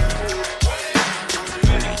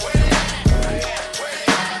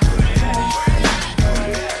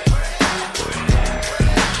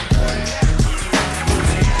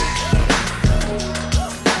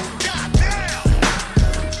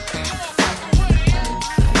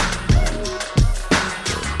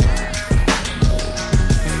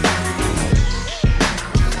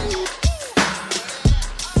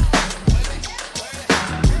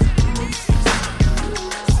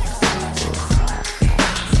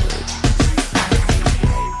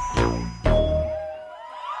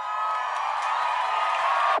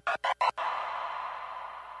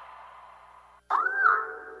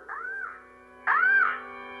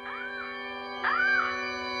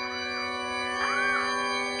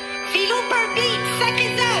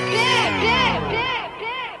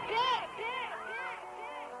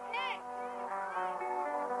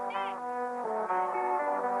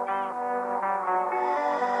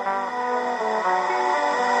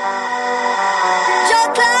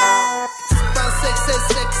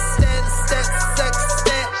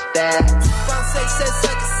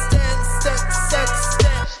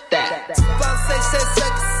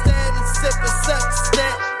 Sex,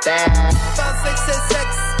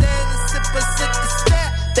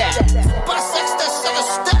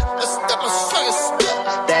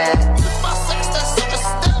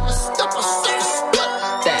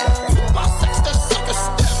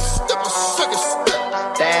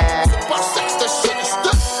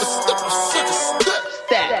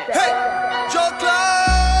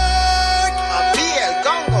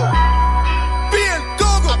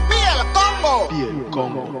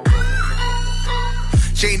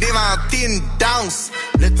 J'ai inventé une danse.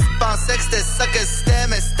 Là tu pensais que c'était ça que c'était,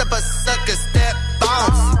 mais c'était pas ça que c'était.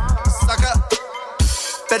 Bounce, sucker.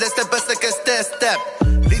 Fais de c'était pas ça que c'était, step.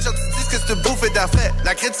 Les gens te disent que c'est une bouffe et d'affaires.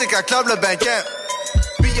 La critique acclame le banquet.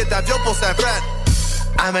 Billet d'avion pour Saint-Fran.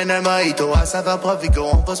 Amène un mojito à Savant Provigo,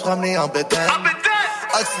 on va se promener en bétail.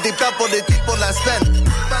 As-tu des plans pour l'été, pour la semaine?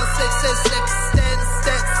 Pensais que c'est ça que c'était,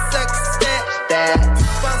 c'était.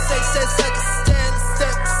 Pensais que c'est ça que c'était,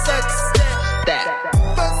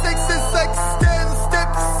 pensais que c'est ça que c'était,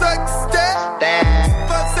 c'était ça que c'était.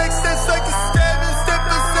 Pensais que c'est ça que c'était, mais c'était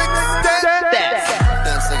pas ça que c'était.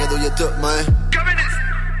 Dans le sac à dos y'a tout, man.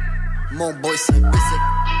 Mon boy c'est un basic.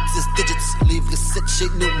 10 digits, livre 7 chez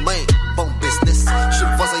nous, man. Bon business, j'suis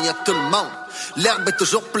le voisin y'a tout le monde. L'herbe est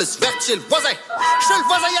toujours plus verte chez le voisin. J'suis le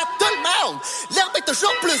voisin y'a tout le monde. L'herbe est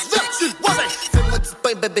toujours plus verte chez le voisin. Fais-moi du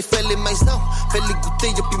pain, bébé, fais-les maisons. Fais-les goûter,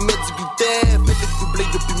 y'a puis mettre du gluten. Fais-les doubler,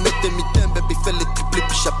 y'a puis mettre demi-temps. Bébé, fais-les tripler,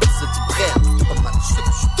 puis j'appelle ça du bread. C'était pas mal, c'était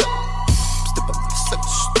pas mal, c'était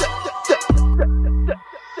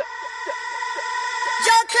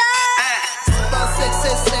Yo, Clark! Tu pensais que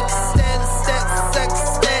c'est ça que c'était, c'était ça que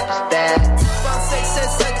c'était. Tu pensais que c'est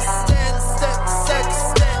ça que c'était, c'était ça que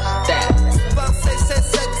c'était. Tu pensais que c'est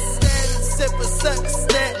ça que c'était, c'est pas ça que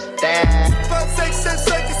c'était. Tu pensais que c'est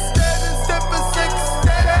ça que c'était, c'est pas ça que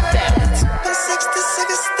c'était. Tu pensais que c'était ça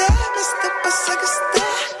que c'était, mais c'était pas ça que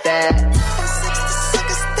c'était. Tu pensais que c'était ça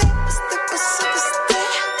que c'était, mais c'était pas ça que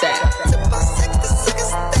c'était. Tu pensais que c'était ça que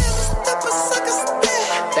c'était, mais c'était pas ça que c'était.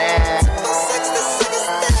 Tu pensais que c'était ça que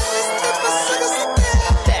c'était, mais c'était pas ça que c'était.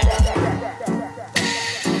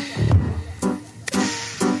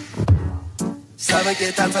 Ça va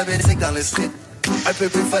être alphabétique dans le street. Un peu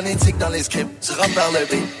plus phonétique dans les scripts. Tu rentres par le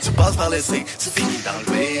B, tu passes par le C, tu finis dans le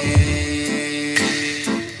B.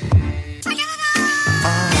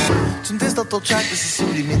 Tu me dis dans ton track que c'est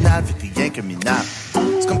subliminal, fait que t'es rien que minable.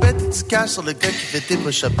 Tu compètes du cash sur le gars qui fait tes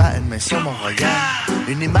push-ups à une main sur Mont-Royal.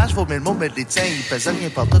 Une image vaut 1000 mots, mais les tiens, ils pèsent rien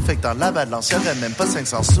partout, fait que dans la balance, y'aurait même pas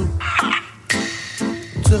 500 sous.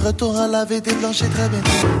 Tu retournes à laver des planchers très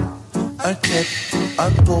bientôt. Un tip,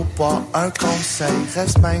 un pourboire, un conseil,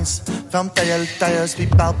 reste mince. Ferme ta gueule, tailleuse, puis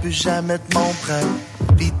parle plus jamais de mon prêt.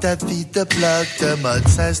 Vis ta vie de blog, de mode,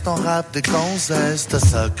 cesse ton rap de gonzesse. T'as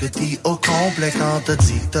ça que dis au complet quand t'as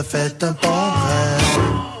dit que t'as fait un bon rêve.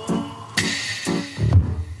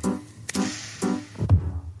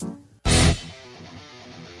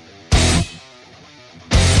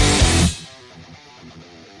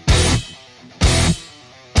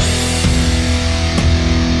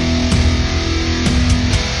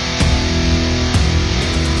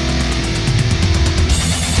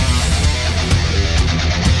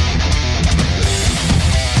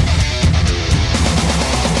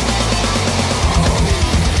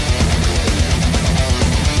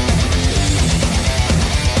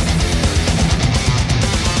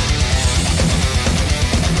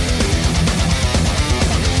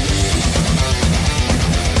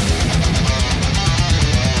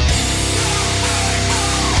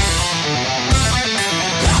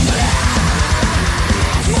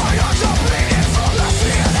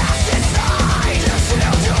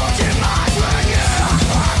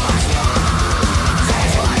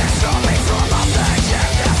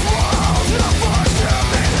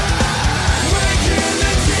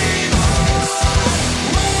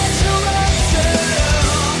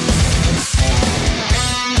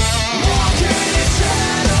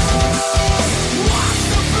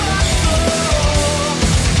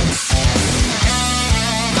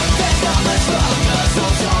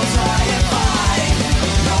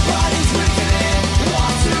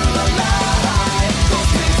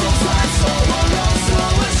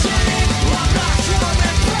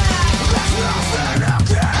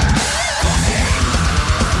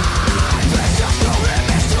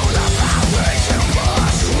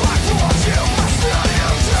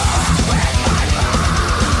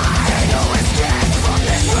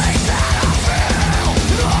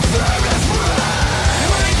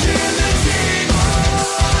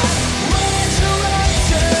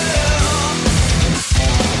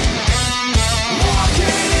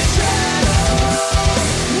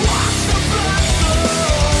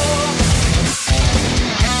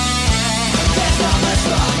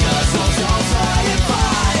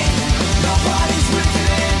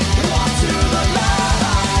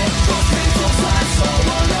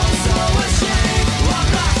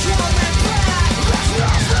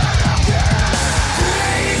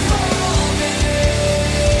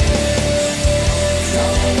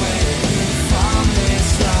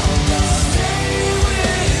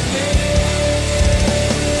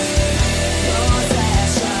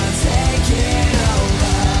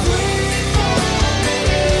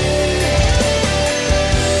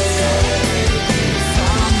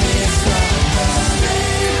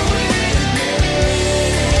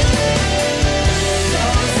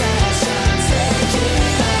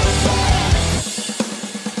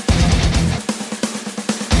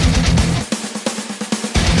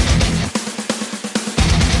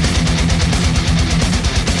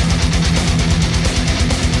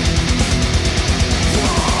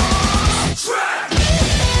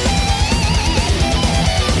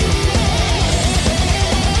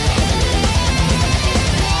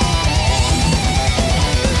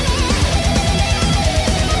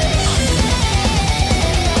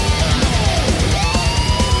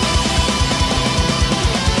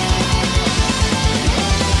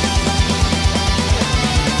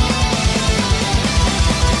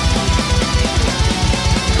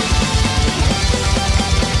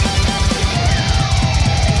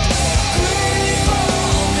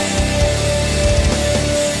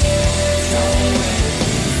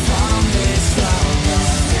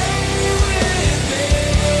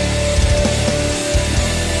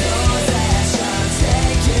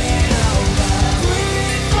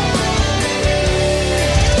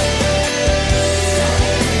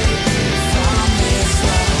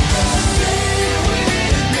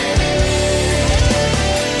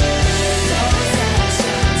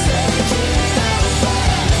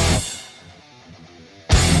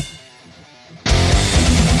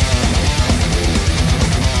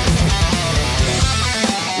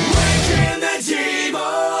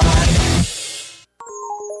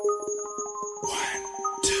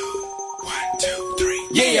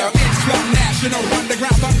 national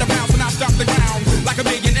underground thunder bounce when I stop the ground. Like a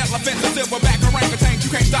million elephants, a silverback orangutan. You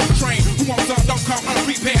can't stop the train. Who wants some? Don't come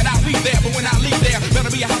unprepared. I'll be there, but when I leave there,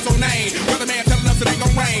 better be a household name. Weatherman telling us it ain't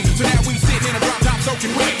gon' rain. So now we sitting in a drop top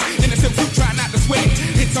soaking wet. In the silk suit, try not to sweat.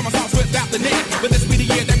 Hit somersaults without the net. But this be the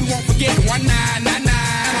year that we won't forget. 1999.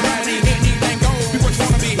 Anything goes. Be what you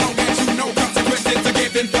wanna be. Long as you know consequences are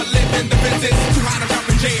given for living the fences. Too hot to jump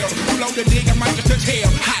in jail. Too low to dig, I might just touch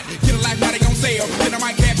hell. Hot, get a life, now they on sale. Then I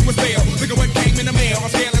might catch you a spell. Look at what came in the mail. A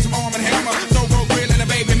scale and some arm and hammer. So road grill and a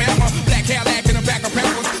baby mama. Black Cadillac in the back of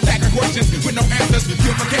peppers. Back of questions with no answers.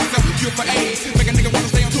 Cure for cancer, cure for AIDS. Make a nigga wanna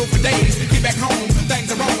stay on tour for days. Get back home,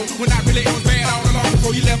 things are wrong. When I really it was bad all along.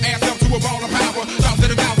 Before you left ass up to a ball of power. Thoughts at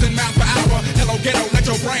 1,000 miles per hour. Hello ghetto, let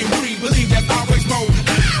your brain breathe. Believe there's always more.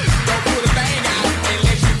 Don't put a thing out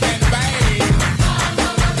unless you can bang.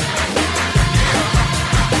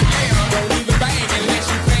 Don't leave a bang unless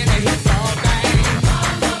you plan to hit all thing.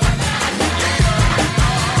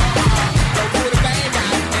 Don't put a thing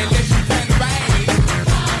out unless you can bang.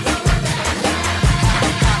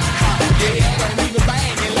 Yeah, don't leave a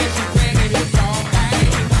bang unless you plan to hit all thing.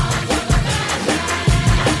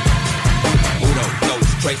 Uno, those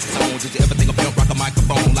traces on. Did you ever think of pimp rock a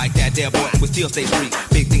microphone like that? There, boy, we still stay street.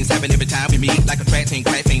 Big things happen every time we meet. Like a track team,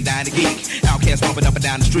 crack team, dying to geek. Outcast bumping up and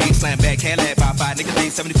down the street. Slam back, Cadillac by 5 niggas. Day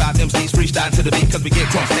 75 MCs freestyle to the beat. Cause we get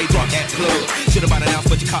drunk, stay drunk at the club. Should've bought an ounce,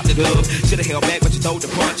 but you caught the dub. Should've held back, but you throw the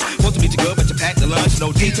punch. Supposed to meet you good, but you packed the lunch.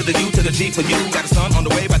 No D to the U to the G for you. Got a son on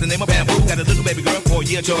the way by the name of Bamboo. Got a little baby girl,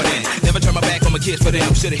 4-year Jordan. Never turn my back on my kids for them.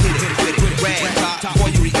 Should've hit it with it. Rag top. Before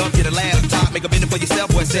you re-up, get a laptop. Make a minute for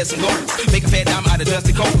yourself, boy, set some goals. Make a fat dime out of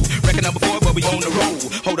dusty cold. Record number 4, but we on the road.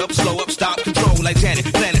 Hold up, slow up, stop, control like Janet.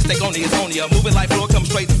 Planet, stay on it's on ya. Moving like floor, come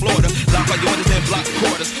straight to Florida. Lock all your windows and block the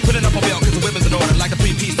quarters. Put it up on bail, cause the women's in order. Like a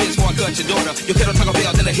 3-piece bitch before I cut your daughter. You get on Taco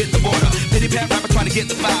Bell, then I hit the border. Pity pat rapper trying to get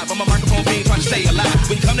the vibe. I'm a microphone being trying to stay alive.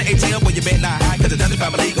 When you come to ATL, well, you bet not high, cause the Dudley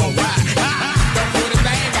family gon' ride. Don't put a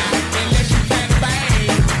thing out unless you can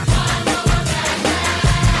bang.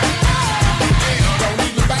 Don't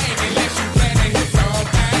leave a bang unless you plan to hit all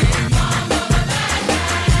thing.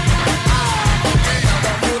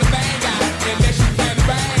 Don't put a thing out unless you can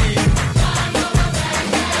bang.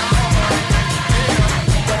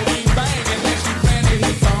 Don't leave a bang unless you plan to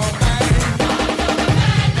hit all thing.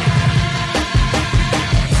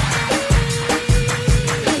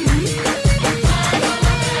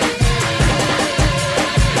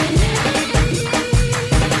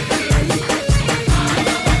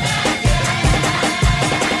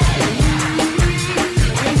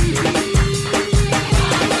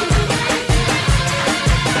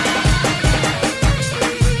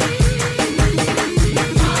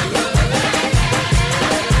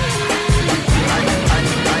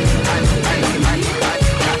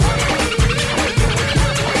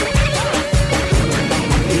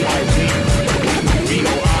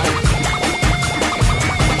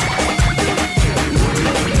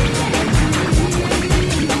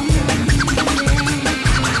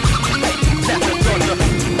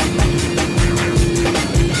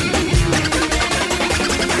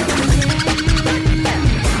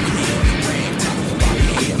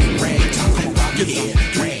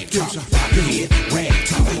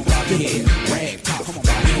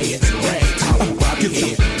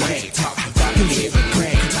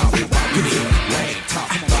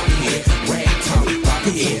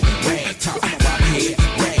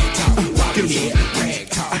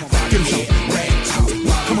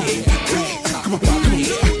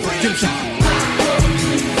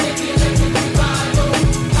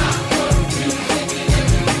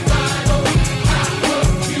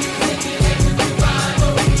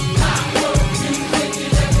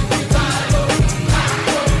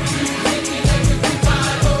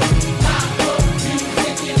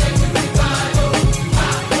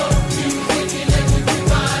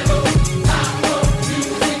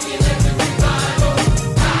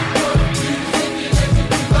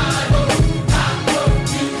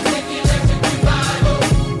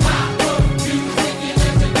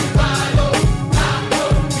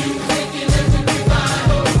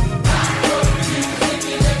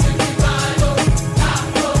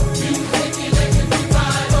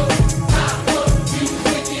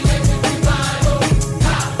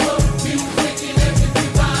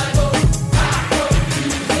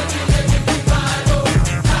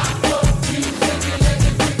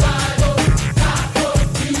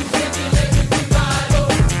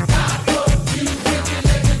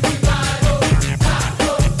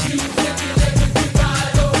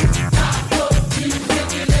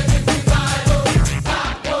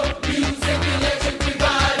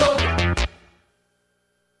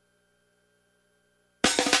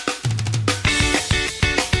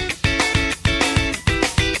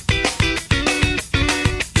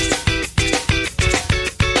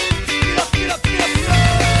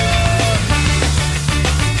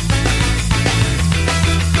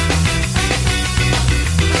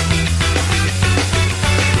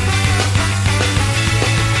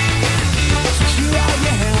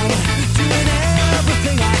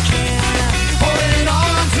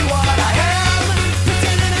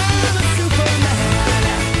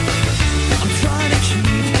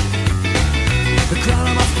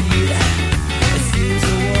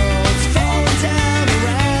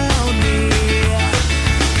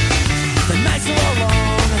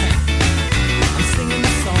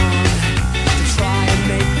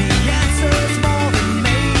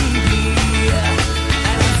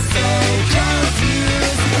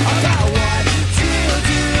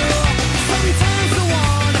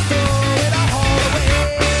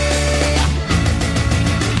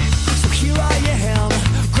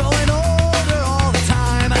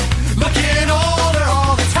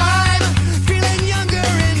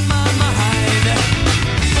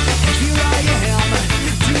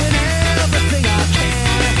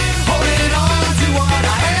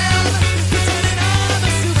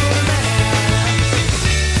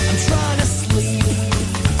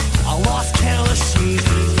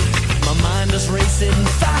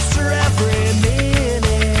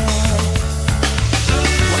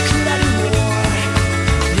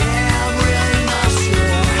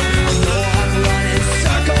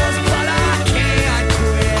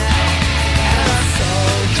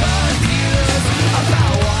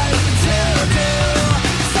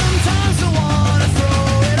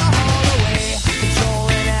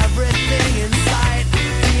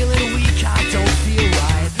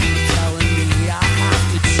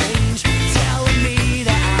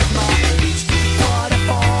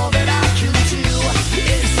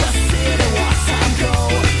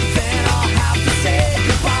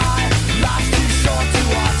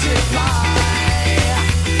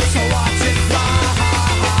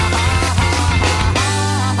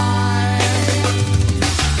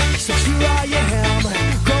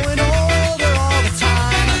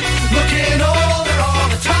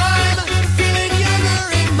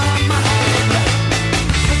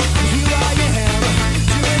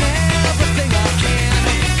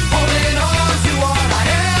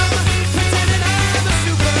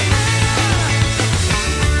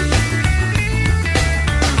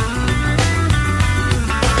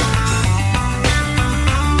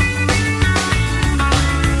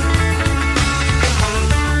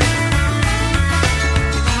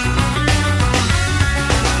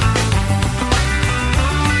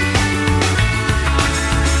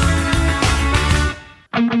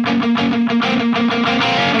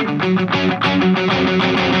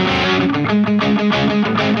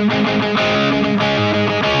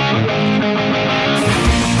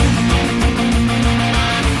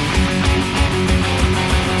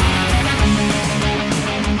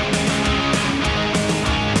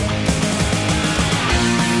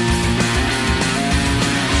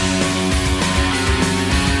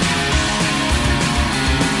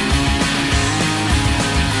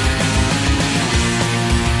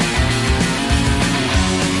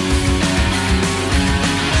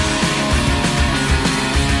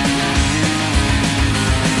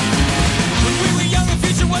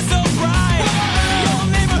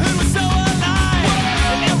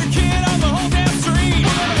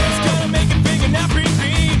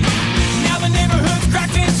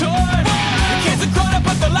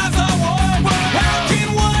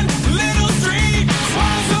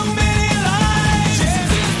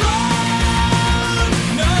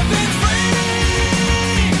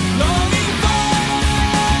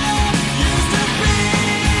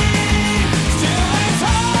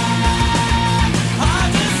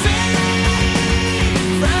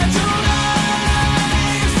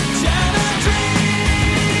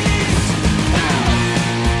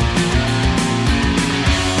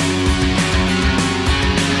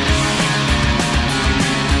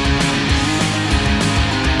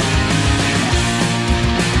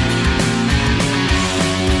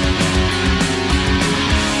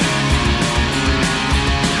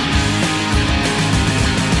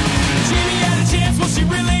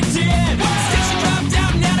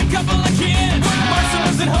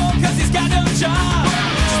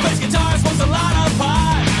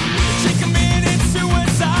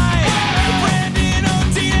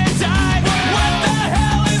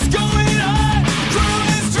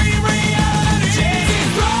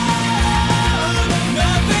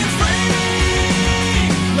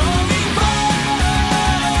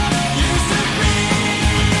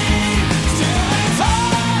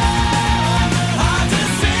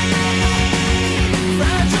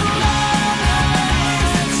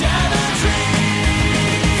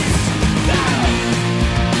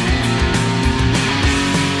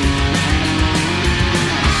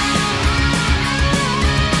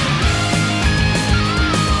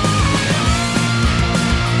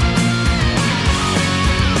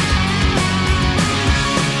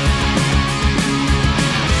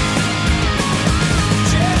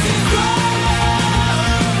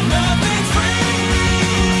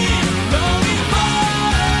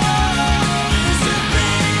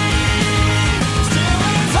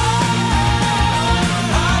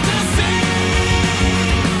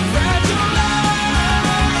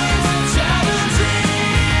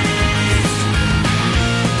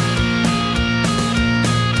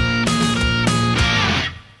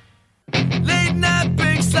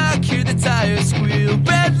 squeal.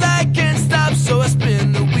 Red light can't stop, so I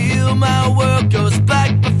spin the wheel. My world goes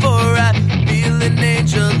black before I feel an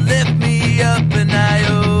angel lift me up, and I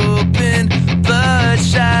open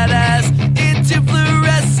bloodshot eyes into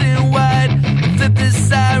fluorescent white. Flip the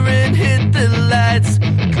siren, hit the lights,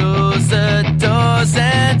 close the doors,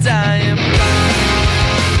 and I am gone.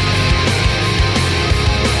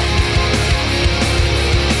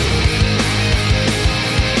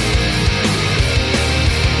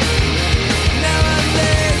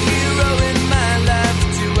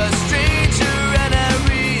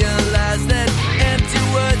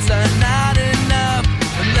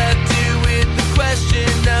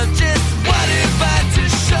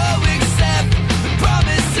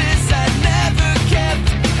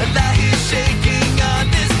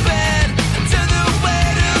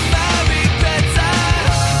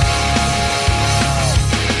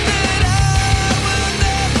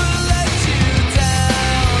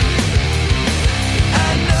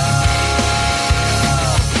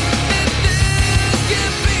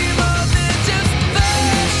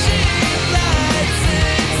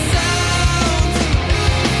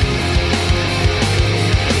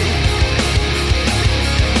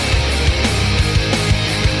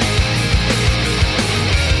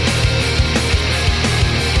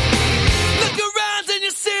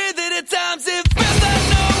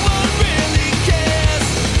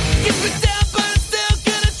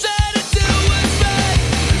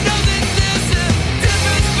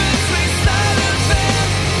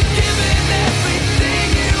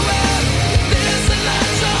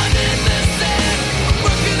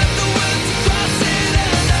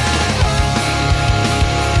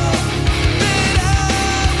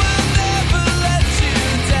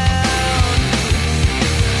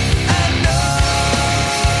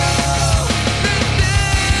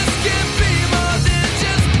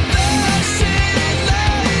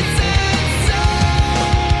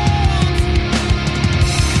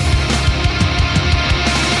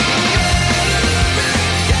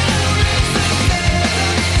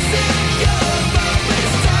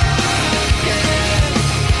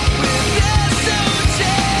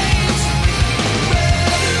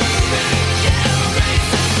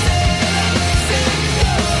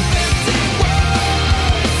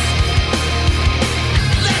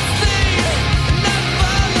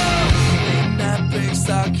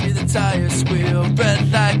 Tires squeal,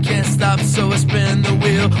 red light can't stop, so I spin the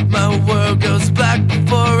wheel. My world goes black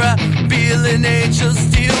before I feel an angel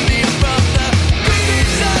steal me from the greedy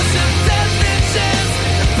jaws of death and chance,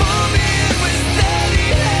 and pull me in with steady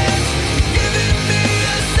hands, giving me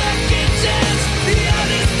a second chance. The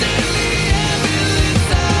honest daily ambulance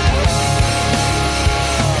I hold,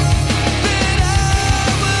 that I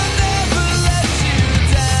will never let you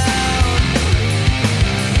down.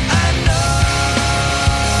 I know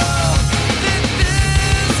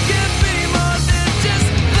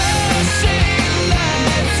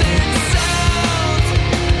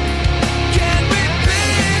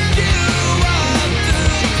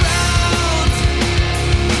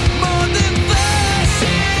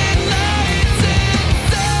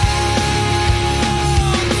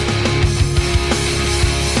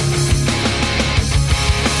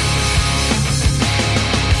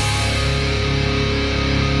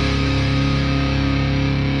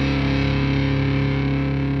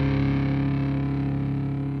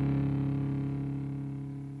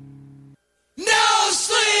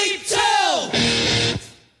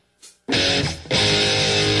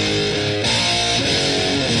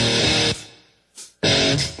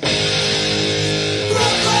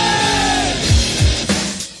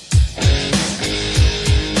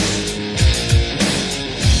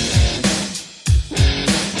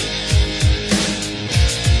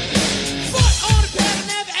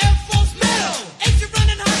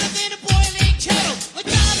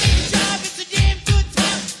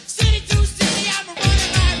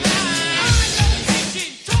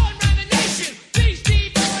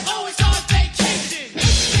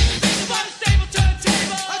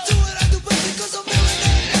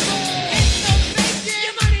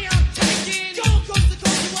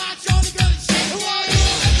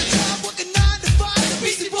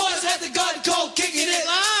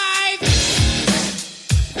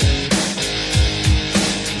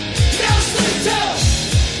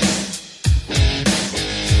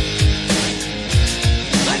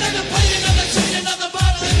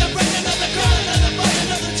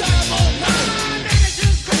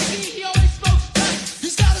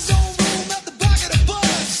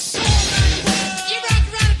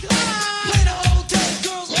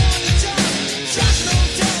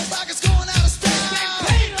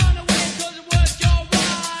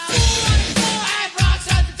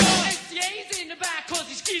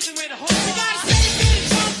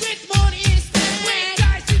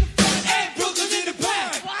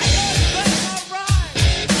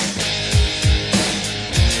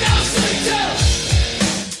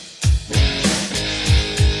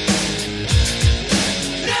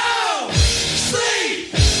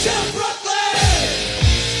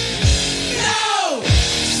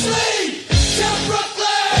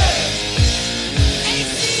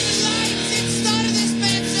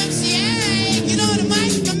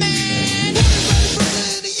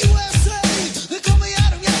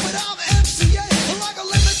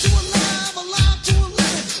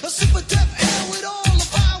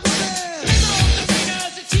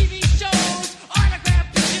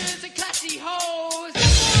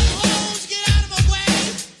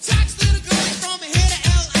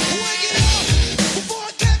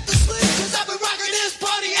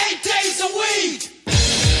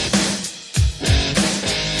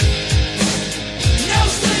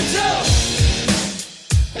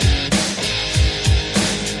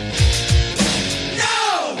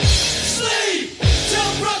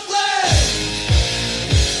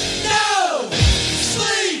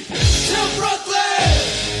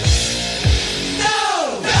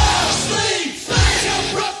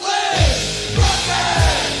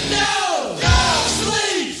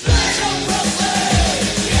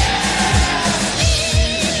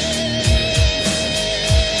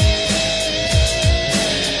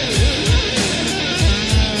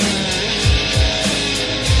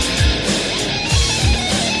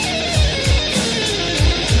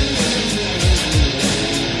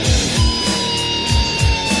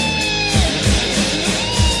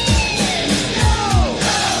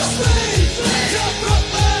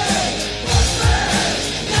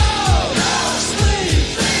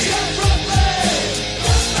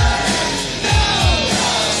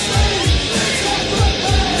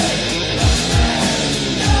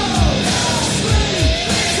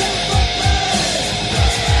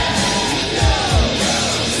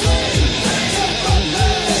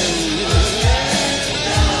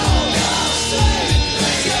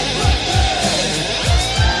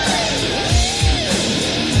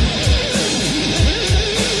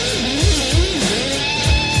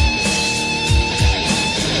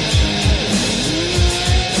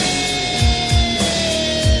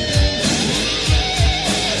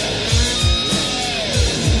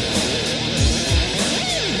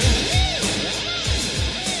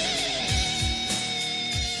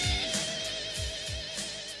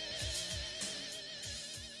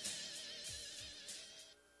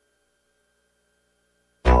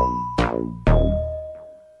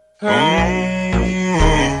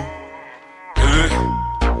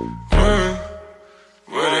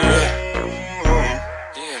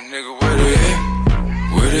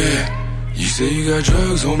Say you got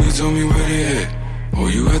drugs, homie, tell me where they at. Oh,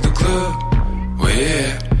 you at the club? Where they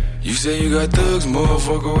at? You say you got thugs,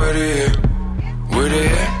 motherfucker, where they at? Where they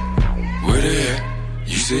at? Where they at?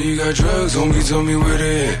 You say you got drugs, homie, tell me where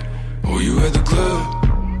they at. Oh, you at the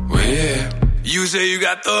club? Where they at? You say you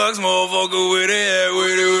got thugs, motherfucker, where they at?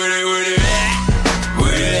 Where they at?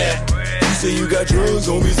 Where they at? You say you got drugs,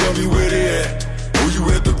 homie, tell me where they at. Oh, you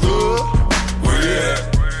at the club? Where they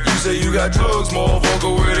at? You say you got drugs,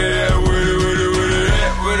 motherfucker, where they at? Where they at?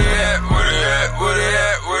 Where they at? Where they at? Where they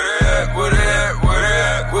at? Where they at? Where they at? Where they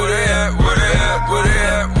at? Where they at? Where they at? Where they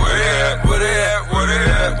at? Where they at? Where they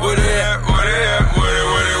at? Where they at? Where they at? Where they at?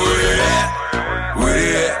 Where they at? Where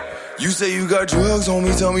they at? You say you got drugs,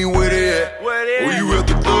 homie, tell me where they at? Where they at? Oh, you at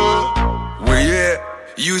the club? Where you at?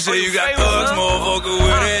 You say you got thugs, motherfucker,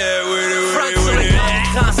 where they at? Where they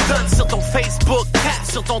at? Grand stun sur ton Facebook, tap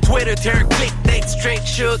sur ton Twitter, t'es un click, date straight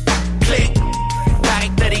shook, click. Pareil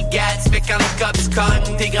que t'as des gats, fait quand les cops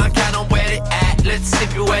cognent, tes grands canons, where they at? Let's see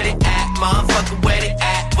you where they at, motherfucker, where they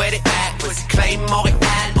at? Where they at? Pussy claim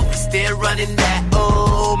Montréal, but we still running that.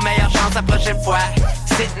 Oh, meilleure chance la prochaine fois.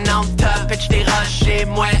 Sitting on top, pitch des roches chez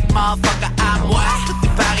moi, motherfucker à moi. Tout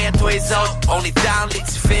est pareil à toi et les autres, on est dans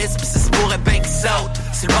l'édifice, pis ça se pourrait bien qu'ils sautent.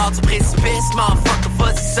 C'est le bord du précipice, motherfucker,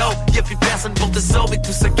 vas-y saute. Y'a plus personne pour te sauver,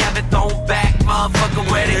 tout ça qu'avait ton back,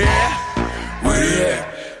 motherfucker, where they at? Where they at?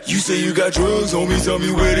 You say you got drugs, homie, tell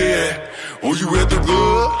me where they at. Oh, you at the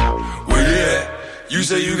club? Where they at? You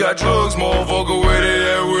say you got drugs, motherfucker, where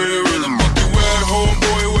they at? Where the fuck you at,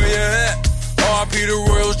 homeboy, where you at? R.I.P. the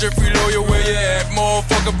Royals, Jeffrey Lawyer, where you at?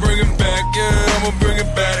 Motherfucker, bring him back, yeah, I'ma bring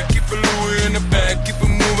it back. Keep a Louis in the back, keep it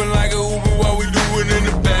moving like a Uber while we do it in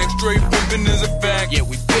the back. Straight pimpin' is a fact. Yeah,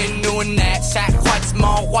 we been doing that. Ça croit du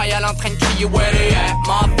Mont-Royal en train de crier where they at?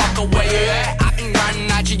 Motherfucker, where you at? I can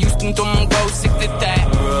run out to Houston, tout mon go, c'est que t'étais.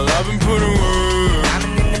 Well, I've been putting work.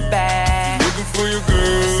 I'm in the back. Looking for your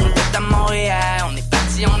girl. C'est à Montréal, on est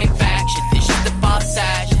parti, on est back. J'étais juste de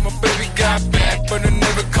passage. My baby got back, but I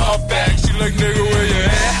never called back. She like, nigga, where you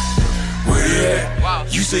at? Where they at? Wow.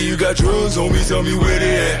 You say you got drugs, homie, tell me where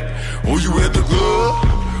they at. Oh, you at the club?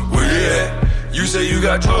 Where they at? You say you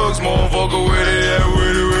got drugs, motherfucker, where they at?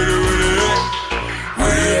 Where they at?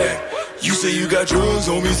 Where they at? You say you got drugs,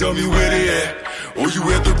 homie, tell me where they at. Oh, you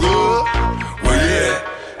at the club? Where they at?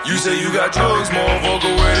 You say you got drugs,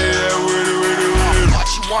 motherfucker, where they at? Where they at? What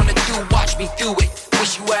you wanna do, watch me do it.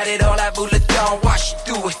 Wish you had it all, I voulais down, watch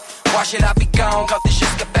you do it. Watch it, I be gone, quand t'es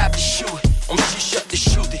juste capable de shoot it. On me chuchote de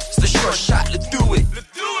shoot it, c'est le short shot, let's do it.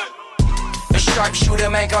 A sharp shooter,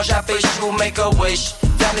 man, quand j'appelle shoot, make a wish.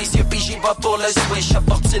 Dans les yeux, pis j'y vais pour le switch.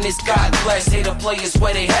 Opportunist, God bless, hater players,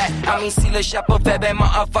 where they at? I mean, si le chapeau fait, ben,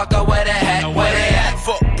 motherfucker, where they at? Where they at?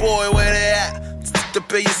 Fuck boy, where they at? Tu dis que t'as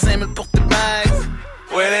payé 5 000 pour tes bags.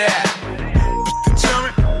 Where they at? T'es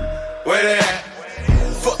jamais. Where they at?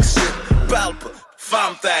 Fuck shit, parle pas,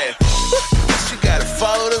 ferme ta gueule. You gotta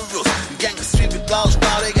follow the rules. Gang of street with laws,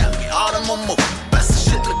 now they got me all in my move. Pass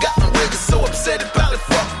the shit, look got my niggas so upset about it.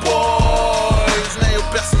 Fuck boys, now your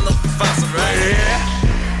person up to find some right here.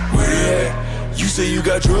 Where they at? You say you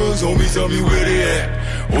got drugs, homie, tell me where they at.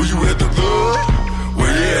 Oh, you at the club?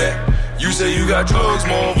 Where they at? You say you got drugs,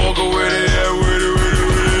 motherfucker, where they at? Where they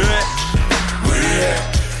at? Where they at?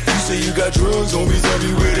 You say you got drugs, homie, tell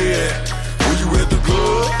me where they at. Oh, you at the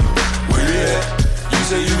club? Where they at? You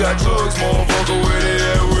say you got drugs, motherfucker, where they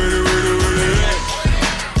at? Where they at?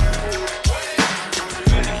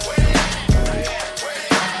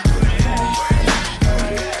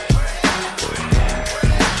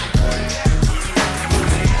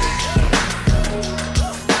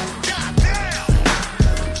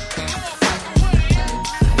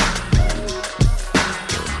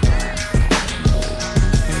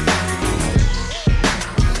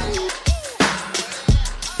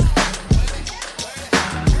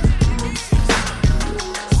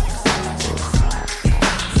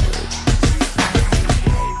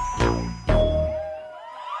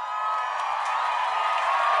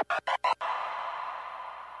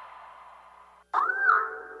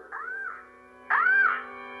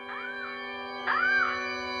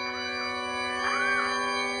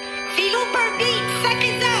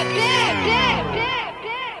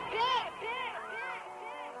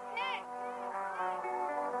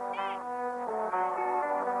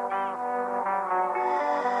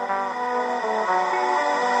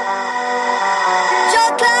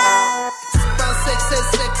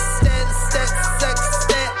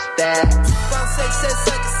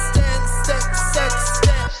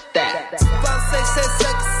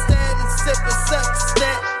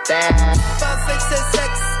 c'est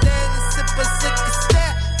sexy, c'est pas sexy,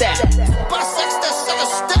 step. Pas sexy, c'est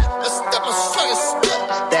step, step, step,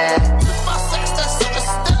 step. Pas sexy, c'est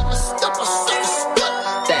step, step, step,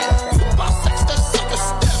 step. Pas sexy, c'est step,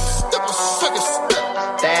 step, step,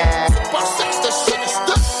 step. Pas sexy, c'est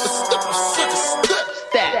step, step, step,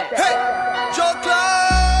 step. Hey, Joe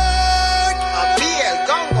Clark, a Biel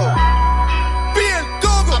Congo. Biel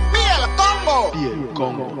Congo, Biel Congo. Biel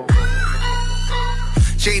Congo.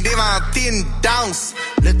 J'ai inventé une danse.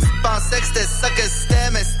 Là tu pensais que c'était ça que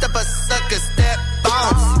c'était, mais c'était pas ça que c'était.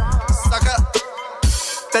 Bounce, sucker.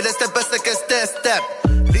 Fais le step pas ça que c'était, step.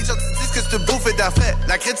 Les gens te disent que c'est une bouffe et d'affaires.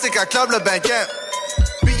 La critique acclame le banquet.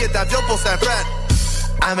 Billet d'avion pour Saint-Fran.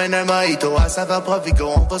 Amène un mojito à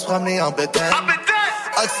Saint-Provigo. On va se promener en bétail.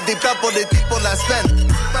 As-tu des plans pour l'été, pour la semaine?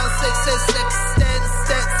 Pensais que c'est ça que c'était,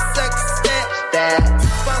 ça que c'était.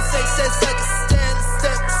 Pensais que c'est ça que c'était,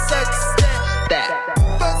 ça que c'était.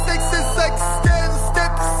 Pensais que c'est ça que c'était,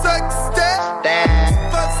 ça que c'était.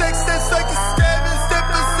 Pensais que c'est ça que c'était,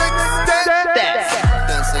 pas ça que c'était.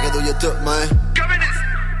 Dans le sac à dos y'a tout, man.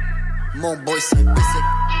 Mon boy c'est un basic.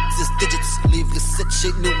 10 digits, livre 7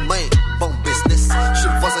 chez nous, man. Bon business, chez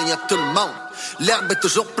le voisin y'a tout le monde. L'herbe est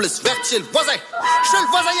toujours plus verte chez le voisin. Chez le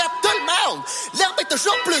voisin y'a tout le monde. L'herbe est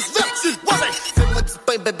toujours plus verte chez le voisin. Fais-moi du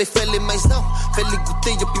pain, bébé, fais les maisons. Fais-les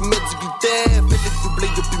goûter, y'a puis mettre du gluten. Fais-les doubler,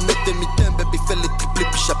 y'a puis mettre des mitaines. Bébé, fais-les tripler,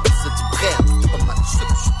 puis j'appelle ça du bref. C'était pas mal ça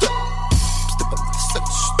que je t'aime. C'était pas mal ça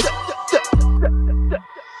que je t'aime.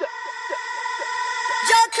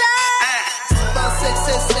 Joe Clark! Tu pensais que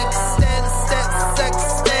c'est sexy.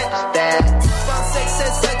 Pensais que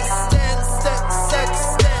c'est sexy,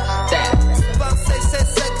 pensais que c'est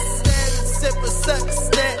sexy, c'est pas sexy.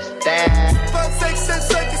 Pensais que c'est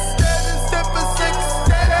sexy, c'est pas sexy.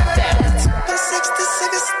 Pensais que c'était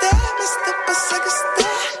sexy, mais c'était pas sexy.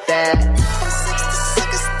 Pensais que c'était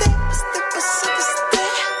sexy, mais c'était pas sexy.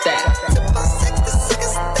 Pensais que c'était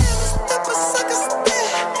sexy, mais c'était pas sexy.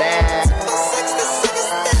 Pensais que c'était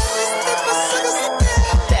sexy, mais c'était pas sexy.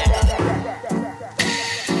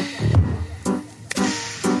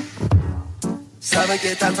 Ça va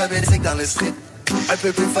qu'être alphabétique dans le strip. Un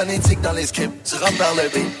peu plus phonétique dans les scripts. Tu rentres par le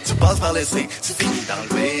B, tu passes par le C, tu finis dans le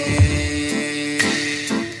B.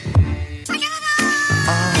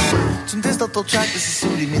 Tu me dis dans ton track que c'est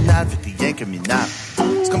subliminal, fait que t'es rien que minable.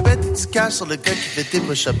 Tu compètes du cash sur le gars qui fait tes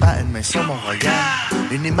push-ups à une main sur Mont-Royal.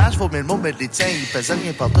 Une image vaut 1000 mots, mais les tiens, ils pèsent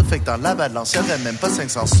rien partout, fait que dans la balance, y'aurait même pas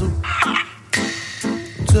 500 sous.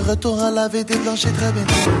 Tu retournes à laver des planchers très bien.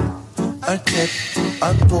 Un tip,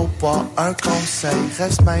 un pourboire, un conseil,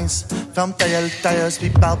 reste mince, ferme ta gueule tailleuse,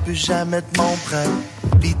 pis parle plus jamais de mon prêt.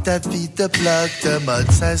 Pis ta vie de blog, de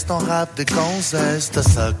mode 16, ton rap de gonzesse, t'as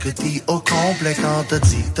ça que dit au complet quand t'as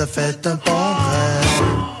dit que t'as fait un bon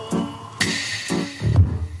rêve.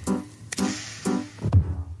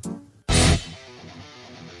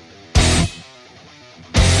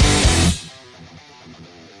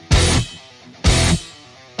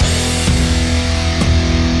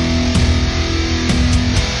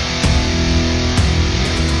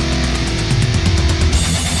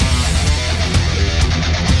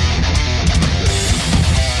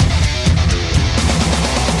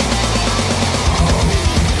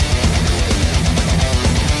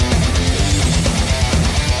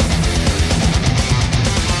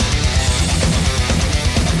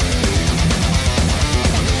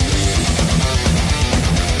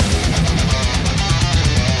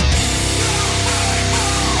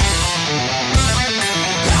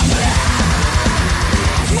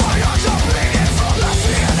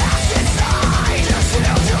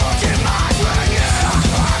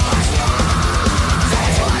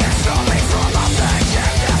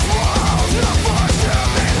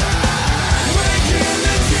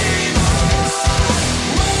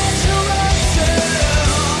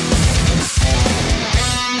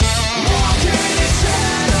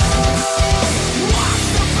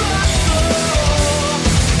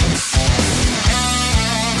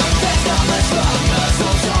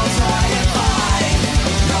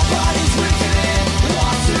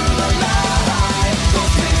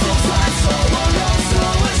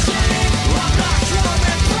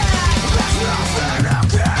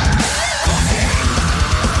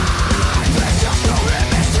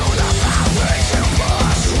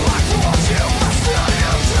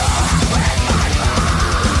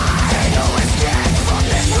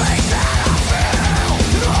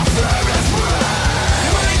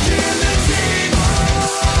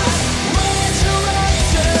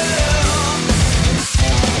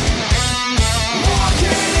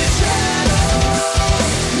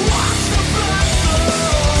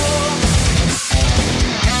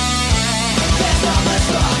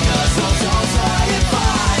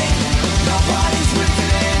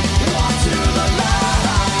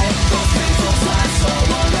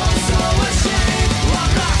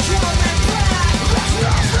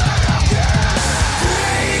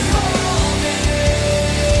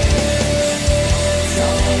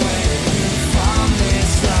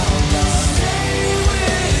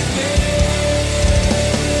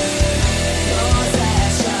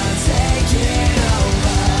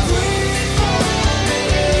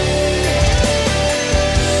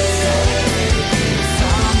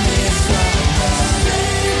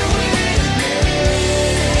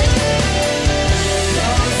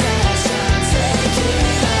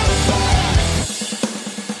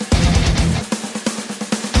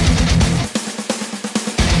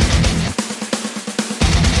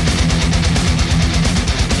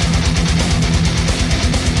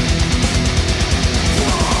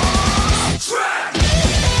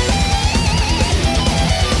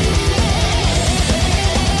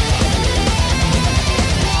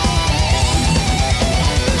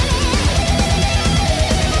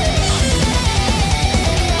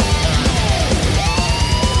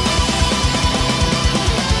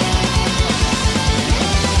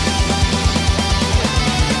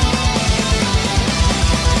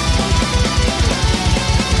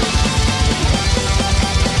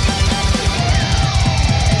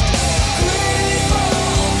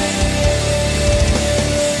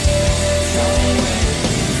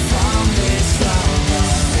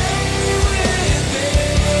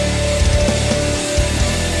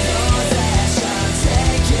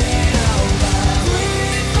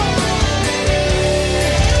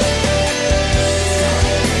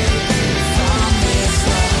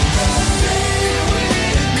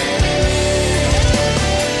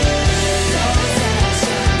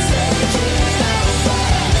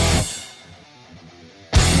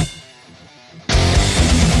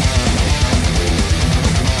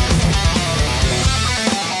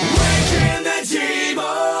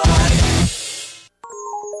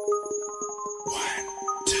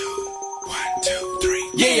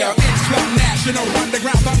 Yeah, it's Club National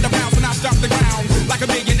Underground Thunder Bounce when I stop the ground. Like a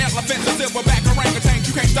million elephants, a silverback orangutan.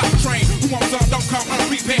 You can't stop the train. Who wants some? Don't come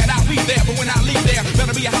unprepared. I'll be there, but when I leave there,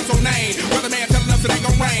 better be a household name. Weatherman telling us it ain't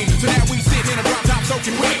gon' rain. So now we sit in a drop top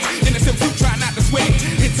soaking wet. In the silk suit, try not to sweat.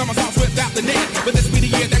 Hit somersaults without the net. But this be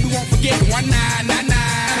the year that we won't forget. 1999.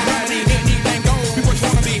 Don't need anything gold. Be what you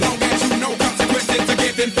wanna be. Long as you know consequences are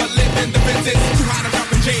given for living the fences. Too high to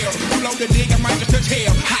jump in jail. Too low to dig. I might just touch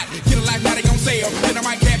hell. Hot. Get a life, now they gon' sell. Then I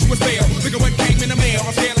might catch you a spell. Look at what came in the mail.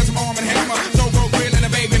 A scale and some arm and hammer. So-go grill and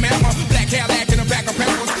a baby mama. Black Cadillac in the back of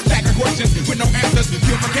pampers. Back of questions with no answers.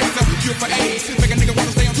 Cure for cancer, cure for AIDS. Make a nigga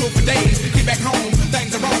wanna stay on tour for days. Get back home,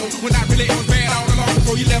 things are wrong. When I really it was bad all along.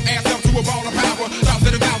 Before you left ass up to a ball of power. Thoughts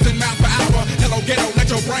at 1,000 miles per hour. Hello ghetto, let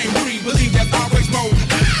your brain breathe. Believe there's always more.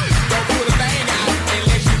 Don't put a thing out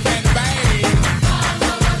unless you can bang.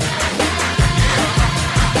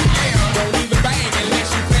 Don't even bang unless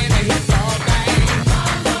you plan to hit all day.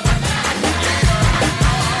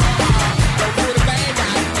 Don't put a thing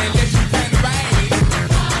out unless you can bang.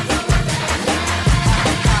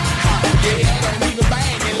 Yeah, don't even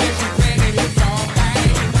bang unless you plan to hit all day.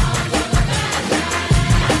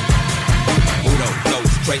 Udo,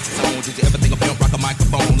 those traces on. Did you ever think of pimp rock a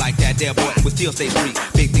microphone like that there, boy? We still stay street.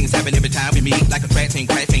 Big things happen every time we meet. Like a track team,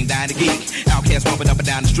 crack team, dying to geek. Outcast bumping up and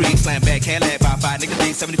down the street. Slam back, Cadillac by 5 niggas,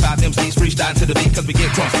 these 75 MCs freestyle to the beat. Cause we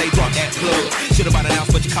get drunk, stay drunk at the club. Should've bought an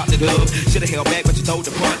ounce, but you caught the dub. Should've held back, but you told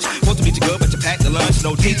the punch. Supposed to meet you good, but you packed the lunch.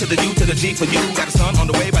 No D to the U to the G for you. Got a son on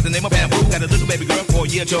the way by the name of Bamboo. Got a little baby girl for a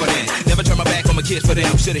year, Jordan. Never turn my back on my kids for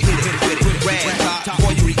them. Should've hit it. Rag top,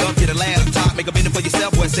 before you re-up, get a last top. Make a minute for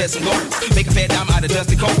yourself, boy, set some goals. Make a fat dime out of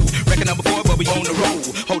dusty cold. Record number 4, but we on the road.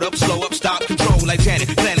 Hold up, slow up, stop, control like Janet.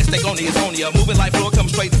 Planet, stay on it's on ya. Moving like floor, come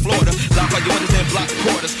straight to Florida. Lock all your windows and block the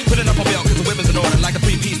quarters. Put it up on belt, cause the women's in order. Like a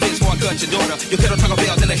 3-piece bitch before I cut your daughter. Your kettle Taco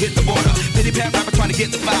Bell, then I hit the border. Pity pat rapper trying to get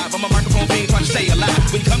the 5. I'm a microphone fiend trying to stay alive.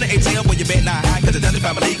 When you come to ATL, well, you bet not high, cause the Dundee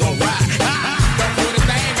family gon' ride. Don't put a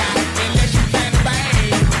thing out unless you can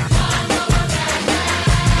bang.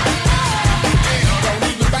 Don't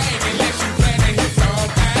even bang unless you plan to hit all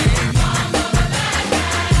day.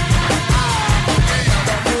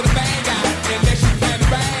 Don't put a thing out unless you can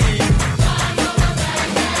bang.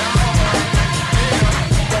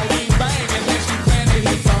 Don't even bang unless you plan to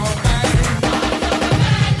hit all day.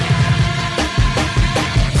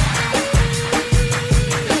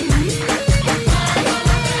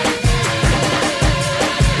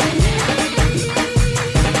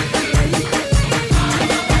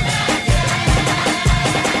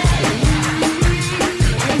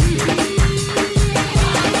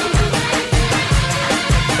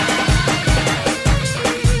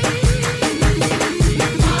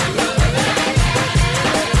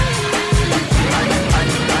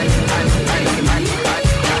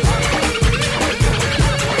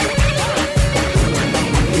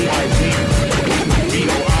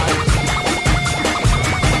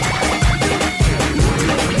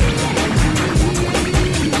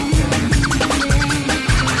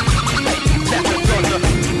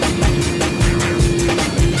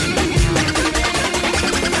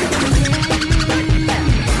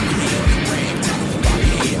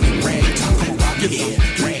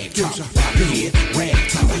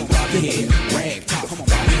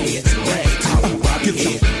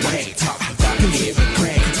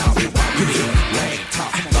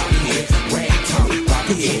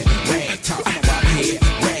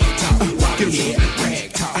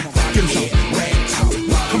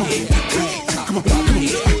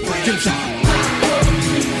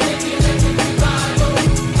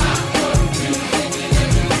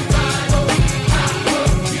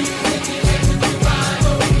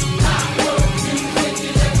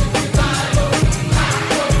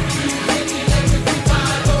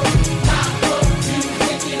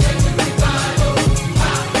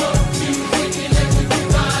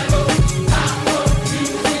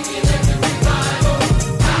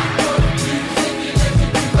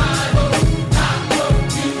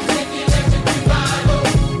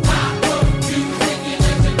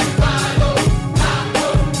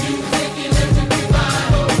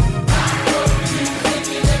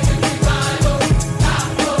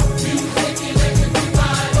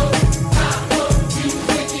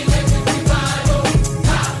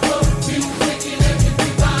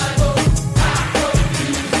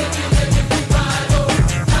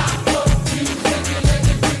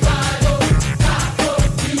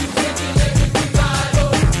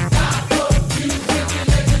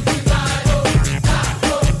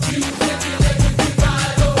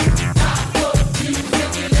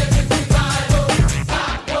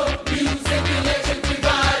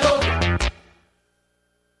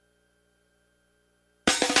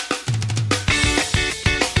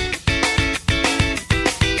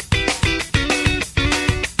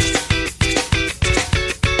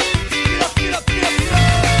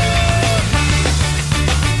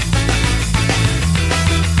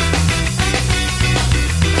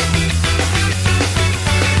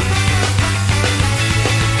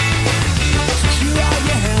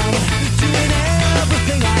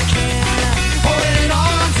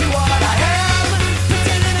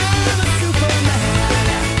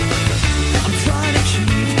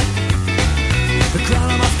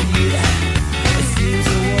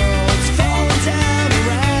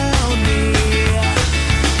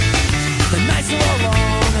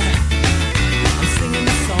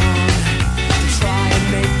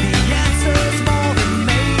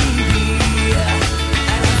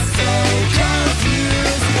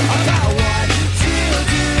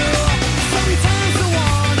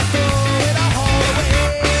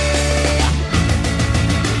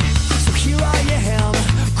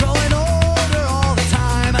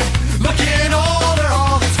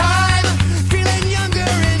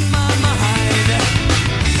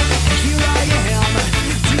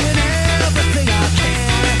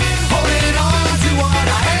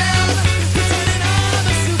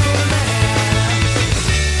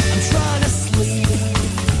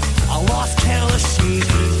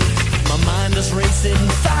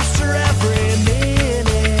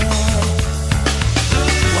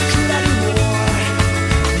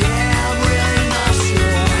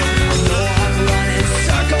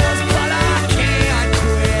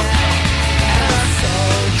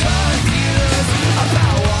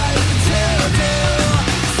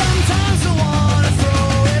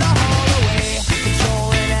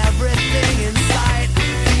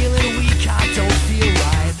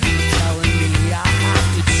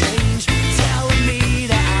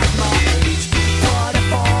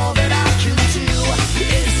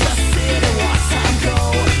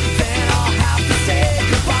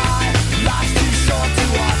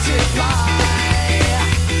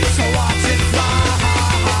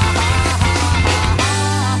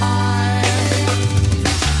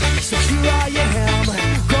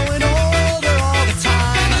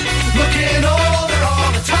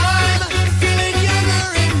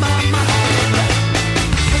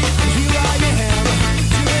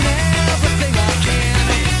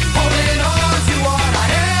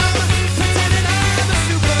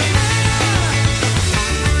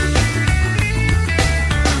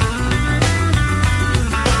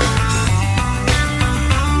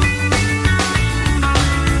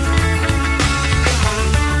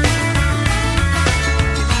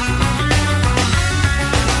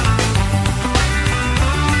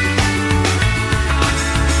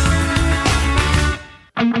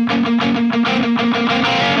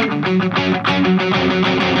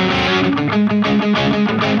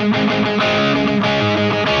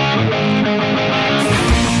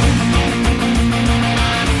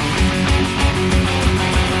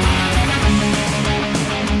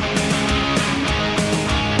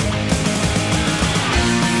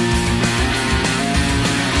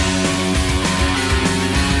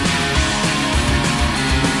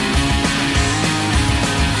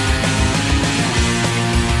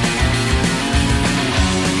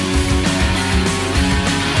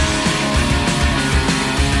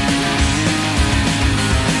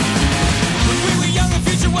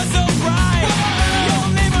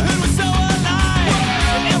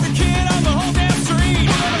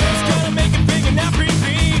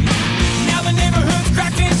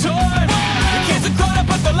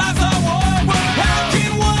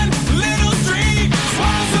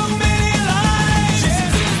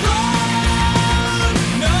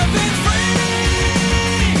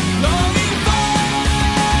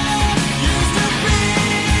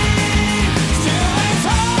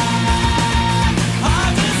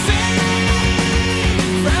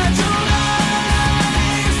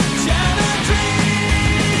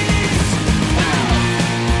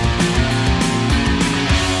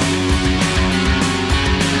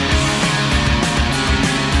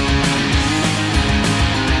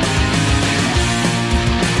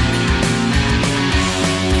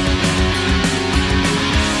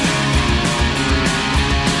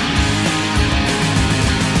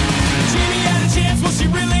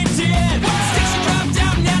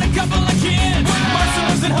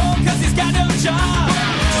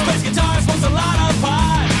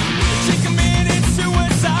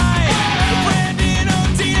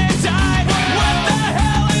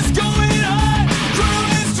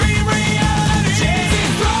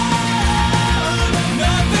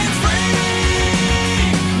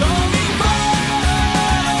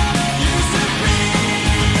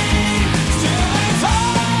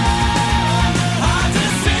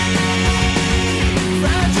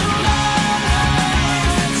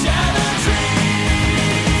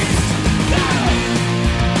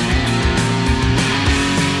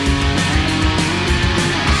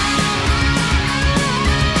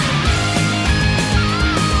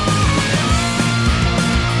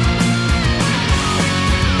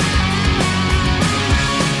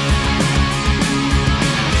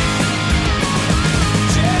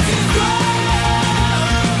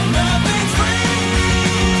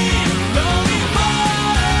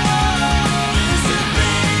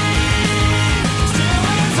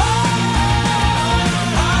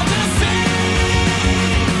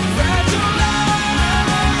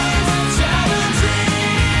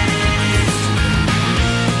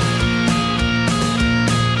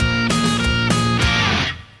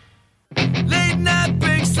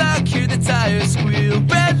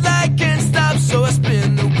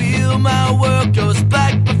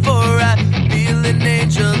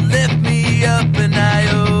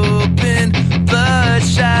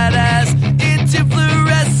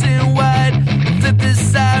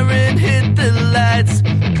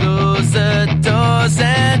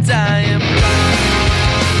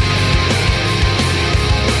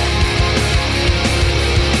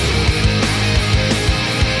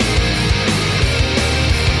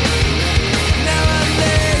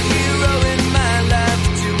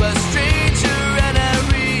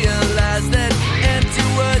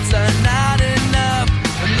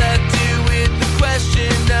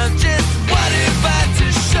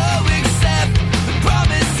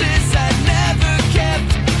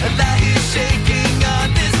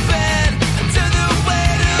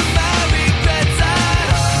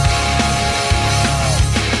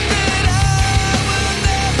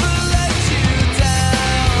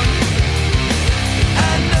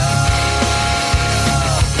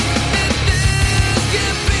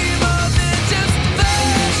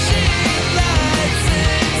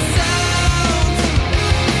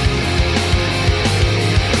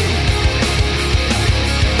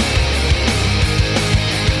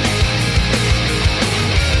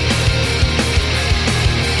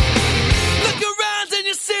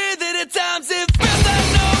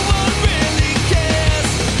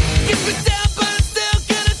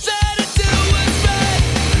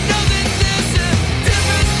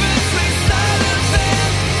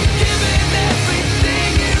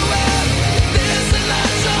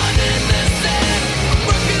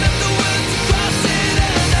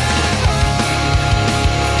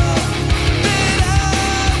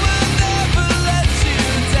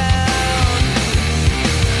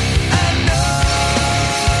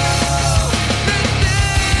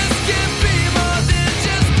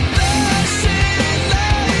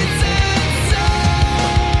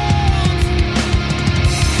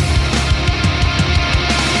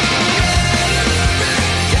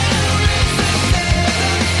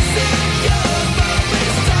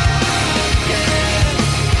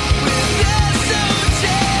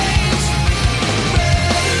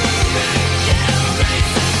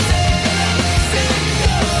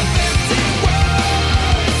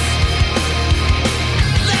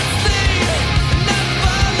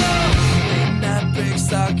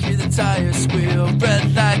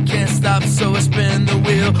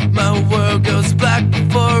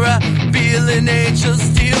 she'll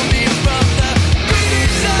steal me from the greedy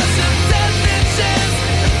jaws of temptations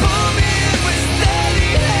and pull me in with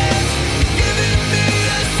steady hands, giving me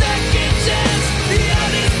a second chance. The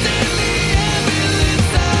honest in the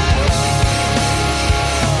ambulance I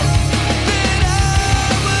hold, that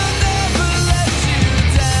I will never let you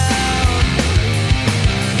down.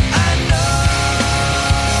 I know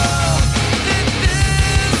that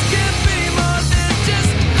this can be more than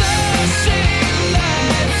just flashing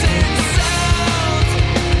lights and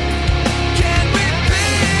sounds.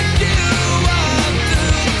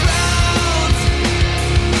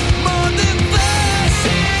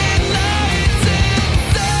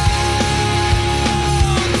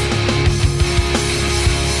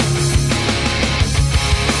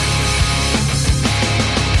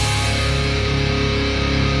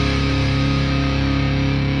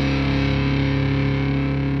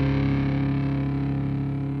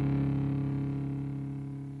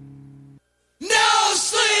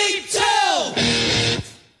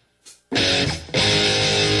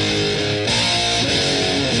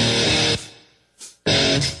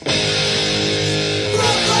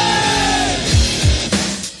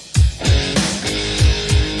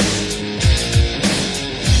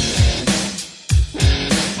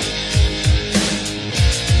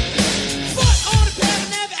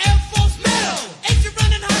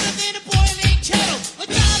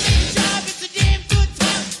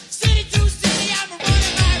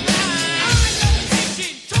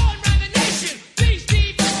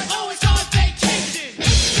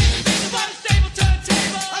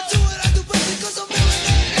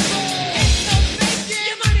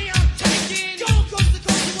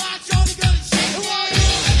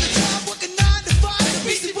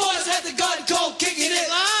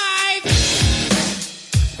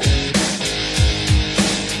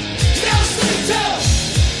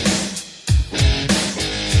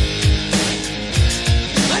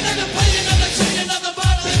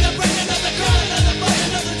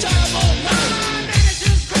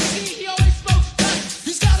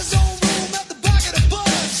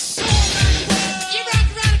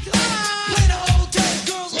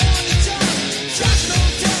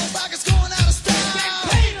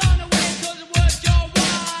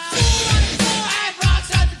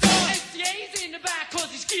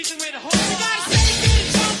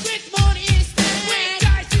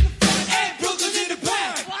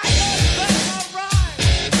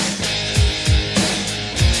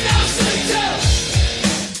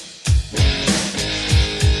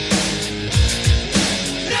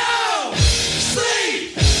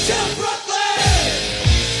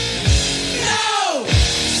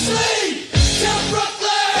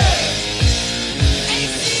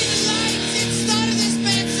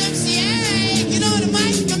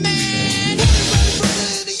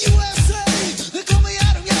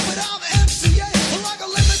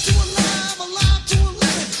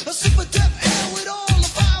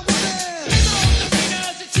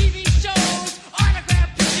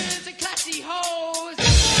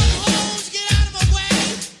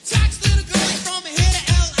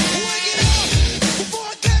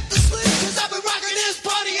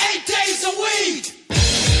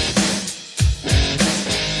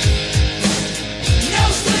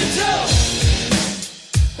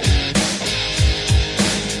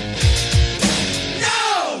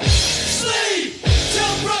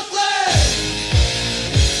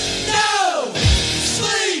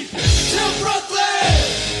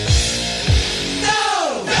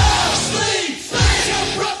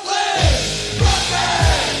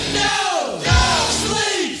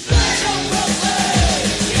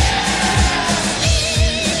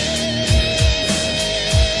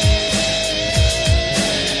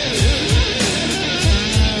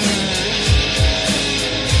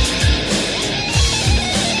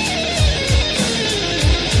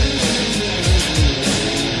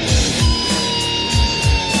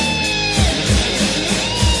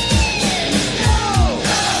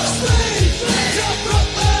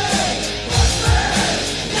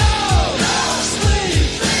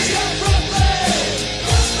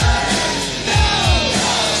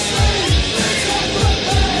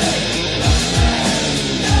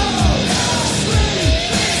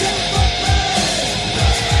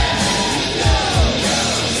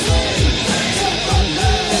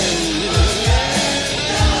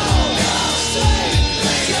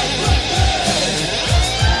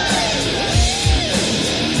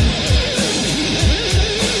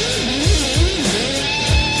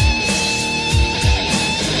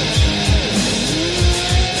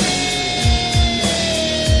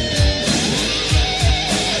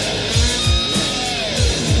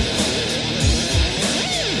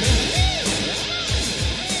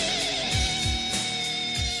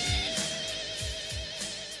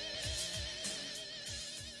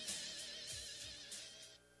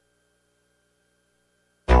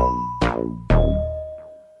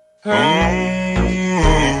 Say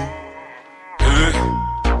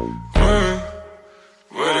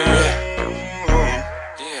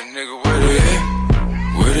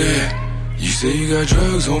you got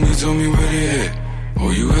drugs, homie, tell me where they at.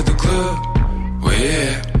 Oh, you at the club? Where they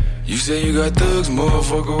at? You say you got thugs,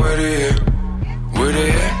 motherfucker, where they at? Where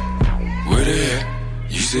they at? Where they at?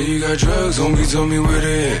 You say you got drugs, homie, tell me where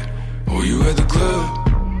they at. Oh, you at the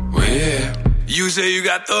club? Where they at? You say you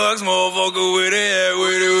got thugs, motherfucker, where they at?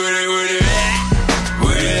 Where they at?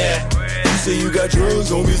 Where they at? You say you got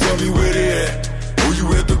drugs, homie, tell me where they at. Oh, you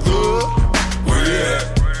at the club? Where they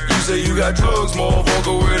at? You say you got drugs,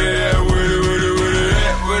 motherfucker, where they at? Where they at?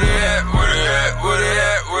 Where they at? Where they at? Where they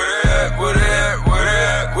at? Where they at? Where they at? Where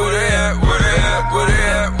they at? Where they at? Where they at? Where they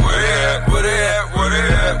at? Where they at? Where they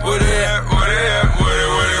at? Where they at? Where they at? Where they at?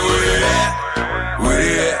 Where they at? Where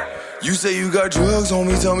they at? You say you got drugs,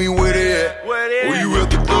 homie, tell me where they at. Oh, you at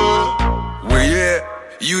the club? Where you at?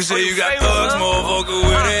 You say you got thugs, motherfucker,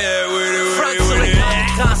 where they at? Where they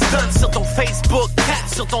at? Grand stun sur ton Facebook, cap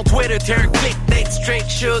sur ton Twitter, t'es un click, date straight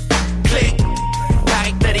shoot, click.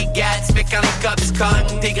 Pareil que t'as des gats, fait quand les cops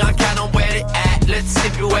cognent, tes grands canons, where they at? Let's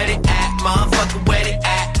see you where they at, motherfucker, where they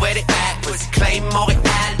at? Where they at? Pussy claim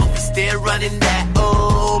Montréal, but we still running that.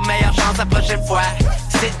 Oh, meilleure chance la prochaine fois.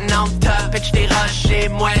 Sitting on top, et j't'ai rushé,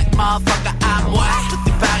 moi, motherfucker, à moi. Tout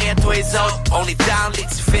est pareil à toi et les autres. On est down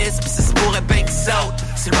l'édifice, pis ça se pourrait bien qu'ils sautent.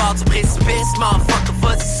 Sur le bord du précipice, motherfucker,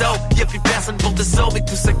 vas-y saute. Y'a plus personne pour te sauver,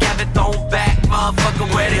 tout ça qu'avait ton back,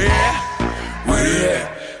 motherfucker, where they at? Where they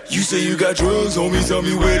at? You say you got drugs, homie, tell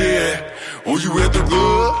me where they at. Oh, you at the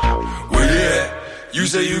club? Where they at? You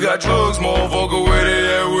say you got drugs, motherfucker, where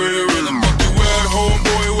they at? Where the fuck you at,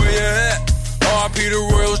 homeboy, where you at? R.I.P. the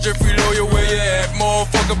Royals, Jeffrey Lawyer, where you at?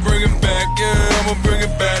 Motherfucker, bring it back, yeah, I'ma bring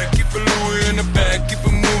it back. Keep it Louis in the back, keep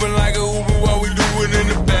it moving like a Uber while we do it in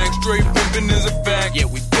the back. Straight pimpin' is a fact. Yeah,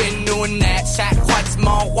 we been doing that. Chaque fois du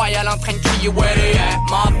Mont-Royal en train de crier where they at?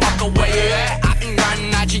 Motherfucker, where you at? I've been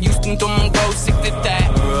grinding out to Houston, tout mon go sick to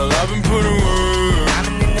that. Well, I've been putting work.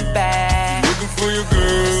 I'm in the bag. Looking for your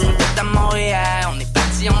girl. C'est à Montréal, on est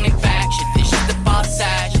parti, on est back. J'étais juste de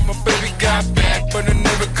passage. My baby got back, but I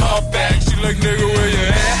never called back. She like, nigga, where you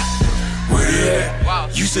at? Where they at? Wow.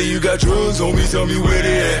 You say you got drugs, homie, tell me where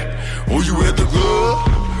they at. Oh, you at the club?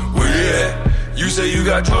 Where they at? You say you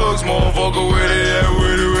got drugs, motherfucker, where they at?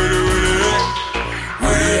 Where they at?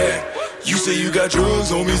 Where they at? You say you got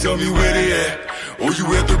drugs, homie, tell me where they at. Oh, you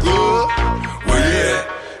at the club? Where they at?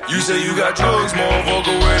 You say you got drugs,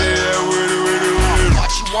 motherfucker, where they at? Where they at?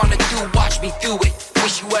 What you wanna do, watch me do it.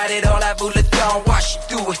 Wish you had it all, I voulais don't, watch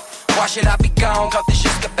you do it. Watch it, I be gone, quand t'es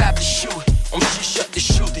juste capable de shoot it. On me chuchote de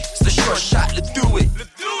shoot it, c'est le short shot, let's do it.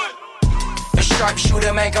 Un sharp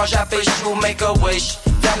shooter, man, quand j'appelle shoot, make a wish.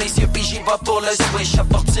 Ferme les yeux pis j'y vais pour le switch.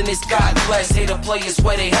 Opportunist, God bless, hater players,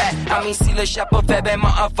 where they at? I mean, si le chapeau fait ben,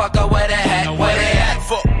 motherfucker, where they at? Where they at?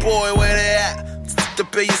 Fuck boy, where they at? T'as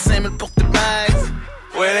payé 5 000 pour tes bags.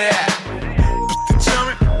 Where they at? Pour tes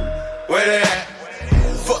chummies. Where they at?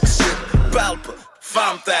 Fuck shit, parle pas,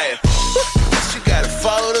 ferme ta gueule. You gotta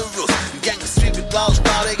follow the rules. Gang of street with blanche,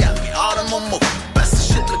 now they got me all on my move. Pass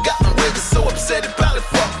the shit, look got my niggas so upset about it.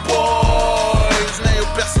 Fuck boys, now y'a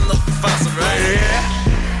personne d'autre qui fasse it right here.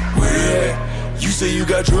 Where they at? You say you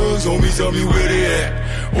got drugs, homie, tell me where they at.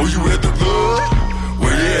 Oh, you at the club?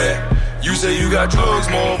 Where they at? You say you got drugs,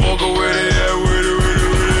 motherfucker, where they at? Where they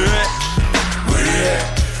at? Where they at?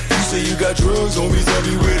 You say you got drugs, homie, tell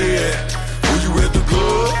me where they at. Oh, you at the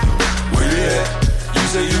club? Where they at? You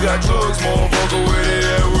say you got drugs, motherfucker, where they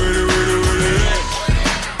at? Where they at?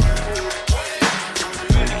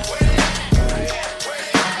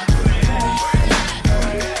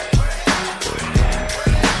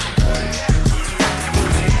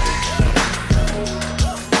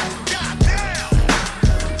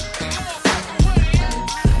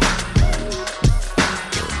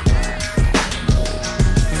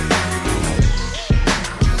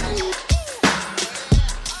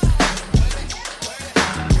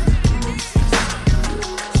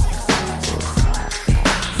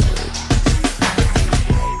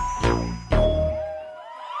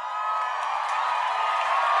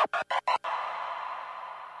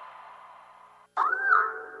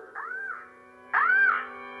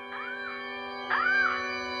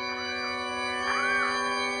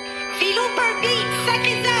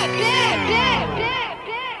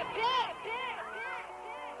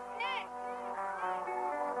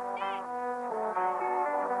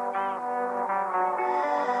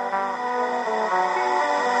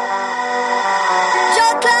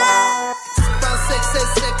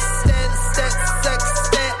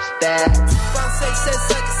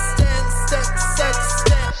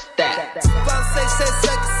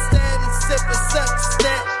 Stand.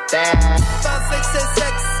 Pensais que c'est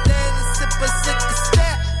sexe, c'est pas ça que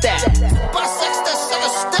c'était. Pensais que c'était ça que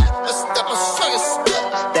c'était, mais c'était pas ça que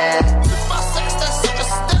c'était. Pensais que c'était ça que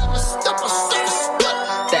c'était, mais c'était pas ça que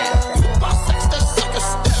c'était. Pensais que c'était ça que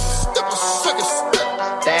c'était, mais c'était pas ça que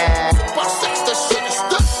c'était. Pensais que c'était ça que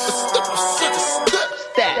c'était, mais c'était pas ça que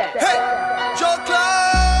c'était. Hey, Joe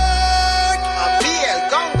Clark, Pia el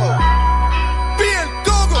Congo. Pia el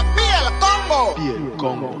Congo, Pia el Congo. Pia el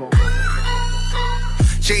Congo.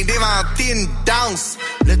 J'ai inventé une danse.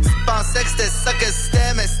 Là tu pensais que c'était ça que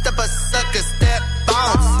c'était, mais c'était pas ça que c'était.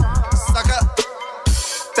 Bounce, sucker.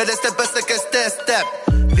 Fais le step pas ça que c'était, step.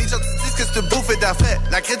 Les gens te disent que c'est une bouffe et d'affaires.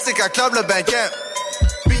 La critique acclame le banquet.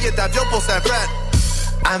 Billet d'avion pour Saint-Fran.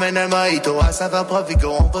 Amène un mojito à Savant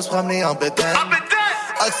Provigo. On va se promener en bétail.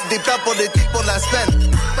 As-tu des plans pour l'été, pour la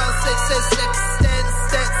semaine? Pensais que c'est ça que c'était,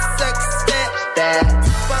 c'était ça que c'était.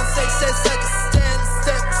 Pensais que c'est ça que c'était,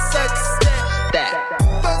 c'était ça que c'était.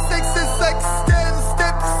 Pensais que c'est ça que c'était,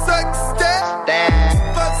 c'était pas ça que c'était.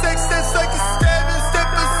 Pensais que c'est ça que c'était, mais c'était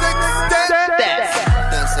pas ça que c'était.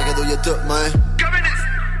 Dans le sac à dos y'a tout, man.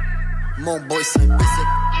 Mon boy c'est un basic.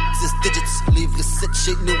 10 digits, livre 7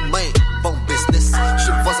 chez nous, man. Bon business,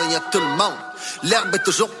 chez le voisin y'a tout le monde. L'herbe est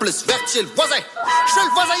toujours plus verte chez le voisin. Chez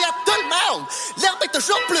le voisin y'a tout le monde. L'herbe est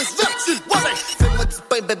toujours plus verte chez le voisin. Fais-moi du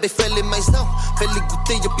pain, bébé, fais les maisons. Fais-les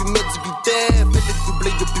goûter, y'a puis mettre du gluten. Fais-les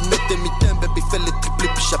doubler, y'a puis mettre demi-temps. Bébé, fais-les tripler,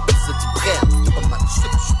 puis j'appelle ça du brand. C'était pas mal du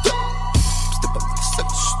sucre, c'était pas mal du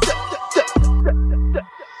sucre,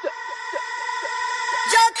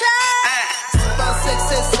 Joe Clark! Pensais que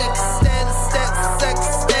c'est ça que c'était, c'était ça que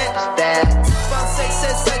c'était. Pensais que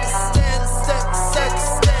c'est ça que c'était, c'était ça que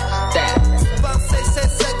c'était. Pensais que c'est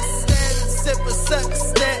ça que c'était, c'est pas ça que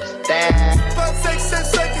c'était. Pensais que c'est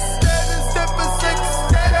ça que c'était, c'est pas ça que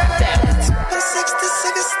c'était. Pensais que c'était ça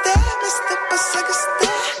que c'était, mais c'était pas ça que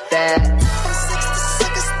c'était. Pensais que c'était ça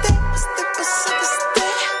que c'était, mais c'était pas ça que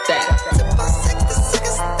c'était. Pensais que c'était ça que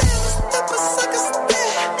c'était, mais c'était pas ça que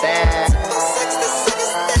c'était. Pensais que c'était ça que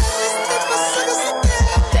c'était, mais c'était pas ça que c'était.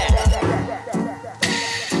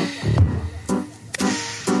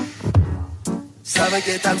 Ça va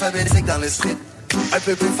être alphabétique dans le script. Un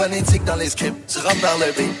peu plus phonétique dans les scripts. Tu rentres par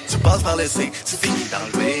le B, tu passes par le C, tu finis dans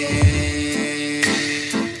le B.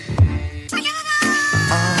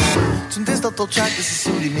 Tu me dis dans ton track que c'est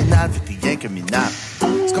subliminal, fait que t'es rien que minable.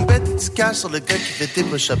 Tu complètes tes petits caches sur le gars qui fait tes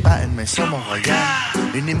push-ups à une main sur mon royal.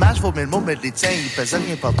 Une image vaut 1000 mots, mais les tiens, ils pèsent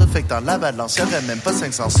rien partout, fait que dans la balance, y'aurait même pas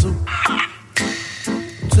 500 sous.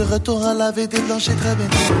 Tu retournes à laver des blanchis très bien.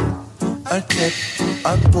 Un clip,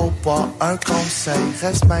 un pourboire, un conseil,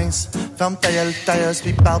 reste mince. Ferme ta gueule, tailleuse,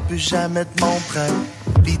 pis parle plus jamais de mon prêt.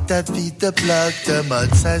 Lis ta vie de blog, de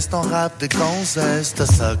mode 16, ton rap de gonzesse. T'as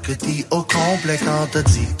ça que dit au complet quand t'as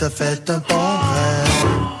dit que t'as fait un bon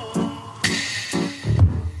rêve.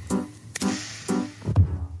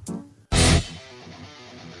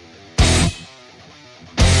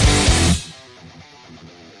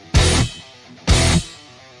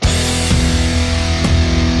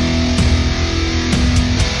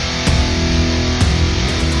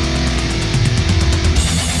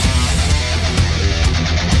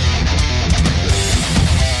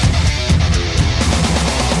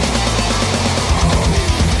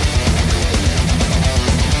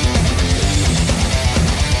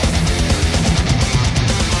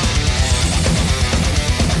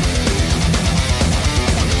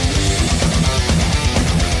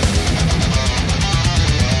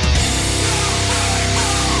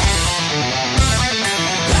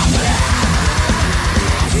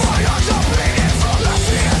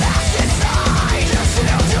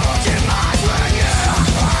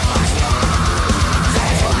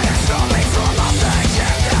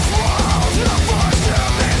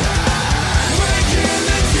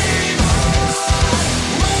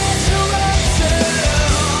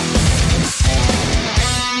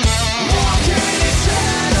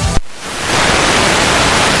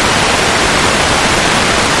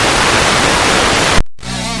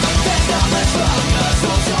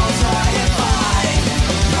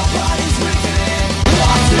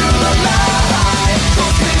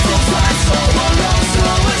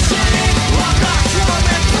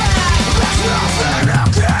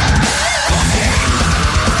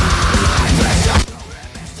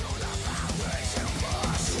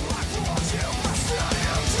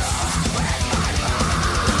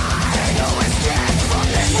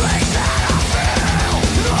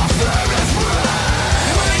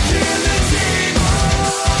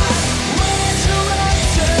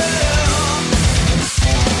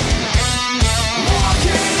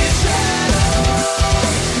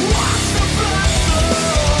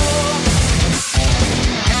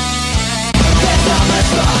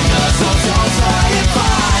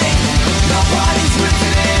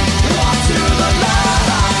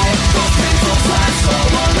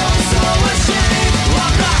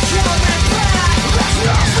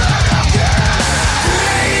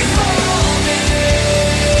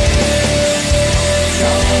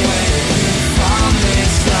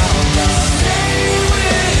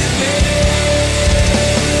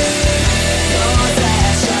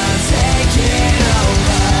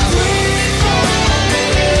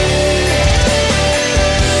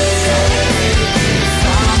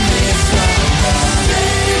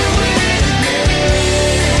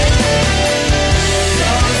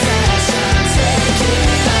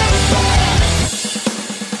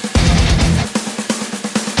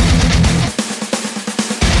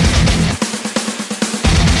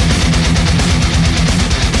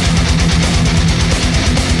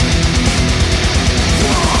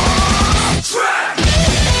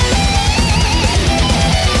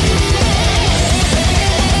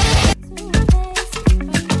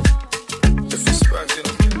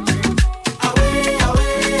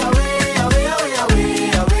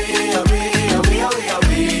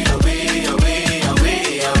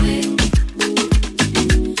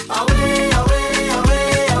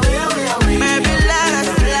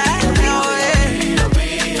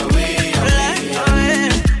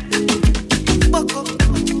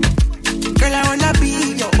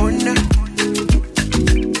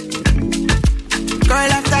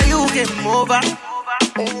 over.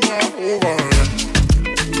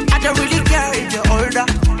 I don't really care if you're older.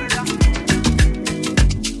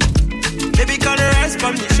 Baby, can you rest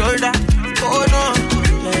on my shoulder? Oh no,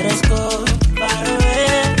 let us go far away,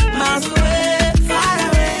 miles away, far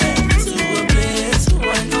away, to a place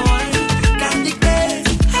where no one can dictate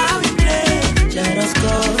how we play. Let us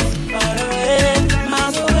go far away,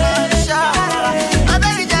 miles away, far away. Oh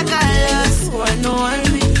baby, Jack, where no one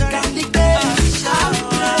can dictate how we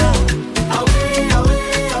play.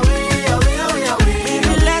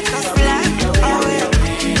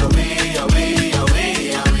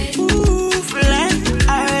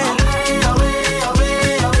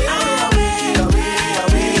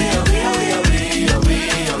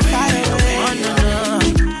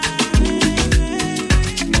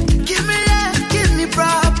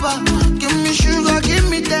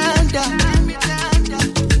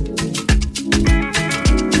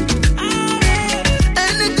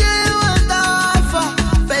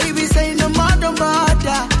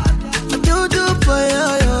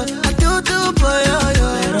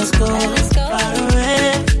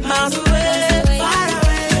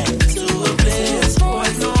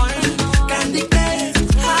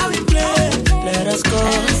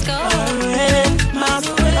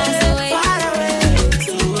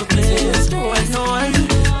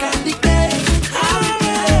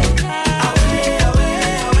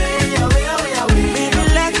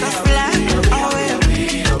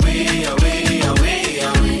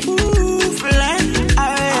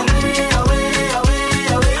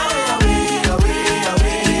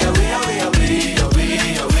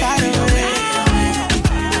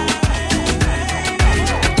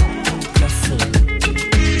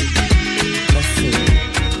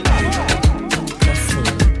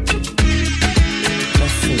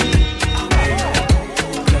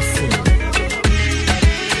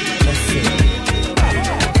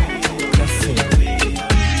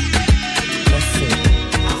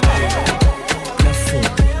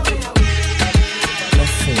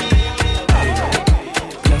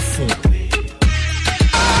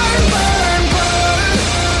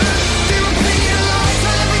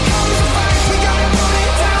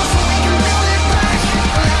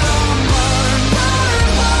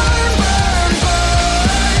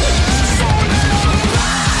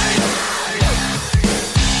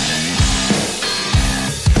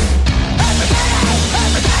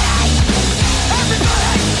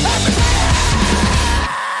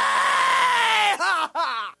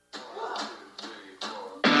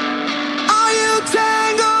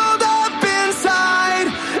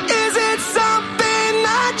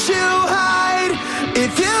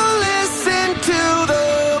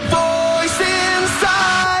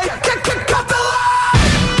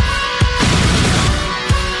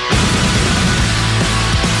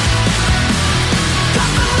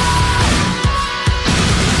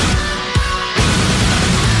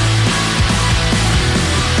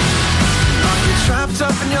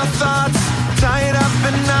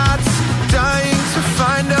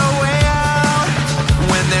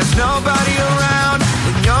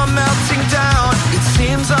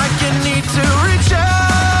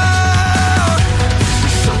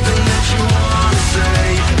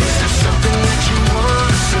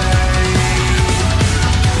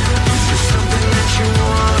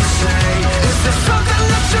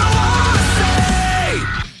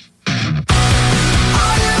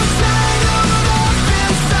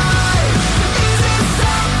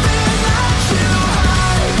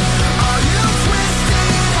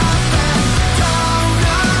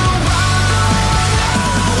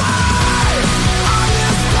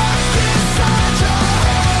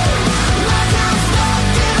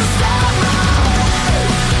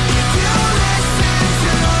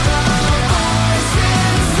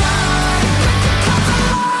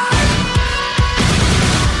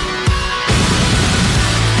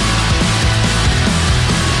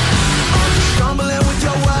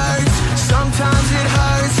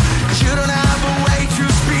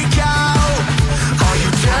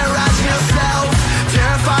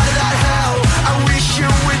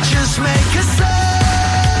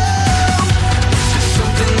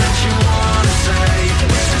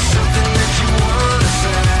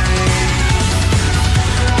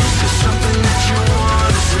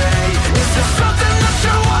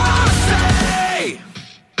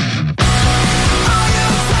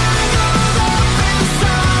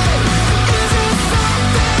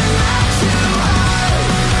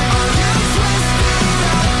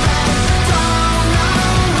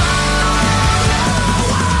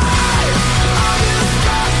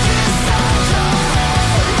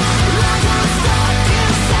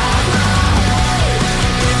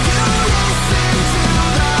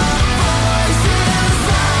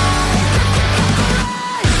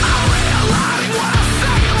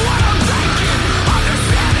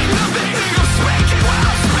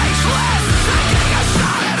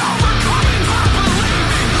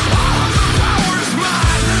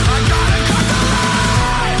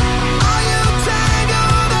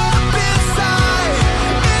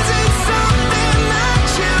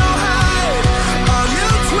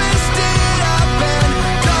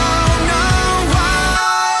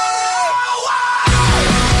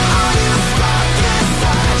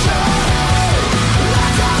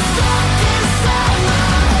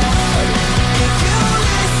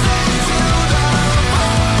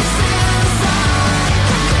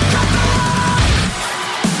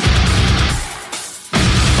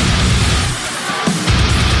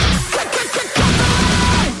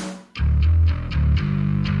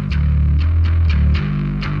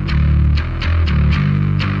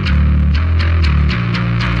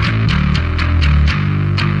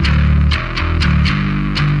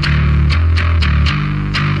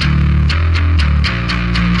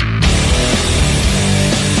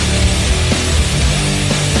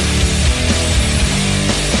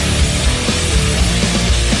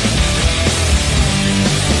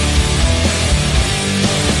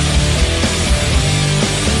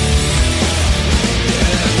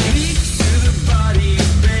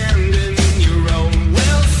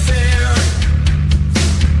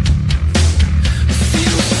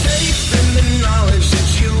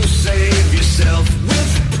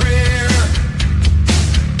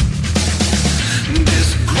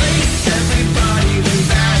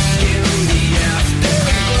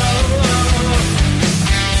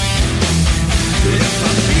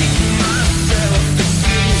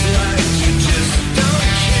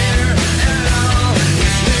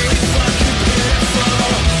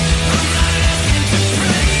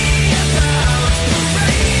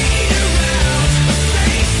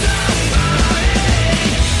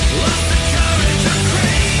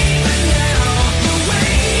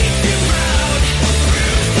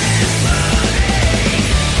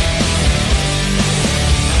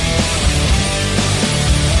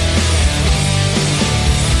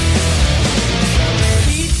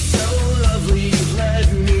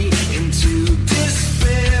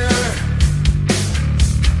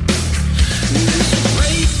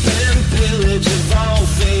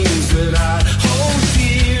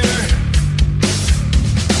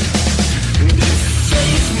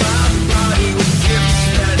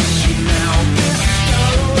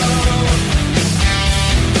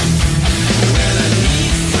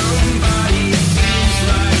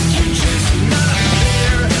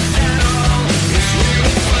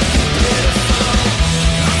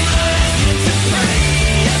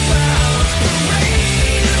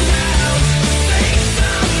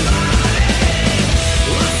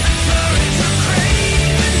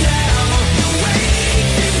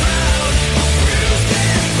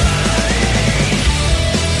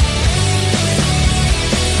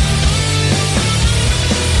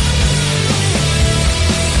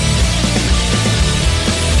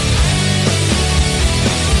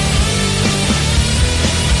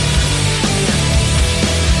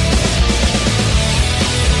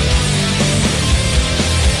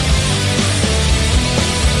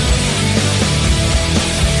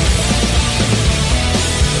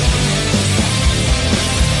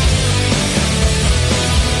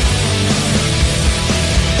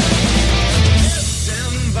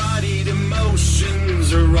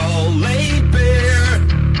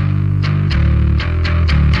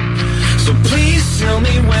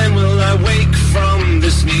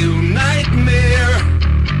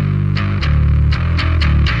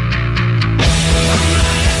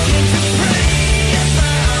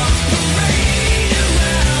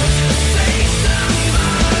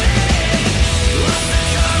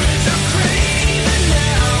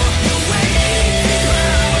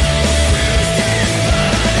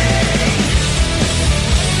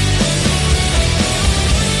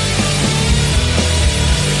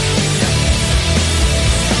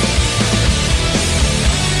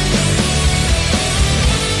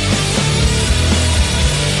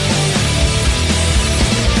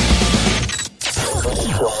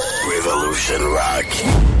 Revolution Rock.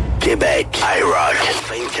 Québec, IROCK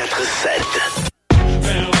 247.